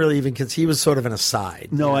 I wouldn't really even because he was sort of an aside.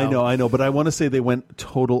 No, I know. But I want to say they went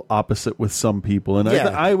total opposite with some people, and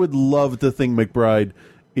I would love to think McBride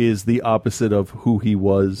is the opposite of who he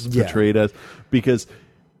was portrayed as, because.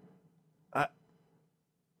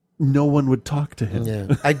 No one would talk to him.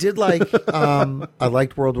 Yeah, I did like. I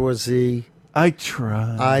liked World War Z. I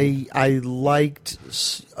tried. I liked.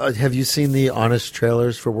 Have you seen the Honest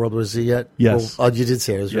trailers for World War Z yet? Yes. Oh, you did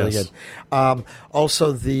see it. It was really good.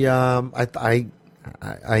 Also, the I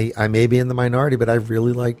may be in the minority, but I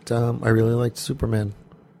really liked Superman.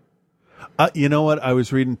 You know what? I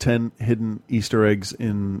was reading 10 hidden Easter eggs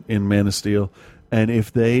in Man of Steel. And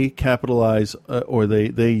if they capitalize or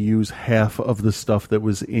they use half of the stuff that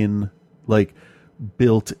was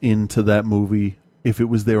built into that movie, if it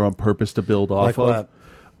was there on purpose to build off of,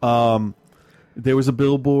 there was a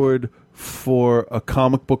billboard for a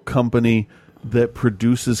comic book company that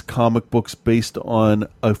produces comic books based on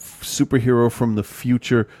a superhero from the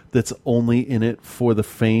future that's only in it for the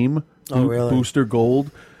fame. Oh, really? Booster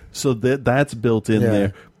Gold. So that's built in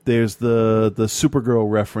there. There's the Supergirl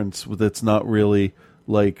reference that's not really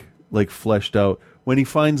like fleshed out. When he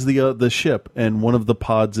finds the ship and one of the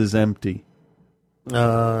pods is empty.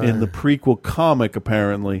 In the prequel comic,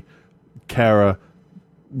 apparently, Kara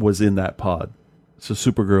was in that pod. So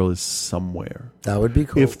Supergirl is somewhere. That would be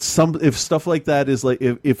cool. If stuff like that is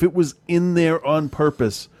if it was in there on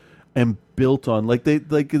purpose and built on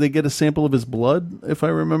they get a sample of his blood, if I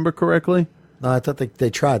remember correctly. No, I thought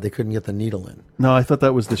they tried. They couldn't get the needle in. No, I thought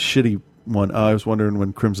that was the shitty one. I was wondering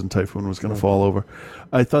when Crimson Typhoon was going to fall over.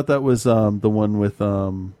 I thought that was the one with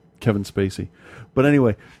Kevin Spacey. But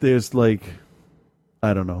anyway, there's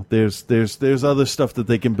I don't know. There's other stuff that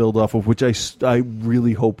they can build off of, which I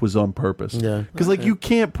really hope was on purpose. Yeah, because you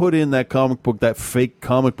can't put in that comic book, that fake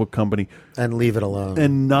comic book company, and leave it alone.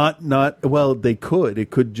 And not well, they could.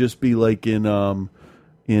 It could just be like in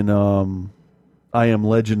I Am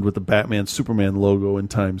Legend with the Batman Superman logo in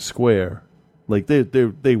Times Square. They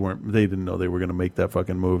didn't know they were going to make that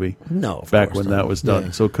fucking movie. No, back when not. that was done.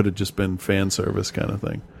 Yeah. So it could have just been fan service kind of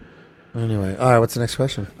thing. Anyway, all right. What's the next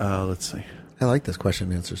question? Let's see. I like this question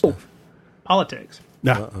and answer stuff. Politics.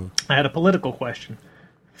 Yeah. I had a political question.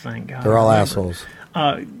 Thank God. They're all assholes.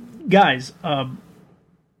 Guys,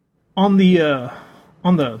 on the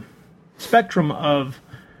spectrum of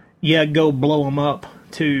go blow them up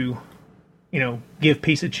to, give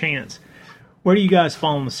peace a chance. Where do you guys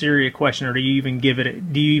fall on the Syria question, or do you even give it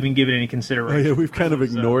any consideration? Oh, yeah, we've kind of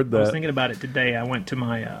ignored that. I was thinking about it today. I went to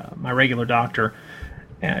my regular doctor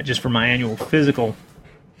just for my annual physical,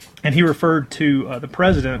 and he referred to the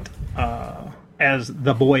president as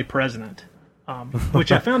the boy president,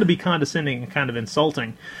 which I found to be condescending and kind of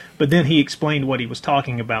insulting. But then he explained what he was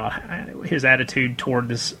talking about, his attitude toward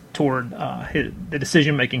the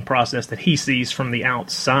decision-making process that he sees from the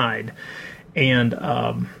outside. And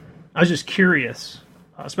I was just curious,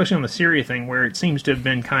 especially on the Syria thing, where it seems to have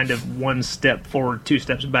been kind of one step forward, two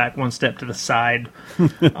steps back, one step to the side.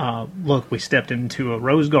 Look, we stepped into a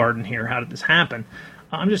rose garden here. How did this happen?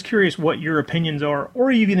 I'm just curious what your opinions are,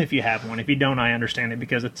 or even if you have one. If you don't, I understand it,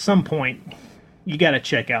 because at some point, you got to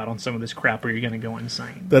check out on some of this crap or you're going to go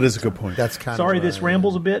insane. That is a good point. That's kind Sorry of this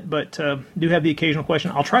rambles a bit, but do have the occasional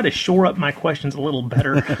question. I'll try to shore up my questions a little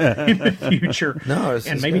better in the future.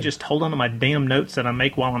 And maybe just hold on to my damn notes that I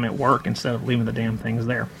make while I'm at work instead of leaving the damn things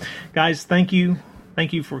there. Guys, thank you.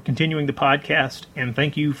 Thank you for continuing the podcast, and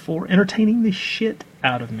thank you for entertaining the shit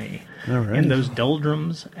out of me in those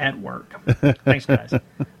doldrums at work. Thanks, guys.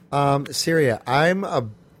 Syria,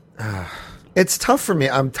 it's tough for me.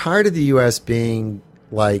 I'm tired of the U.S. being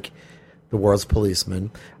like the world's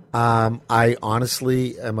policeman. I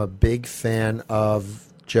honestly am a big fan of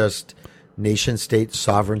just nation-state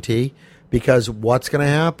sovereignty, because what's going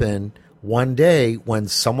to happen one day when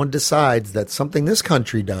someone decides that something this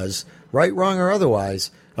country does, right, wrong, or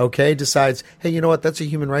otherwise, decides, hey, you know what, that's a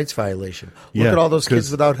human rights violation. Look at all those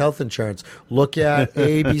kids without health insurance. Look at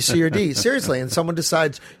A, B, C, or D. Seriously, and someone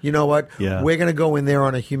decides, you know what, we're going to go in there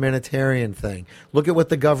on a humanitarian thing. Look at what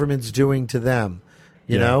the government's doing to them,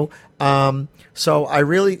 you know? So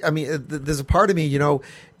there's a part of me,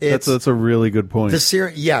 that's a really good point.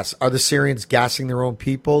 Are the Syrians gassing their own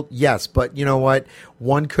people? Yes, but you know what?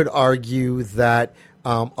 One could argue that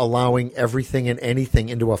allowing everything and anything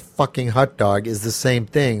into a fucking hot dog is the same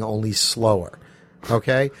thing, only slower.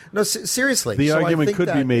 Okay? No, seriously. The argument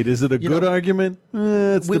could be made. Is it a good argument?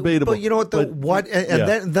 It's debatable. But you know what?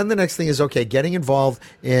 Then the next thing is, getting involved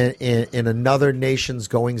in another nation's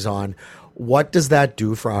goings-on. What does that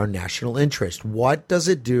do for our national interest? What does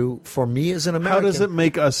it do for me as an American? How does it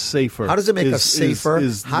make us safer? How does it make us safer?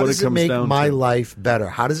 How does it make my life better?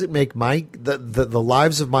 How does it make the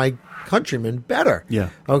lives of my countrymen better? Yeah.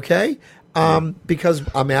 Okay? Because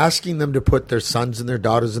I'm asking them to put their sons and their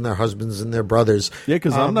daughters and their husbands and their brothers. Yeah,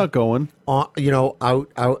 because I'm not going. Out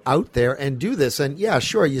there and do this. And yeah,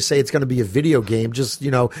 sure, you say it's going to be a video game, just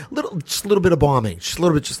a little bit of bombing, just a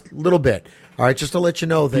little bit. All right, just to let you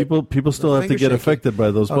know that people still have to get affected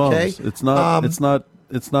by those bombs. Okay? It's not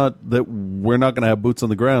that we're not going to have boots on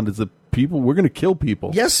the ground. It's that we're going to kill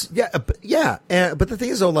people. Yes, yeah. But the thing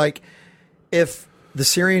is, though, if the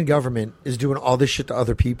Syrian government is doing all this shit to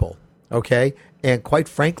other people, okay, and quite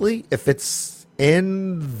frankly, if it's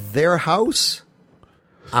in their house,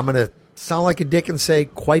 I'm going to sound like a dick and say,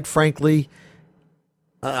 quite frankly,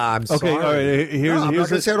 I'm sorry. Okay, all right. Here's an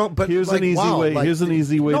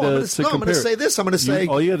easy way to compare. I'm going to say this. I'm going to say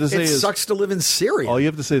all you have to say is, sucks to live in Syria. All you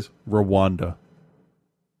have to say is Rwanda.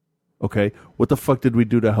 Okay, what the fuck did we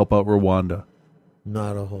do to help out Rwanda?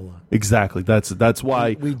 Not a whole lot. Exactly. That's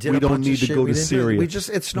why we don't need to go to Syria.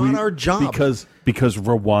 It's not our job because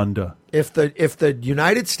Rwanda. If the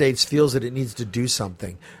United States feels that it needs to do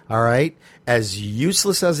something, all right, as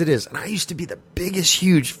useless as it is, and I used to be the biggest,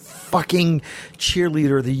 huge fucking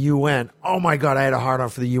cheerleader of the UN. Oh my God, I had a hard on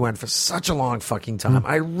for the UN for such a long fucking time.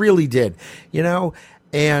 I really did,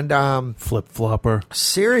 and flip flopper.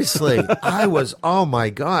 Seriously, I was. Oh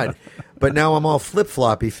my God. But now I'm all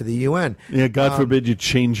flip-floppy for the UN. Yeah, God forbid you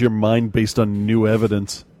change your mind based on new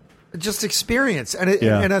evidence. Just experience. And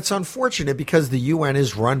it's unfortunate because the UN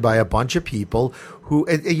is run by a bunch of people who,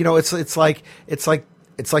 it's like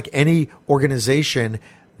any organization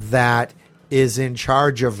that is in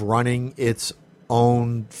charge of running its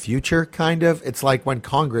own future, kind of. It's like when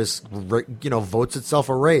Congress, votes itself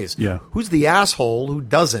a raise. Yeah. Who's the asshole who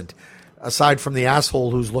doesn't? Aside from the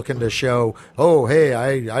asshole who's looking to show, oh, hey,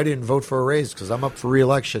 I didn't vote for a raise because I'm up for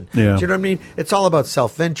re-election. Yeah. Do you know what I mean? It's all about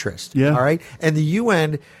self-interest. Yeah. All right? And the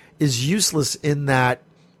UN is useless in that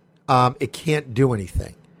it can't do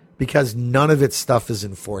anything because none of its stuff is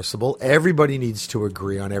enforceable. Everybody needs to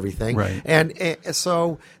agree on everything. Right. And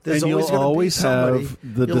so there's and always you'll going to be always somebody. have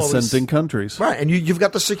the You'll always- dissenting countries. Right. And you've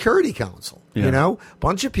got the Security Council, Yeah. you know,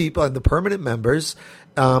 bunch of people and the permanent members.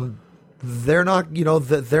 They're not,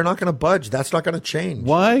 they're not going to budge. That's not going to change.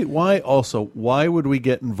 Why would we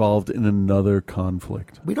get involved in another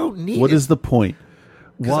conflict? We don't need What it. is the point?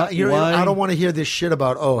 'Cause Why, I don't want to hear this shit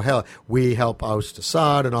about, oh, hell, we help oust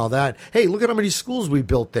Assad and all that. Hey, look at how many schools we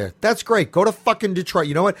built there. That's great. Go to fucking Detroit.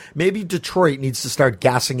 You know what? Maybe Detroit needs to start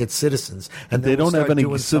gassing its citizens. And They then we'll don't have start any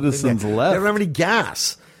doing something citizens there. left. They don't have any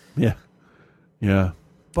gas. Yeah. Yeah.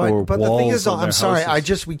 But the thing walls is, on their I'm sorry,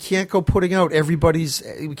 houses. we can't go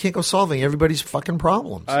we can't go solving everybody's fucking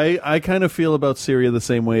problems. I kind of feel about Syria the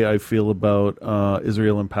same way I feel about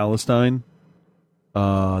Israel and Palestine.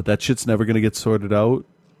 That shit's never going to get sorted out.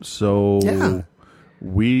 So Yeah.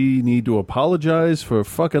 we need to apologize for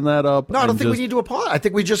fucking that up. No, I don't and think we just- need to apologize. I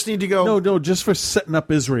think we just need to go. No, just for setting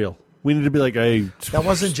up Israel. We need to be like, hey. That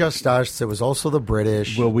wasn't just us. It was also the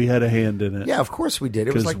British. Well, we had a hand in it. Yeah, of course we did.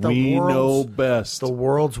 It was 'Cause like the we know world's best. The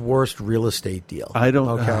world's worst real estate deal. I don't.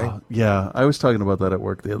 Okay. Yeah, I was talking about that at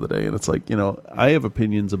work the other day, and it's like, I have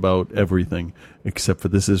opinions about everything except for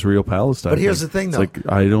this Israel-Palestine. But here's the thing, though. It's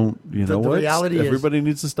like I don't. You know the what? reality is, everybody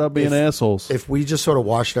needs to stop being assholes. If we just sort of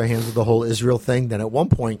washed our hands with the whole Israel thing, then at one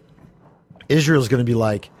point, Israel's going to be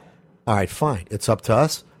like, all right, fine. It's up to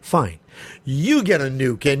us. Fine. You get a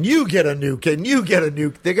nuke, and you get a nuke, and you get a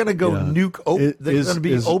nuke. They're going to go nuke. They're going to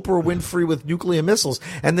be Oprah Winfrey with nuclear missiles,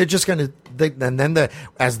 and they're just going to. And then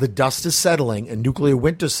as the dust is settling and nuclear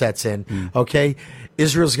winter sets in, okay,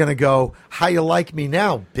 Israel's going to go. How you like me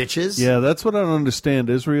now, bitches? Yeah, that's what I don't understand.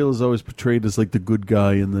 Israel is always portrayed as like the good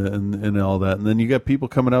guy and all that, and then you got people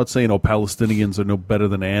coming out saying, "Oh, Palestinians are no better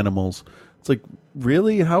than animals." It's like,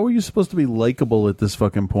 really? How are you supposed to be likable at this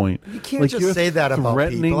fucking point? You can't just say that about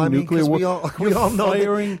people. I mean, because we all know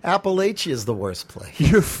that Appalachia is the worst place.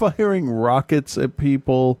 You're firing rockets at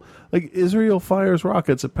people. Like, Israel fires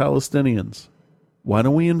rockets at Palestinians. Why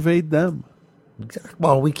don't we invade them?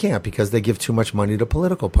 Well, we can't because they give too much money to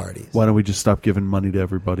political parties. Why don't we just stop giving money to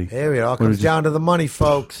everybody? Hey, it all comes down to the money,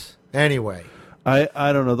 folks. Anyway. I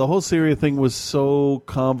don't know. The whole Syria thing was so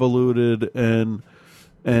convoluted and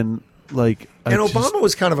like... And Obama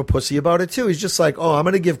was kind of a pussy about it too. He's just like, "Oh, I'm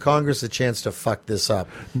going to give Congress a chance to fuck this up."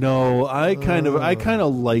 No, I kind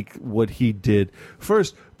of like what he did.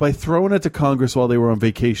 First, by throwing it to Congress while they were on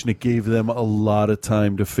vacation, it gave them a lot of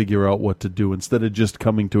time to figure out what to do instead of just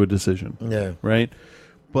coming to a decision. Yeah. Right?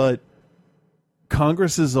 But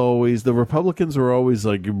Congress is always, the Republicans are always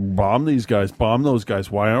like, bomb these guys, bomb those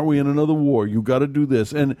guys. Why aren't we in another war? You got to do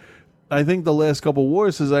this. And I think the last couple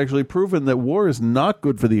wars has actually proven that war is not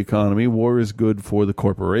good for the economy. War is good for the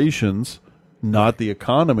corporations, not the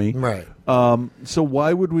economy. Right. So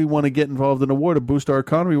why would we want to get involved in a war to boost our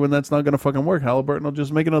economy when that's not going to fucking work? Halliburton will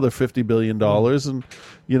just make another $50 billion and,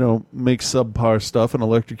 make subpar stuff and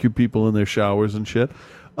electrocute people in their showers and shit.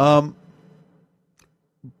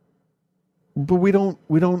 But we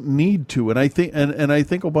don't need to, and I think and I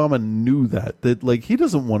think Obama knew that like he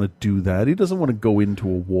doesn't want to do that. He doesn't want to go into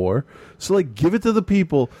a war. So like give it to the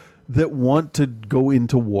people that want to go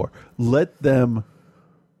into war. Let them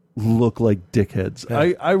look like dickheads.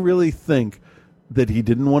 Yeah. I really think that he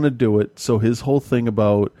didn't want to do it. So his whole thing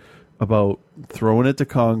about throwing it to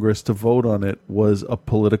Congress to vote on it was a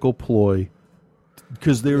political ploy.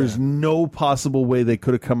 Because there is no possible way they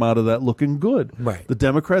could have come out of that looking good. Right. The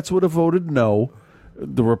Democrats would have voted no.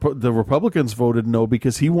 The Republicans voted no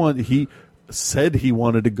because he said he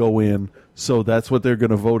wanted to go in, so that's what they're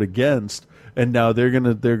going to vote against. And now they're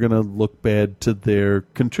gonna look bad to their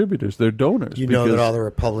contributors, their donors. You know that all the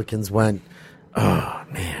Republicans went, "Oh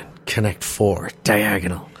man, Connect 4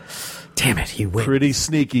 diagonal." Damn it, he went. Pretty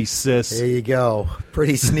sneaky, sis. There you go.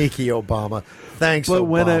 Pretty sneaky, Obama. Thanks, but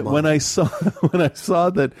Obama. when I saw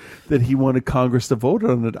that he wanted Congress to vote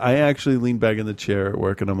on it, I actually leaned back in the chair at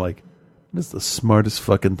work and I'm like, "This is the smartest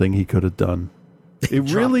fucking thing he could have done."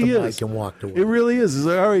 It really is. And walked away. It really is. It's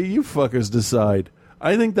like, all right, you fuckers decide.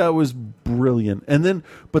 I think that was brilliant.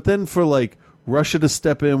 But then for like Russia to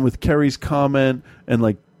step in with Kerry's comment and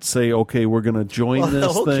like say, okay, we're going to join this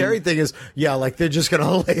the whole thing. Kerry thing is, like they're just going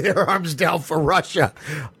to lay their arms down for Russia.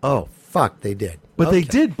 Oh, fuck, they did. But they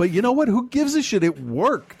did. But you know what? Who gives a shit? It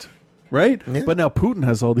worked, right? Yeah. But now Putin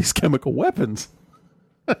has all these chemical weapons.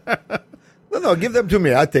 No, give them to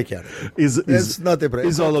me. I'll take care of it. It's not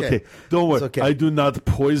It's all okay. Don't worry. Okay. I do not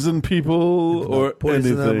poison people or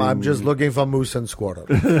Poison anything. them. I'm just looking for moose and squirrel.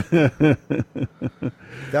 That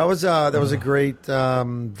was a great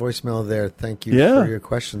voicemail there. Thank you for your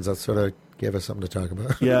questions. That sort of gave us something to talk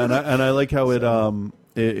about. Yeah, and I like how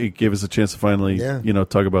it gave us a chance to finally,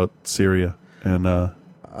 talk about Syria. And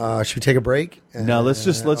should we take a break? No, let's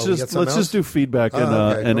just do feedback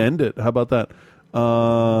and end it. How about that?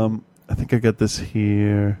 I think I got this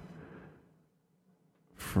here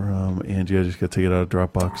from Angie. I just got to take it out of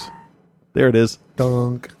Dropbox. There it is.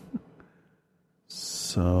 Dunk.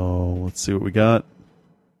 So let's see what we got.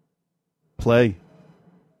 Play.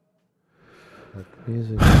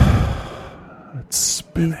 Music. It's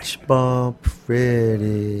spinning. Beach ball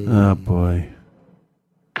pretty. Oh boy.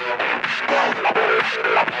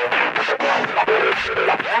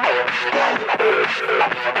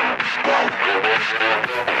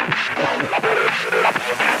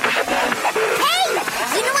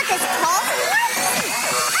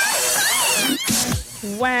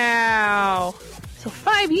 Wow. So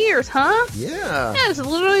 5 years, huh? Yeah. That is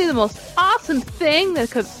literally the most awesome thing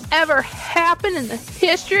that could ever happen in the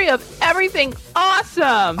history of everything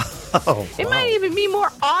awesome. Oh, it might even be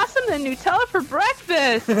more awesome than Nutella for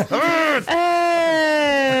breakfast.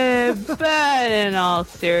 But in all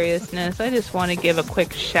seriousness, I just want to give a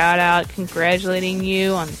quick shout out congratulating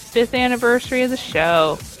you on the 5th anniversary of the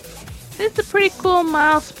show. It's a pretty cool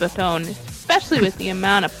milestone, especially with the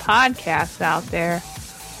amount of podcasts out there.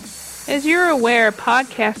 As you're aware,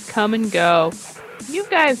 podcasts come and go. You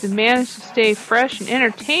guys have managed to stay fresh and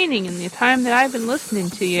entertaining in the time that I've been listening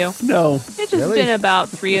to you. No. It's just been about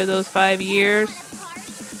 3 of those 5 years.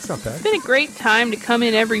 It's not bad. It's been a great time to come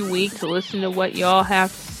in every week to listen to what y'all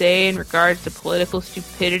have to say in regards to political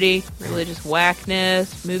stupidity, religious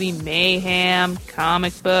whackness, movie mayhem,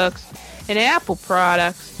 comic books, and Apple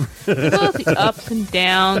products, as well as the ups and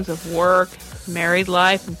downs of work, married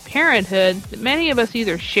life, and parenthood that many of us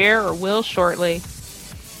either share or will shortly.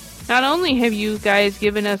 Not only have you guys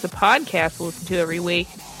given us a podcast to listen to every week,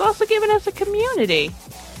 it's also given us a community.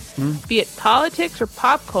 Be it politics or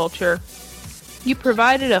pop culture, you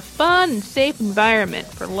provided a fun and safe environment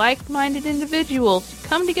for like-minded individuals to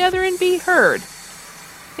come together and be heard.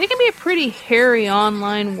 It can be a pretty hairy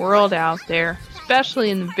online world out there,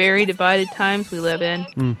 especially in the very divided times we live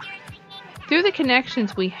in. Through the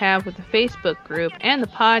connections we have with the Facebook group and the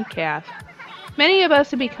podcast, many of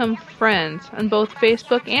us have become friends on both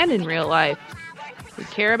Facebook and in real life. We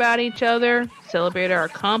care about each other, celebrate our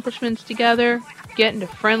accomplishments together, get into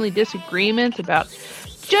friendly disagreements about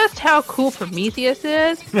just how cool Prometheus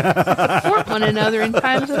is, support one another in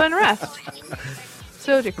times of unrest.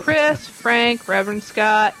 So to Chris, Frank, Reverend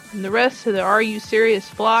Scott, and the rest of the Are You Serious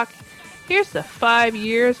flock, here's the 5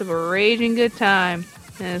 years of a raging good time.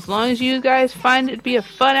 And as long as you guys find it to be a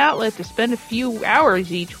fun outlet to spend a few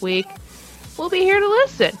hours each week, we'll be here to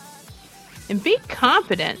listen. And be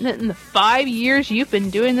confident that in the 5 years you've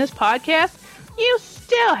been doing this podcast, you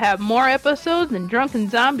still have more episodes than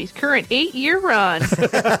Drunken Zombie's current 8-year run. So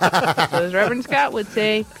as Reverend Scott would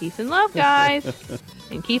say, peace and love, guys.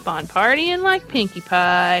 And keep on partying like Pinkie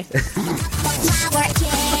Pie.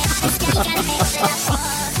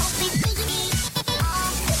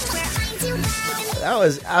 That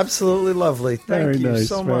was absolutely lovely. Thank you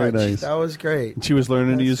so much. Nice. That was great. She was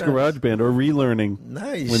learning to use GarageBand or relearning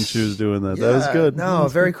when she was doing that. That was good. No,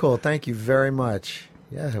 very cool. Thank you very much.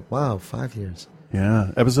 Yeah, wow, 5 years.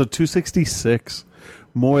 Yeah, episode 266.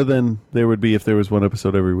 More than there would be if there was one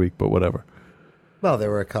episode every week, but whatever. Well,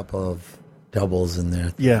 there were a couple of doubles in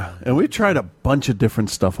there. Yeah, and we tried a bunch of different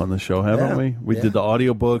stuff on the show, haven't we? We did the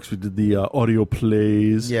audiobooks, we did the audio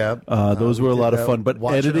plays. Yeah. Those were a lot of fun, but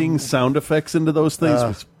editing sound effects into those things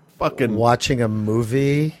was fucking... Watching a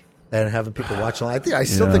movie and having people watch along. I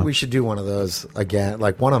still think we should do one of those again,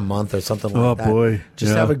 like one a month or something like that. Oh, boy.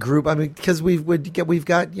 Just have a group. I mean, because we've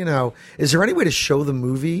got, is there any way to show the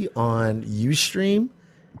movie on Ustream?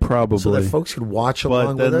 Probably. So that folks could watch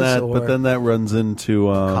along with us? But then that runs into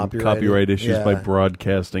copyright issues by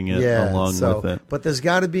broadcasting it along with it. But there's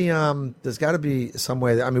got to be some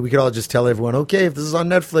way. We could all just tell everyone, okay, if this is on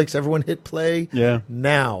Netflix, everyone hit play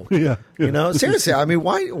now. Yeah. Seriously,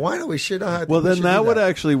 why don't we should Well, then that would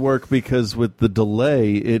actually work because with the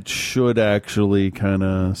delay, it should actually kind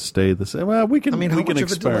of stay the same. Well, we can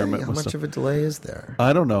experiment. How much of a delay is there?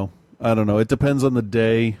 I don't know. It depends on the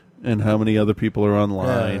day and how many other people are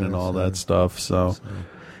online and all that stuff. So,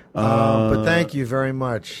 but thank you very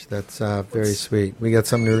much. That's very sweet. We got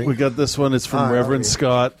some new. We got this one. It's from Reverend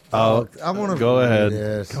Scott. I want to go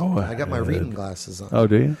ahead. Go ahead. I got my reading glasses on. Oh,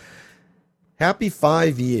 do you? Happy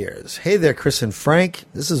 5 years. Hey there, Chris and Frank.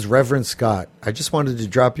 This is Reverend Scott. I just wanted to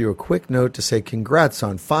drop you a quick note to say congrats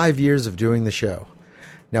on 5 years of doing the show.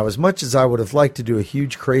 Now, as much as I would have liked to do a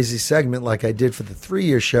huge, crazy segment like I did for the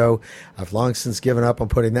 3-year show, I've long since given up on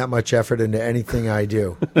putting that much effort into anything I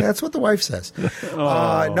do. That's what the wife says.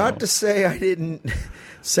 Not to say I didn't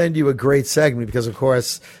send you a great segment, because, of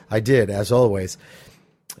course, I did, as always.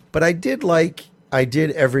 But I did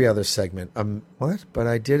every other segment. What? But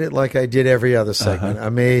I did it like I did every other segment.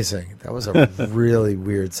 Amazing. That was a really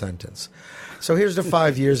weird sentence. So here's the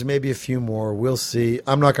 5 years, maybe a few more. We'll see.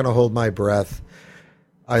 I'm not going to hold my breath.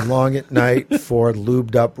 I long at night for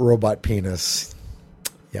lubed up robot penis.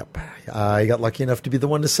 Yep. I got lucky enough to be the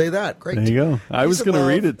one to say that. Great. There you go. I was going to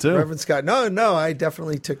read it too. Reverend Scott. No, I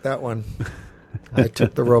definitely took that one. I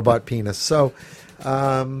took the robot penis. So,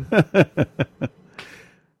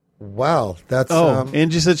 wow. That's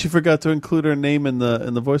Angie said she forgot to include her name in the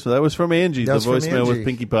voicemail. That was from Angie. The voicemail with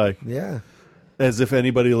Pinkie Pie. Yeah. As if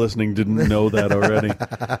anybody listening didn't know that already.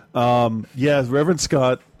 Yeah, Reverend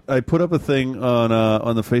Scott, I put up a thing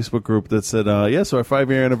on the Facebook group that said, so our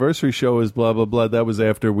 5-year anniversary show is blah, blah, blah. That was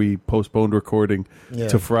after we postponed recording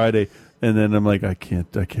to Friday. And then I'm like, I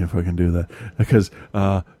can't fucking do that. Because,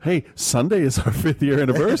 hey, Sunday is our 5th-year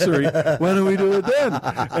anniversary. Why don't we do it then?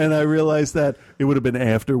 And I realized that it would have been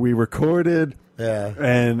after we recorded. Yeah.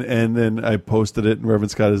 And then I posted it, and Reverend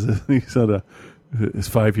Scott he said, it's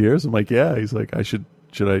 5 years? I'm like, yeah. He's like, I should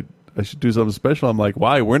do something special. I'm like,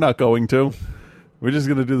 why? We're not going to. We're just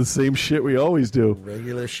going to do the same shit we always do.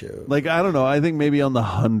 Regular show. Like, I don't know. I think maybe on the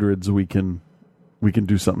hundreds we can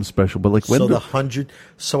do something special. But like, when our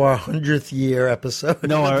 100th year episode.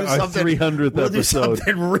 No, our 300th we'll episode. Do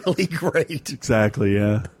something really great. Exactly.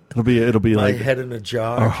 Yeah. It'll be my like head in a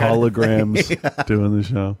jar. Our holograms doing the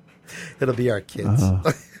show. It'll be our kids.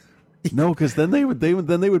 No, because then they would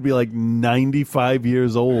be like 95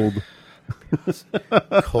 years old.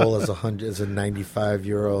 Cole is a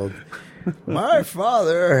 95-year-old. My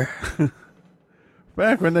father.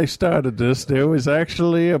 Back when they started this, there was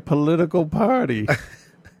actually a political party.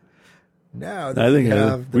 Now I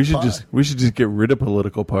think we should just get rid of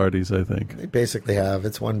political parties. I think they basically have.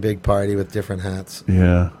 It's one big party with different hats.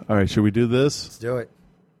 Yeah. All right. Should we do this? Let's do it.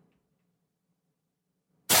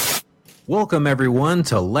 Welcome, everyone,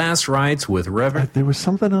 to Last Rites with Reverend... There was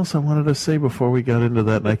something else I wanted to say before we got into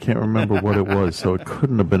that, and I can't remember what it was, so it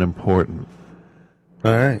couldn't have been important.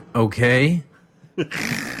 All right. Okay.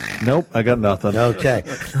 Nope, I got nothing. Okay.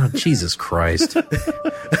 Oh, Jesus Christ.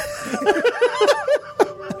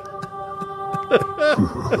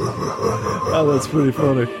 Oh, that's pretty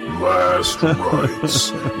funny. Last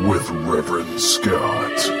Rites with Reverend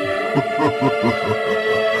Scott.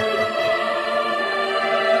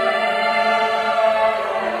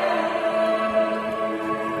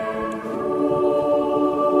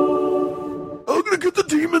 Get the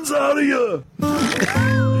demons out of you.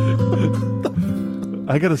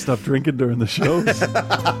 I gotta stop drinking during the shows.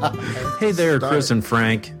 Hey there, Chris and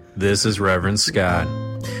Frank. This is Reverend Scott.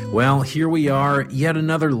 Well, here we are, yet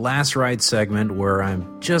another Last Ride segment where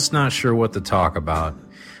I'm just not sure what to talk about.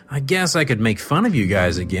 I guess I could make fun of you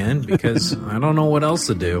guys again, because I don't know what else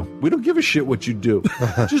to do. We don't give a shit what you do.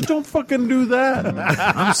 Just don't fucking do that.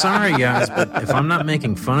 I'm sorry, guys, but if I'm not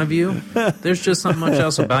making fun of you, there's just not much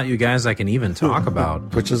else about you guys I can even talk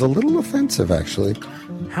about. Which is a little offensive, actually.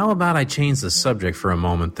 How about I change the subject for a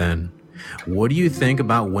moment, then? What do you think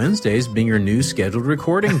about Wednesdays being your new scheduled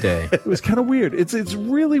recording day? It was kind of weird. It's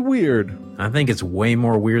really weird. I think it's way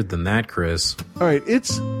more weird than that, Chris. All right,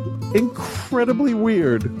 it's incredibly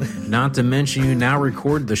weird. Not to mention you now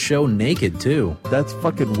record the show naked, too. That's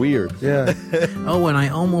fucking weird. Yeah. Oh, and I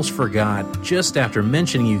almost forgot, just after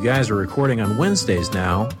mentioning you guys are recording on Wednesdays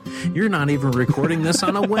now, you're not even recording this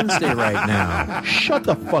on a Wednesday right now. Shut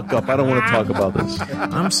the fuck up. I don't want to talk about this.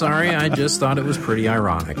 I'm sorry, I just thought it was pretty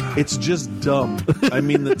ironic. It's just dumb. I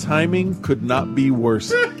mean, the timing could not be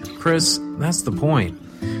worse. Chris, that's the point.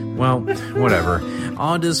 Well, whatever.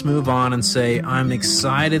 I'll just move on and say I'm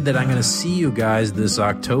excited that I'm going to see you guys this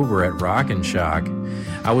October at Rock and Shock.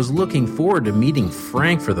 I was looking forward to meeting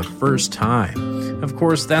Frank for the first time. Of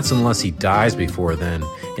course, that's unless he dies before then,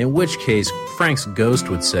 in which case Frank's ghost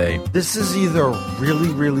would say, "This is either really,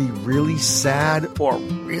 really, really sad or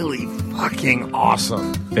really fucking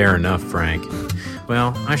awesome." Fair enough, Frank.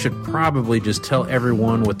 Well, I should probably just tell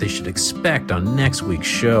everyone what they should expect on next week's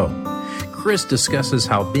show. Chris discusses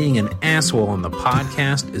how being an asshole on the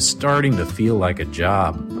podcast is starting to feel like a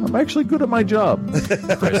job. I'm actually good at my job.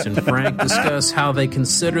 Chris and Frank discuss how they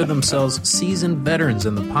consider themselves seasoned veterans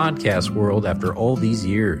in the podcast world after all these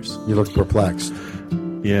years. You look perplexed.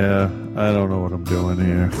 Yeah, I don't know what I'm doing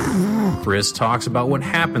here. Chris talks about what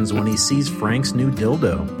happens when he sees Frank's new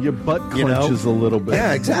dildo. Your butt clenches a little bit.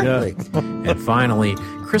 Yeah, exactly. And finally,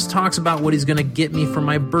 Chris talks about what he's going to get me for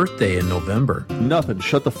my birthday in November. Nothing.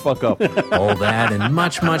 Shut the fuck up. All that and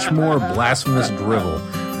much, much more blasphemous drivel.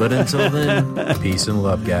 But until then, peace and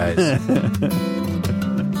love, guys.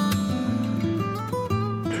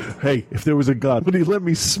 Hey, if there was a God, would he let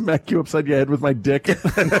me smack you upside your head with my dick?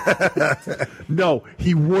 No,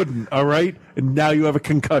 he wouldn't, all right? And now you have a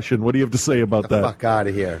concussion. What do you have to say about that? Fuck out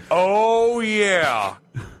of here. Oh, yeah.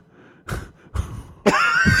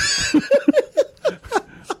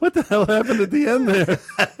 What the hell happened at the end there?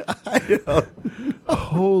 I don't know.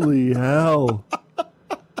 Holy hell.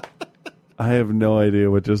 I have no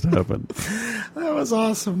idea what just happened. That was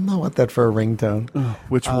awesome. I want that for a ringtone.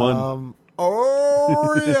 Which one?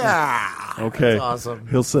 Oh, yeah. Okay. That's awesome.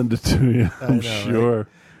 He'll send it to you, I'm sure.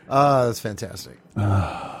 Right? That's fantastic.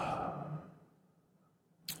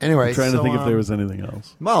 Anyway, I'm trying to think if there was anything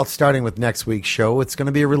else. Well, starting with next week's show, it's going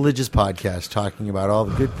to be a religious podcast talking about all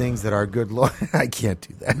the good things that our good Lord... I can't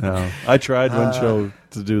do that. No. I tried one show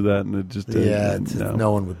to do that, and it just didn't. Yeah,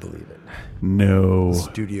 no one would believe it. No. The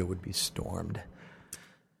studio would be stormed.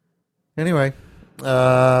 Anyway,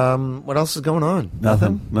 what else is going on?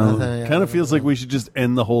 Nothing. Kind of feels like we should just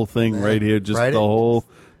end the whole thing right here. Just right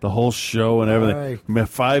the whole show and everything. Right.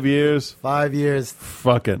 5 years. 5 years.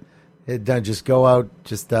 Fuck it. Just go out.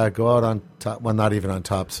 Just go out on top. Well, not even on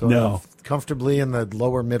top. So No. comfortably in the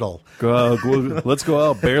lower middle. Go out. Let's go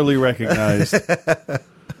out. Barely recognized.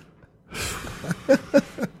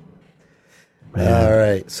 All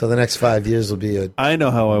right. So the next 5 years will be I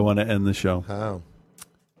know how I want to end the show. How?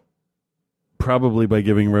 Probably by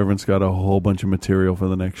giving Reverend Scott a whole bunch of material for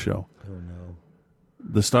the next show. Oh, no.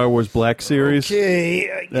 The Star Wars Black Series.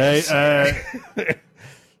 Okay. I guess.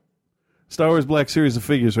 Star Wars Black Series of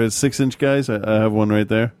figures, right? 6-inch guys. I have one right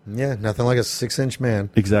there. Yeah, nothing like a 6-inch man.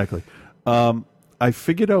 Exactly. I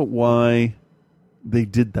figured out why they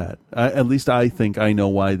did that. At least I think I know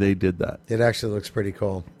why they did that. It actually looks pretty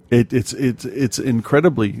cool. It's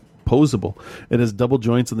incredibly posable. It has double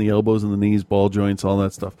joints in the elbows and the knees, ball joints, all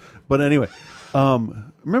that stuff. But anyway,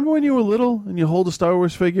 remember when you were little and you hold a Star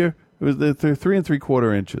Wars figure? It was they're 3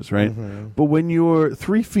 3/4 inches, right? Mm-hmm. But when you're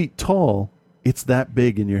 3 feet tall, it's that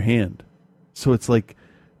big in your hand. So it's like,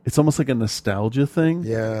 it's almost like a nostalgia thing.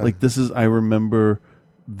 Yeah. Like I remember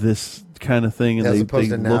this kind of thing, and As they opposed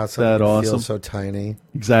to now, look that awesome. feels so tiny.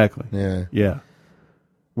 Exactly. Yeah. Yeah.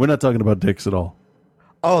 We're not talking about dicks at all.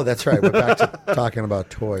 Oh, that's right. We're back to talking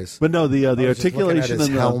about toys. But no, the articulation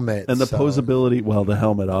and helmet and the posability. Well, the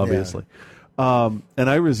helmet, obviously. Yeah. And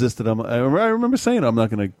I resisted them. I remember saying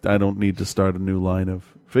I don't need to start a new line of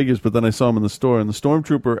figures. But then I saw them in the store, and the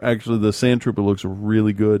Stormtrooper, actually, the Sand Trooper looks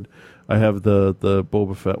really good. I have the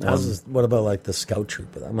Boba Fett one. What about like the Scout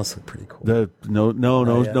Trooper? That must look pretty cool.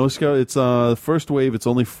 No Scout. It's first wave. It's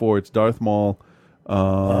only 4. It's Darth Maul.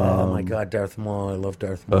 Oh my God, Darth Maul! I love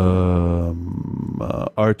Darth Maul.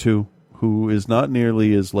 R2, who is not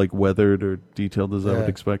nearly as like weathered or detailed as I would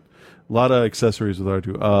expect. A lot of accessories with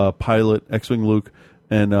R2. Pilot, X-Wing Luke,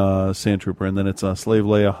 and Sand Trooper, and then it's Slave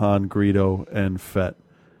Leia, Han, Greedo, and Fett.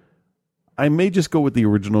 I may just go with the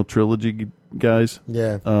original trilogy, guys.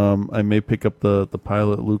 Yeah. I may pick up the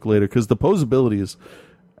Pilot Luke later because the posability is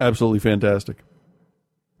absolutely fantastic.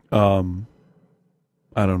 I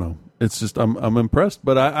don't know. It's just I'm impressed,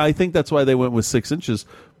 but I think that's why they went with 6 inches,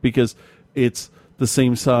 because it's the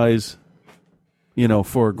same size,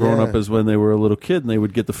 for a grown up as when they were a little kid and they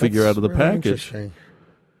would get the figure out of the package.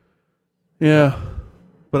 Yeah,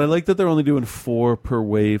 but I like that they're only doing 4 per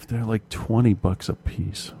wave. They're like $20 a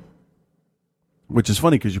piece, which is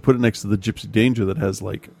funny because you put it next to the Gypsy Danger that has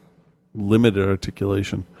like limited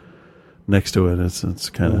articulation next to it. It's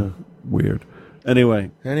kind of weird. Anyway,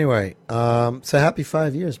 so happy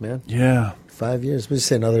 5 years, man. Yeah, 5 years. We'll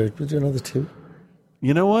do another 2.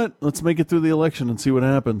 You know what? Let's make it through the election and see what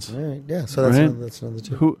happens. All right, yeah. So that's another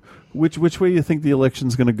 2. Which way do you think the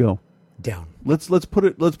election's going to go? Down. Let's put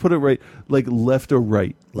it right, like left or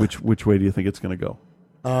right. Left. Which way do you think it's going to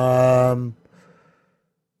go?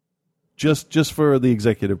 Just for the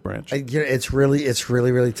executive branch. It's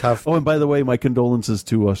really tough. Oh, and by the way, my condolences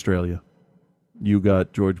to Australia. You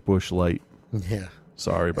got George Bush light. Yeah.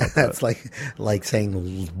 Sorry about that. That's like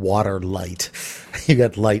saying water light. You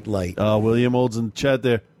got light. William Olds in the chat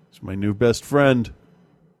there. It's my new best friend.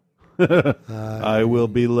 I will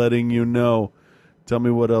be letting you know. Tell me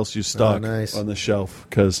what else you stock on the shelf.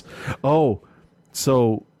 Because,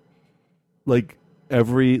 so, like,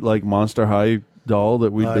 every, like, Monster High doll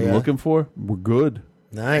that we've been looking for, we're good.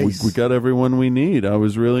 Nice. We got everyone we need. I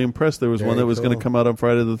was really impressed. There was one Very that was going cool. to come out on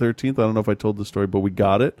Friday the 13th. I don't know if I told the story, but we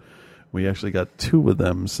got it. We actually got 2 of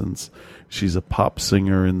them since she's a pop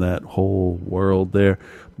singer in that whole world there.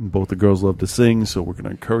 Both the girls love to sing, so we're going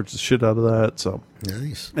to encourage the shit out of that. So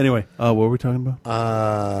nice. Anyway, what were we talking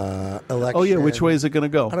about? Election. Oh, yeah, which way is it going to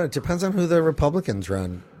go? I don't know. It depends on who the Republicans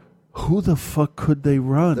run. Who the fuck could they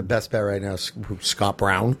run? The best bet right now is Scott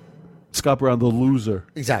Brown. Scott Brown, the loser.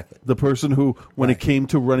 Exactly. The person who, when it came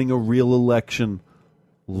to running a real election,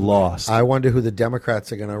 lost. I wonder who the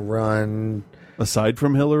Democrats are going to run. Aside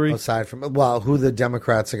from Hillary? Who the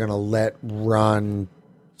Democrats are going to let run,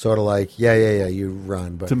 sort of like, you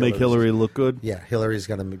run. But to make Hillary look good? Yeah, Hillary's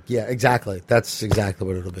going to, exactly. That's exactly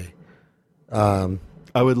what it'll be.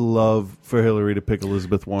 I would love for Hillary to pick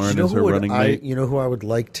Elizabeth Warren as her running mate. You know who I would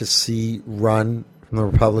like to see run from the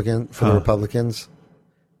Republicans?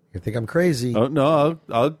 You think I'm crazy? Oh no,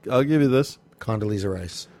 I'll give you this. Condoleezza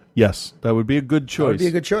Rice. Yes, that would be a good choice. That would be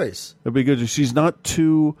a good choice. That'd be good. She's not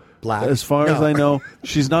too black. As far as I know,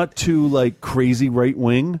 she's not too like crazy right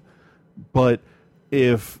wing. But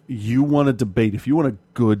if you want a debate, if you want a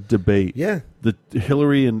good debate, the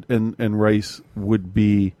Hillary and Rice would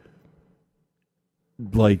be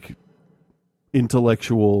like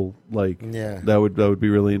intellectual. That would be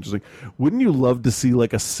really interesting. Wouldn't you love to see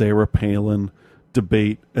like a Sarah Palin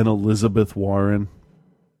debate and Elizabeth Warren?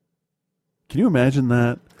 Can you imagine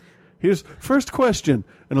that? Here's first question,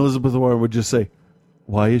 and Elizabeth Warren would just say,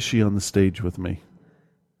 "Why is she on the stage with me?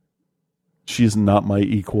 She is not my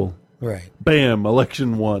equal." Right. Bam,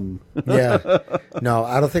 election won. Yeah. No,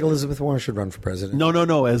 I don't think Elizabeth Warren should run for president.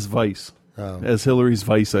 No, as vice. Oh. As Hillary's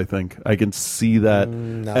vice, I think. I can see that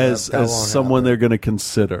as that won't someone they're going to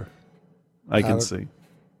consider. I can see.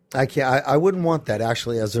 I can't. I wouldn't want that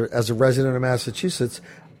actually. As a resident of Massachusetts,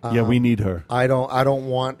 Yeah, we need her. I don't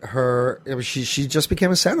want her. She just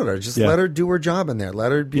became a senator. Just let her do her job in there.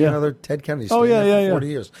 Let her be another Ted Kennedy. Oh, Stay yeah, in there yeah, for 40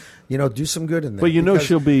 years. Do some good in there. But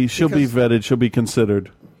she'll be vetted. She'll be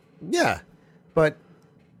considered. Yeah, but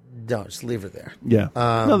no, just leave her there. Yeah,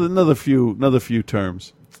 another few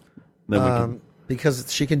terms. Then we can,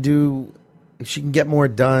 because she can get more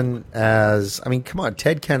done come on,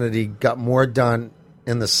 Ted Kennedy got more done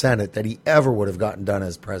in the Senate than he ever would have gotten done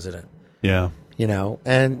as president. Yeah.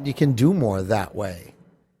 And you can do more that way.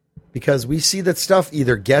 Because we see that stuff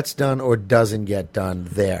either gets done or doesn't get done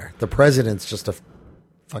there. The president's just a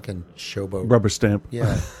fucking showboat. Rubber stamp.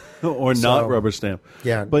 Yeah. Or not rubber stamp.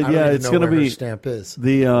 Yeah. But I don't even it's know going to where her be stamp is.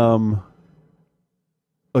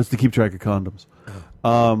 It's to keep track of condoms.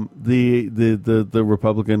 The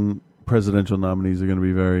Republican presidential nominees are going to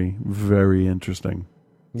be very, very interesting.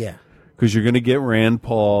 Yeah. Because you're going to get Rand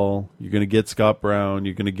Paul, you're going to get Scott Brown,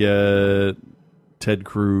 you're going to get Ted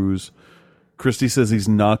Cruz. Christie says he's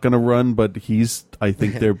not going to run, but he's, I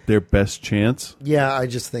think, their best chance. Yeah, I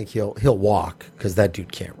just think he'll walk because that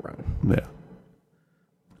dude can't run. Yeah.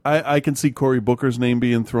 I can see Cory Booker's name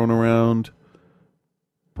being thrown around,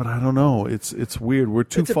 but I don't know. It's weird. We're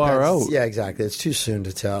too far out. Yeah, exactly. It's too soon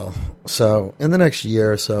to tell. So in the next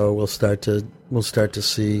year or so, we'll start to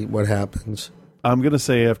see what happens. I'm gonna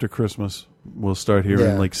say after Christmas we'll start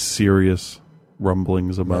hearing serious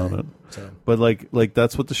rumblings about it. So. But like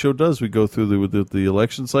that's what the show does. We go through the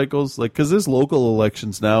election cycles, because there's local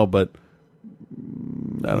elections now, but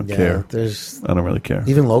I don't care. I don't really care.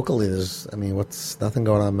 Even locally, there's nothing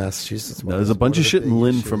going on in Massachusetts. No, there's a bunch of shit in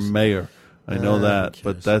Lynn for mayor. I know that,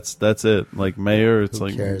 but that's it. Like mayor, it's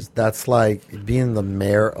Who cares? That's like being the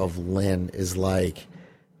mayor of Lynn is like,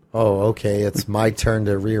 oh, okay, it's my turn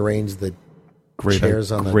to rearrange the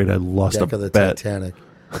chairs on the I lost deck a of the bet. Titanic.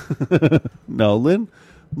 No,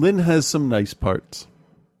 Lynn has some nice parts.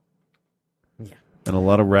 Yeah. And a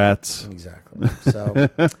lot of rats. Exactly.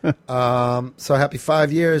 So happy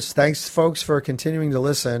 5 years. Thanks, folks, for continuing to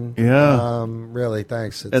listen. Yeah. Really,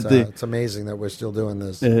 thanks. It's amazing that we're still doing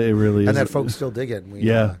this. It really is. And that folks still dig it.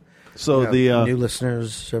 So the new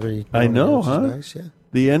listeners every. I know, huh? Nice, yeah.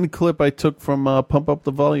 The end clip I took from Pump Up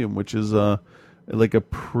the Volume, which is like the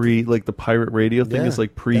pirate radio thing. It's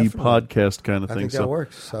like pre-podcast kind of thing. I think that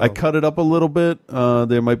works. So. I cut it up a little bit.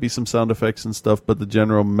 There might be some sound effects and stuff, but the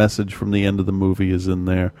general message from the end of the movie is in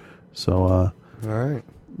there. So, all right.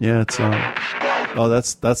 Yeah,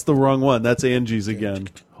 it's that's the wrong one. That's Angie's again.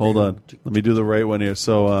 Hold on, let me do the right one here.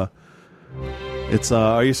 So, it's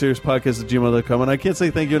Are You Serious Podcast at gmail.com, and I can't say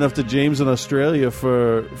thank you enough to James in Australia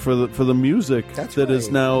for the music that has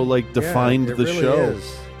now defined the really show.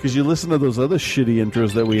 Because you listen to those other shitty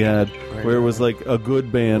intros that we had, where it was like a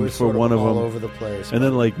good band for one of them, all over the place, and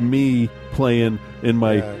then like me playing in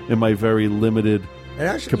my very limited And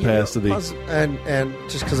actually, capacity. And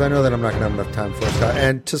just because I know that I'm not going to have enough time for it, Scott.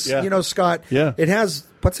 And Scott, it has,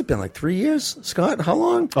 what's it been, like 3 years, Scott? How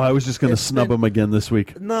long? Oh, I was just going to snub him again this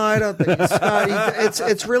week. No, I don't think Scott.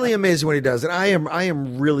 It's really amazing what he does, and I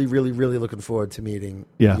am really, really, really looking forward to meeting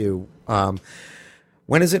you.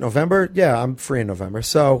 When is it? November? Yeah, I'm free in November.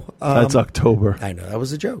 So that's October. I know that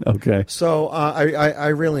was a joke. Okay. So I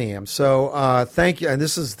really am. So thank you. And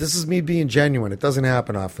this is me being genuine. It doesn't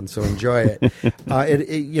happen often, so enjoy it.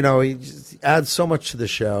 It adds so much to the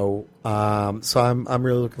show. So I'm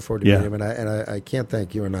really looking forward to meeting him, and I can't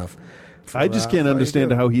thank you enough. I just can't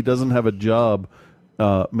understand how he doesn't have a job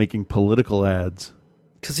making political ads.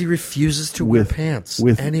 Because he refuses to wear pants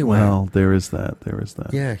anyway. Well, there is that.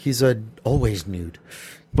 Yeah, he's always nude.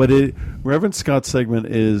 But Reverend Scott's segment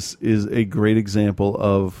is a great example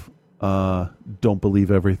of don't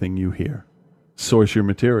believe everything you hear. Source your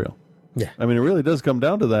material. Yeah. I mean, it really does come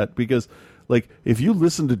down to that because, like, if you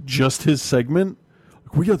listen to just his segment,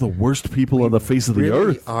 we are the worst people on the face of the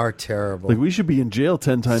earth. We are terrible. Like, we should be in jail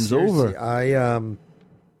 10 times Seriously,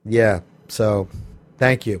 over. So,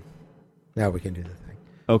 thank you. Now we can do this.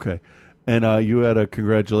 Okay, and you had a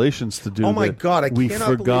congratulations to do. Oh my God! We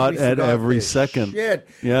forgot at every second. Shit.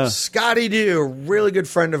 Yeah, Scotty Dew, a really good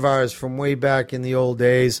friend of ours from way back in the old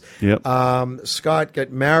days. Yep. Scott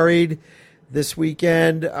got married this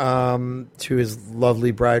weekend to his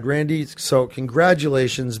lovely bride Randy. So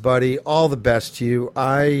congratulations, buddy! All the best to you.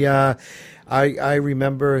 I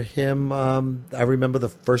remember him. I remember the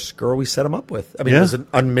first girl we set him up with. I mean, it was an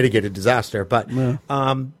unmitigated disaster, but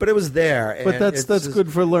it was there. But that's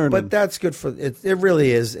good for learning. But that's good for it. It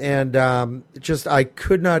really is. And I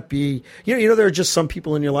could not be. You know, there are just some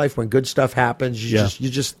people in your life when good stuff happens. You're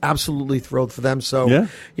just absolutely thrilled for them. So,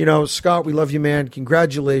 Scott, we love you, man.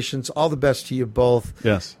 Congratulations. All the best to you both.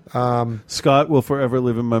 Yes. Scott will forever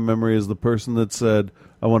live in my memory as the person that said,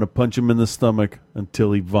 "I want to punch him in the stomach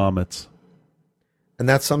until he vomits." And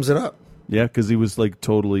that sums it up. Yeah, because he was like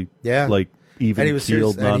totally like even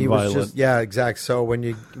keeled, nonviolent. Exactly. So when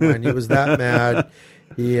he was that mad,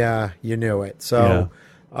 you knew it. So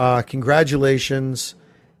congratulations,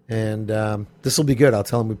 and this will be good. I'll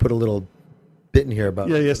tell him we put a little bit in here about.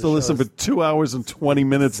 Yeah, he has to listen for 2 hours and 20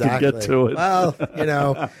 minutes to get to it. Well,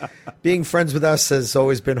 being friends with us has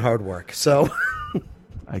always been hard work. So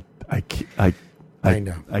I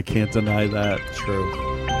know. I can't deny that. True.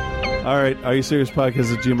 All right,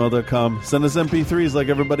 areyouseriouspodcast@gmail.com. Send us MP3s like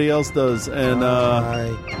everybody else does. And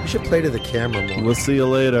we should play to the camera more. We'll see you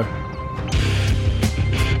later. That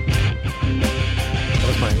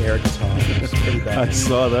was my air guitar. It was pretty bad. I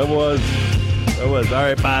saw that was. All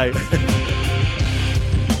right, bye.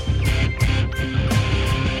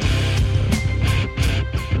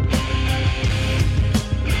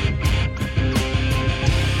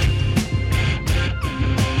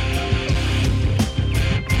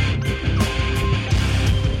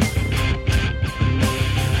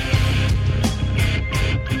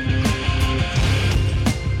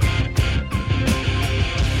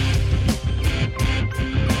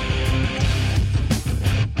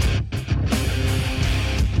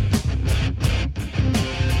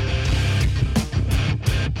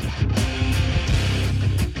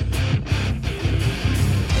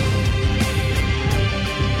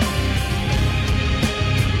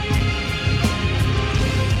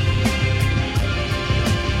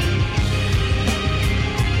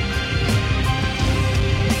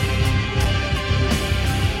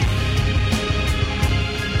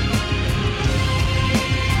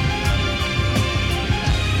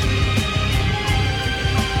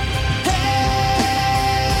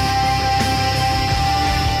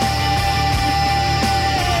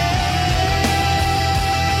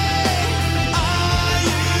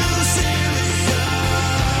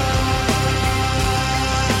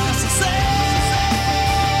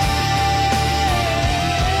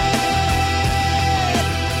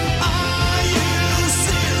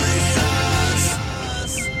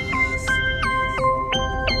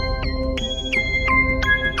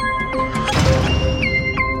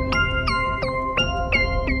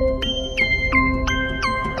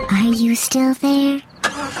 Still there?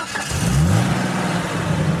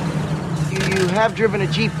 You have driven a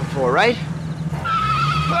Jeep before, right?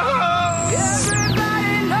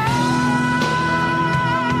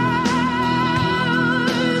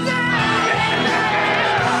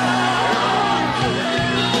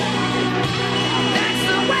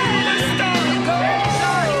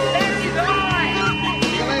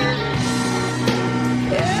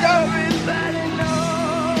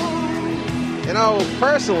 You know,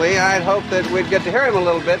 personally, I'd hope that we'd get to hear him a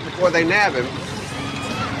little bit before they nab him.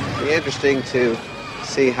 It'd be interesting to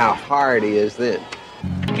see how hard he is then.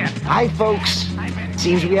 Hi, folks.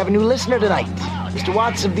 Seems we have a new listener tonight. Mr.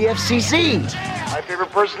 Watts of the FCC. My favorite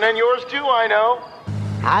person and yours, too, I know.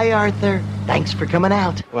 Hi, Arthur. Thanks for coming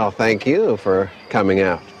out. Well, thank you for coming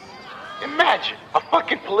out. Imagine a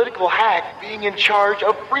fucking political hack being in charge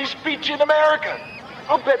of free speech in America.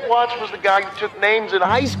 I'll bet Watts was the guy who took names in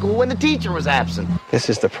high school when the teacher was absent. This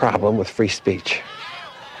is the problem with free speech.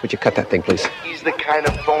 Would you cut that thing, please? He's the kind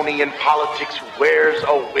of phony in politics who wears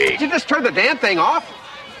a wig. Did you just turn the damn thing off?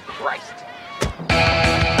 Christ.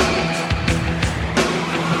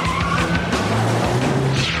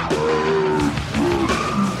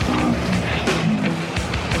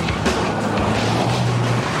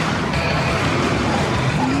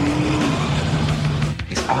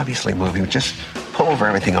 He's obviously moving. Just pull over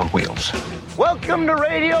everything on wheels. Welcome to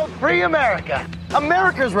Radio Free America.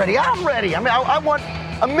 America's ready. I'm ready. I want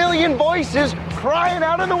a million voices crying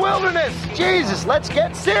out in the wilderness. Jesus, let's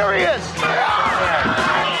get serious.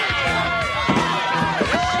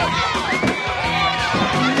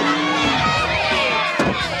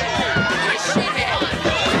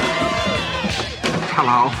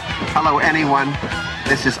 Hello. Hello, anyone.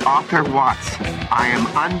 This is Arthur Watts. I am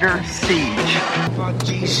under siege. Oh,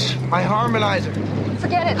 jeez. My harmonizer.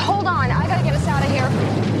 Forget it. Hold on. I gotta get us out of here.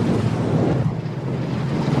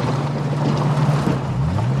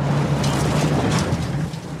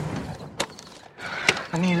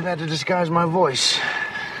 I needed that to disguise my voice.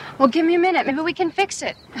 Well, give me a minute. Maybe we can fix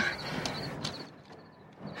it.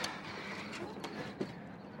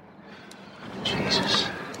 Jesus.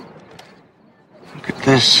 Look at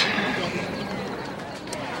this.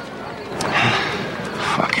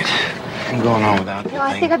 Fuck it. I'm going on without it. No,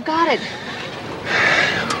 I think I've got it.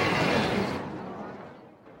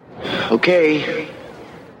 Okay.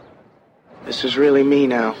 This is really me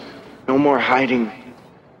now. No more hiding.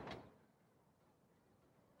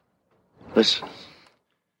 Listen.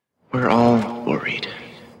 We're all worried.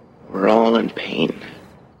 We're all in pain.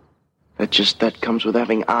 That comes with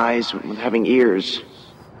having eyes, with having ears.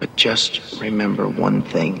 But just remember one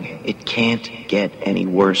thing. It can't get any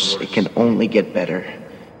worse. It can only get better.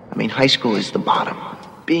 I mean, high school is the bottom.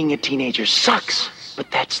 Being a teenager sucks, but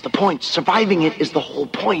that's the point. Surviving it is the whole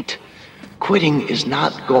point. Quitting is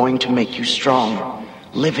not going to make you strong.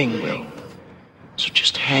 Living will. So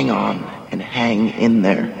just hang on and hang in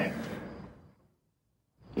there.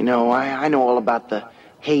 You know, I know all about the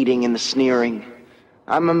hating and the sneering.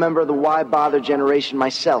 I'm a member of the why bother generation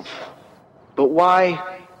myself. But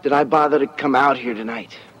why did I bother to come out here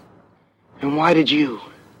tonight? And why did you?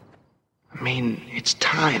 I mean, it's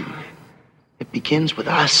time. It begins with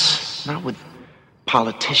us, not with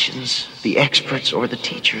politicians, the experts, or the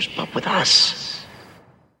teachers, but with us.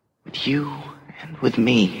 With you and with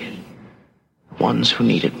me. The ones who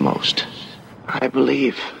need it most. I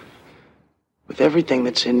believe, with everything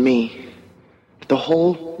that's in me, that the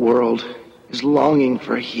whole world is longing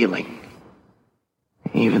for healing.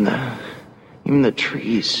 Even the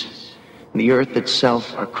trees and the earth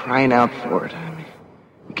itself are crying out for it. I mean,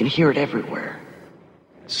 you can hear it everywhere.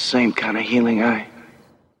 It's the same kind of healing I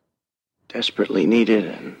desperately needed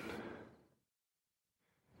and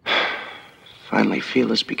finally feel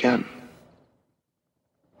has begun.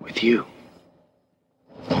 With you.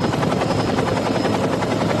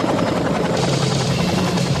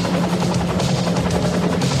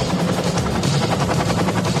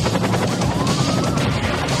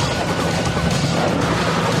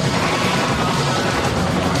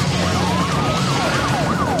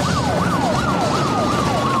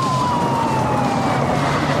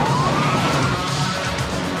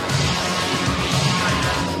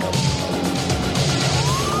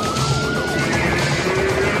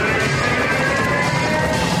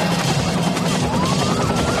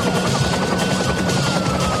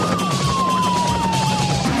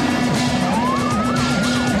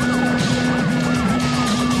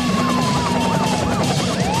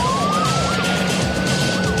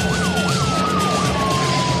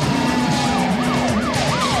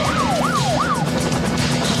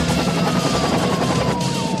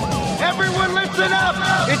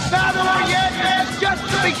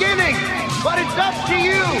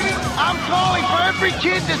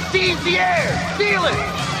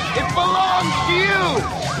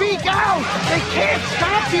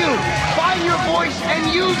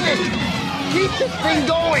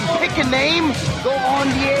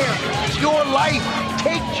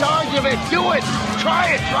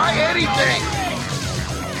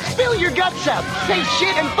 Say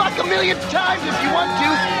shit and fuck a million times if you want to,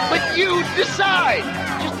 but you decide.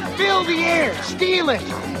 Just fill the air, steal it,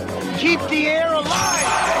 keep the air alive.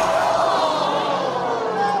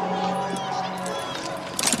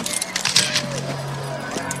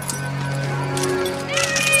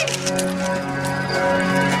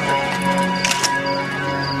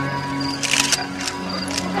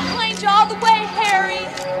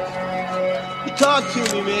 talk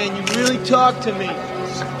to me, man. You really talk to me.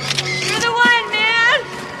 You're the one, man!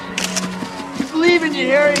 We believe in you,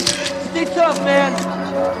 Harry. Stay tough, man.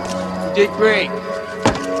 You did great.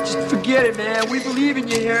 Just forget it, man. We believe in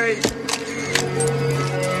you, Harry.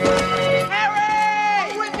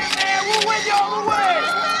 Harry! We'll win you, man. We'll win you all the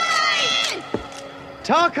way.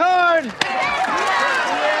 Talk hard.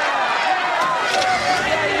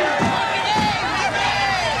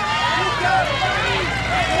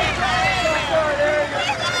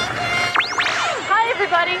 Hi,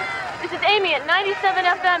 everybody. This is Amy at 97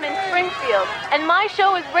 FM in Springfield, and my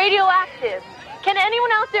show is Radioactive. Can anyone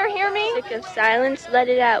out there hear me? Sick of silence, let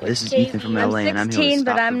it out. This is Ethan from LA, and I'm here 16, to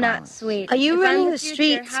but stop I'm the not violence. sweet. Are you If running I'm the future,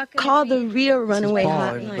 streets? how can Call it the be? real runaway Paul,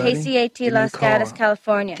 hotline. everybody. KCAT In Los the car. Gatos,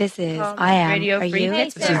 California. This is Call I Am. Radio Are Free you?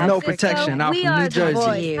 Pittsburgh. This is No San Protection Francisco. out We from New are the Jersey.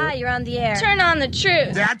 voice. Hi, you're on the air. Turn on the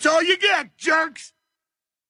truth. That's all you get, jerks!